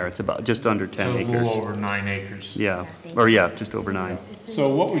in there, it's about, just under a 10 acres. little over 9 acres. Yeah, or yeah, just over 9. So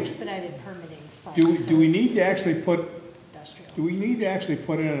what would, Expedited permitting site. do we need to actually put, Industrial. do we need to actually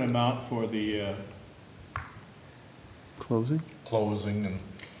put in an amount for the, Closing? Closing and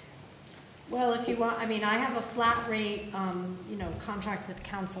Well, if you want, I mean, I have a flat rate, contract with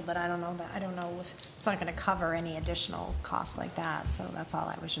council, but I don't know if it's not gonna cover any additional costs like that, so that's all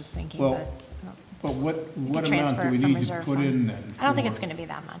I was just thinking, Well, but. but what you could amount transfer do it we from need to reserve put fund. in then? I don't think for- it's gonna be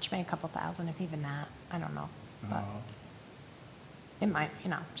that much, maybe a couple thousand, if even that, I don't know, but it might,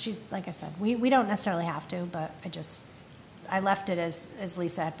 she's, like I said, we don't necessarily have to, but I left it as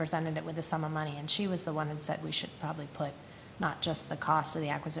Lisa had presented it with the sum of money, and she was the one that said we should probably put not just the cost of the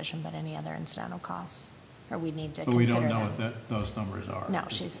acquisition, but any other incidental costs, or we need to But we consider don't know them. what those numbers are. No,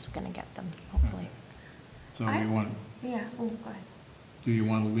 she's gonna get them, hopefully. So we want, Yeah, oh, go ahead. do you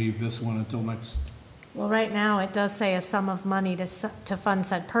want to leave this one until next? Well, right now, it does say a sum of money to fund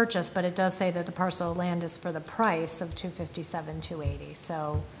said purchase, but it does say that the parcel of land is for the price of $257,280,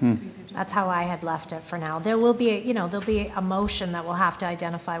 so that's how I had left it for now. There will be, there'll be a motion that will have to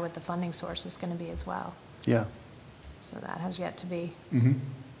identify what the funding source is gonna be as well, Yeah. so that has yet to be. Mm-hmm.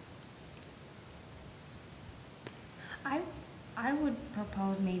 I would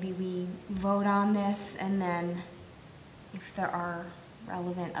propose maybe we vote on this, and then if there are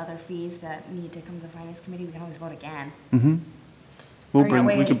relevant other fees that need to come to the finance committee, we can always vote again. Mm-hmm. We'll Or that bring,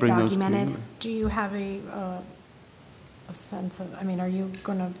 way we can it's bring those. documented. Do you have a sense of, are you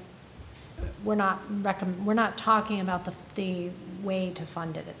gonna, we're not talking about the way to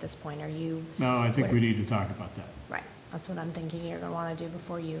fund it at this point, are you? No, I think we need to talk about that. Right, that's what I'm thinking you're gonna wanna do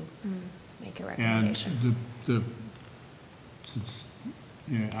before you make your And recommendation. since,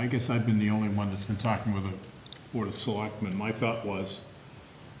 I guess I've been the only one that's been talking with the Board of Selectmen. My thought was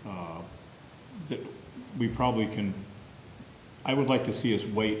that we probably can, I would like to see us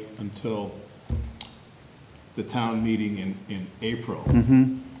wait until the town meeting in April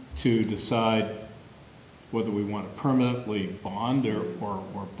to decide whether we want to permanently bond or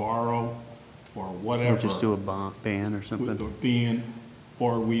borrow or whatever. Or just do a ban or Or something.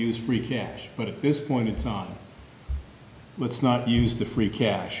 or we use free cash. But at this point in time, let's not use the free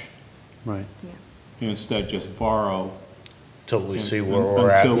cash, Right. and instead just borrow. till we see where we're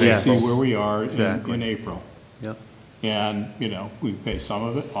at. Until we Yes. see where we are Exactly. in April. Yep, And, we pay some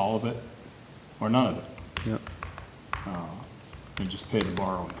of it, all of it, or none of it, yep. and just pay the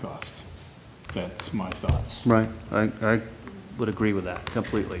borrowing cost. That's my thoughts. Right, I would agree with that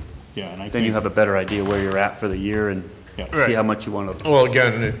completely. Yeah, and I Then you think, have a better idea where you're at for the year and Yeah. see Right. how much you want to. Well,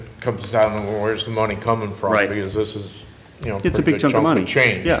 again, it comes down to where's the money coming from? Right. Because this is, It's a big chunk of money.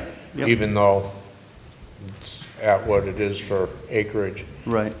 change. Yeah, yep. Even though it's at what it is for acreage.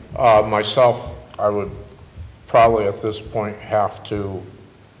 Right, Myself, I would probably at this point have to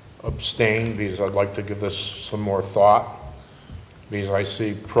abstain because I'd like to give this some more thought. Because I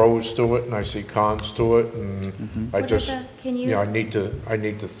see pros to it and I see cons to it, and I What are just, the- can you- I need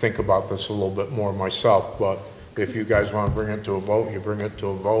to think about this a little bit more myself, but if you guys want to bring it to a vote, you bring it to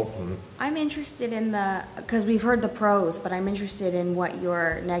a vote, and I'm interested in because we've heard the pros, but I'm interested in what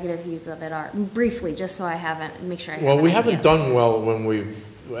your negative views of it are, briefly, just so I make sure I have well, an we idea. haven't done well when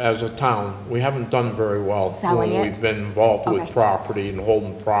as a town, we haven't done very well Selling when it? we've been involved with Okay. property and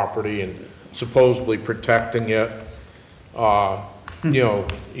holding property and supposedly protecting it. You know,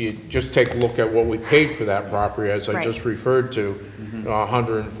 you just take a look at what we paid for that property, as I Right. just referred to,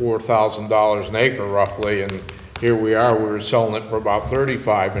 $104,000 an acre roughly, and here we are, we were selling it for about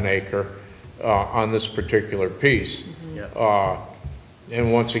 35 an acre on this particular piece.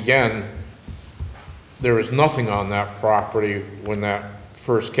 And once again, there was nothing on that property when that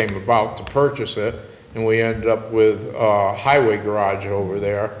first came about to purchase it, and we ended up with a highway garage over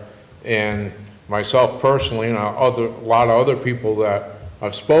there. And myself personally, and a lot of other people that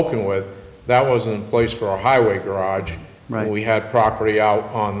I've spoken with, that wasn't in place for a highway garage. Right. We had property out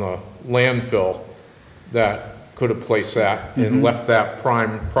on the landfill that could have placed that and left that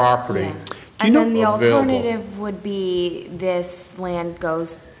prime property. Yeah. And then the available. alternative would be this land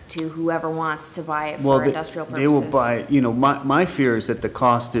goes to whoever wants to buy it Well, for industrial purposes. they will buy, my fear is that the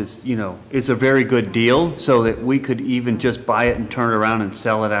cost is, is a very good deal, so that we could even just buy it and turn it around and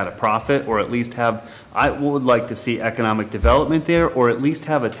sell it at a profit, or at least I would like to see economic development there, or at least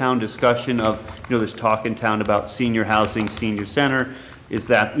have a town discussion of, there's talk in town about senior housing, senior center, is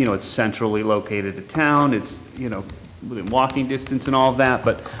that, it's centrally located to town, it's, within walking distance and all of that,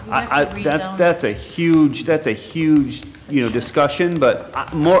 but that's a huge, discussion, but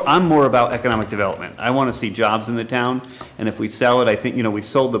I'm more about economic development. I want to see jobs in the town, and if we sell it, I think, we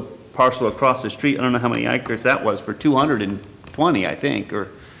sold the parcel across the street, I don't know how many acres that was, for 220, I think, or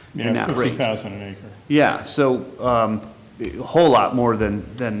in that range. 50,000 an acre. Yeah, so, a whole lot more than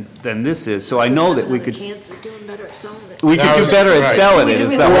this is, so I know that we could. Chance of doing better at selling it. We could That do was better at right. selling it, Can we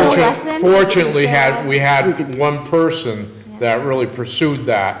is do the it whole. for less than? Fortunately, Is we had one person that really pursued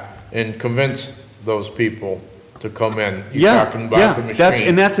that and convinced those people to come in. You're talking about the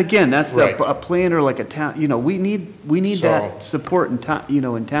machine. That's Right. a planner, like a town, we need So- that support in town,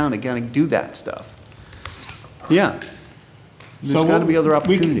 in town to kind of do that stuff. Yeah. There's So got to be other We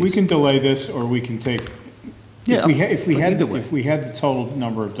opportunities. can delay this, or we can take, Yeah, if we had either way. the total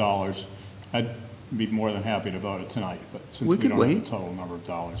number of dollars, I'd be more than happy to vote it tonight, but since We we could don't have wait. the total number of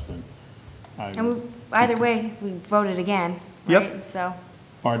dollars, then And either way, we voted again, Yep. right? So,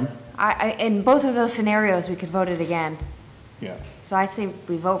 pardon? in both of those scenarios, we could vote it again. Yeah. So I say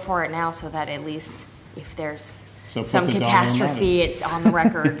we vote for it now so that at least if there's So put some the dollar amount in. catastrophe, it's on the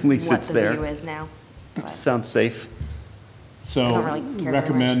record At least what it's the there. view is now. But- Sounds safe. So don't really care very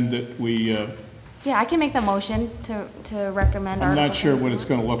recommend that we, Yeah, I can make the motion to recommend I'm Article not sure 10. what it's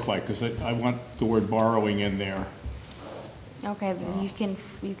gonna look like, because I want the word borrowing in there. Okay, then you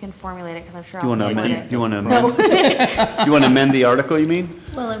can formulate it, because I'm sure Do you I'll want to support amend, it. do you want to amend? Do you want to amend the article, you mean?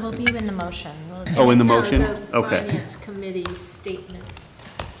 Well, it will be in the motion. Oh, in the motion? The Okay. Finance Committee statement.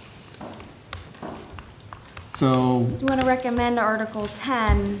 So You want to recommend Article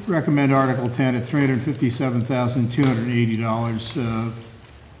 10, recommend Article 10 at $357,280,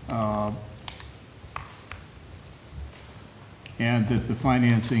 and that the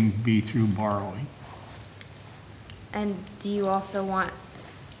financing be through borrowing. and do you also want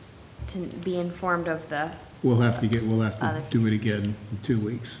to be informed of the, We'll have to Other do it again in 2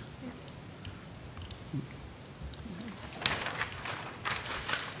 weeks.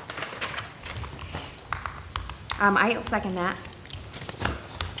 I'll second that.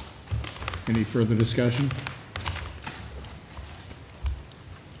 Any further discussion?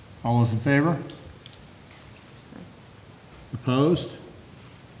 All those in favor? Opposed?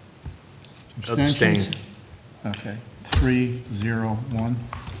 Abstain. Abstentions? Okay, 3-0-1.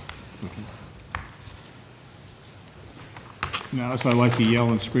 Now, so I like to yell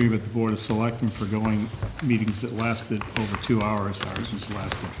and scream at the Board of Selectmen for going meetings that lasted over 2 hours. Ours has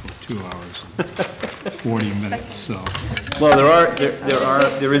lasted for 2 hours, and 40 minutes, so. Well,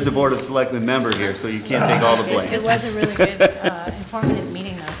 there is a Board of Selectmen member here, so you can't take all the It blame. was a really good, informative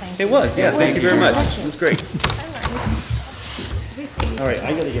meeting, though, thank you. It was, yeah, thank you very much. It was great. All right,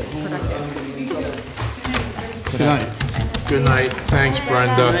 I gotta get home. Good night. Good night, thanks,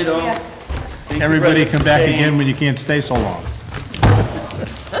 Brenda. Night, all. Thank you, Everybody Brenda. come back Staying. again when you can't stay so long.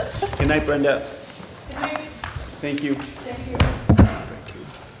 Good night, Brenda. Thank you.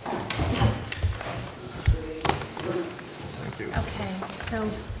 Okay, so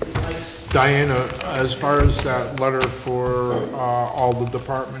Diana, as far as that letter for all the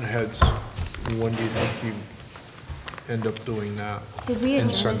department heads, when do you think you end up doing that? Did we adjourn And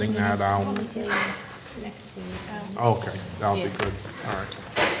this sending meeting? that out? next week. Okay, that'll be good, all right.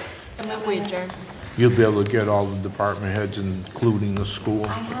 I move we adjourn. You'll be able to get all the department heads, including the school? I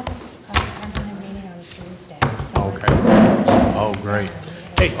have a meeting on Tuesday. so Okay. Oh, great.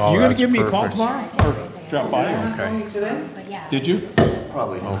 Hey, Oh, you gonna that's give me a call perfect. tomorrow, or drop by? Okay, But yeah. Did you?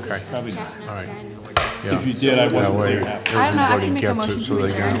 Probably. okay, Probably not. all right. If you did, I That wasn't way, there. I don't know, I can everybody make a gets motion it, so to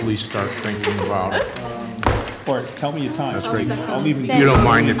they can adjourn. at least start thinking about it. Or tell me your time. That's great. I'll even. You don't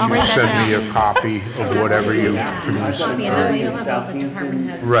mind if I'll you write that send me down. a copy of whatever you produce? Copy, and that way you'll have all the department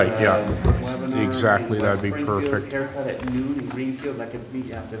heads. Right, yeah. Webinar Exactly, in that'd be West Springfield, perfect. Haircut at noon in Greenfield, I could meet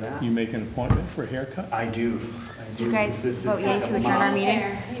you after that. You make an appointment for a haircut? I do. Do you guys This is vote yea like to a adjourn our mile.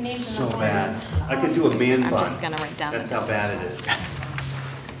 meeting? So bad. I could do a man I'm bun. just gonna write down. That's the how bad it is.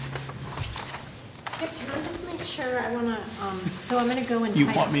 Skip, can I just make sure, I wanna, so I'm gonna go and You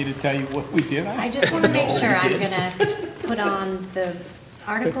type. want me to tell you what we did? I just wanna make sure I'm gonna put on the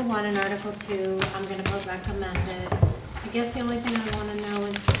Article 1 and Article 2, I'm gonna put recommended. I guess the only thing I wanna know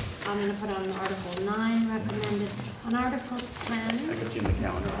is, I'm gonna put on Article 9 recommended. On Article 10, I got you in the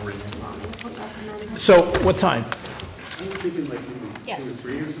calendar already. I'm gonna put recommended. So, what time? I was thinking like maybe 2 or Yes.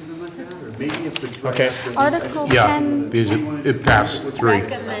 3 or something like that, or maybe if the. Okay. Article Yeah, 10, because it passed 3.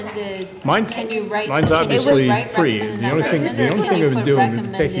 Recommended, Mine's, can you write? mine's can you obviously write free. recommended, The only not thing, recommended? the only thing I've been doing,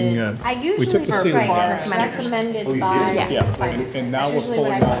 is taking, I we usually took the prefer ceiling down. recommended Oh, you by. did? Yeah, and now we're Usually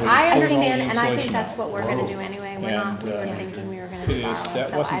pulling what all I the. I pulling all the understand, and I think insulation that's out. what we're gonna do anyway. We're not, we were And, thinking we were gonna It do is, borrowing, that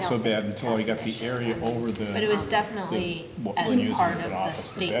so I wasn't so don't bad think until I got that's the an area issue. over the. But it was definitely what as we're using part as of an the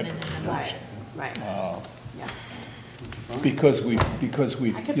office, the statement bedroom. in the motion. Right. Because we, I could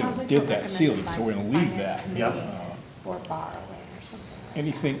you know, probably did put that ceiling, so we're gonna leave recommended by that. finance Yep. committee For borrowing or something.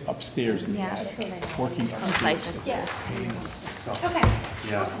 Anything upstairs in the Yeah. attic, Just so they know. working upstairs. Concise. Yeah. Okay.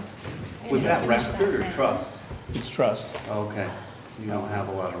 Yeah. Was that Rexford or Trust? It's trust. Okay, so you don't have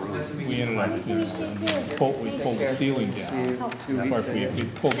a lot of room. We ended up, you know, we pulled the ceiling down. Or if we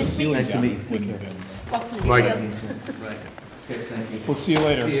pulled the ceiling down, it wouldn't have been. Mike, Right. Thank you. We'll see you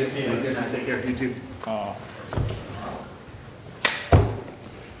later. Yeah, good night, take care, you too.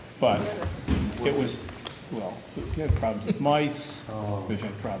 But it was, well, we had problems with mice, we've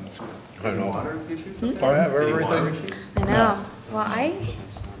had problems with. I know. Water issues? I have everything. I know. Well, I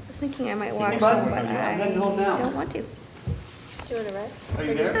was thinking I might walk some, but I'm heading home now. I don't want to. Do you want to ride? Are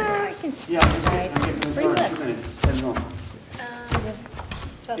you there? I can. Yeah, I'm getting in the Where car do in you 2 minutes, heading home.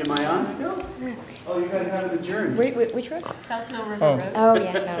 Am I on still? Oh, you guys haven't adjourned. Which road? South Mill River Oh. Road. Oh,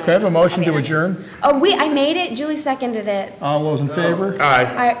 yeah, no, no. Can I have a motion to adjourn? Oh, wait, I made it. Julie seconded it. All those in favor? Aye.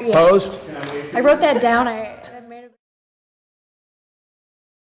 I, yeah. Opposed? I wrote that down.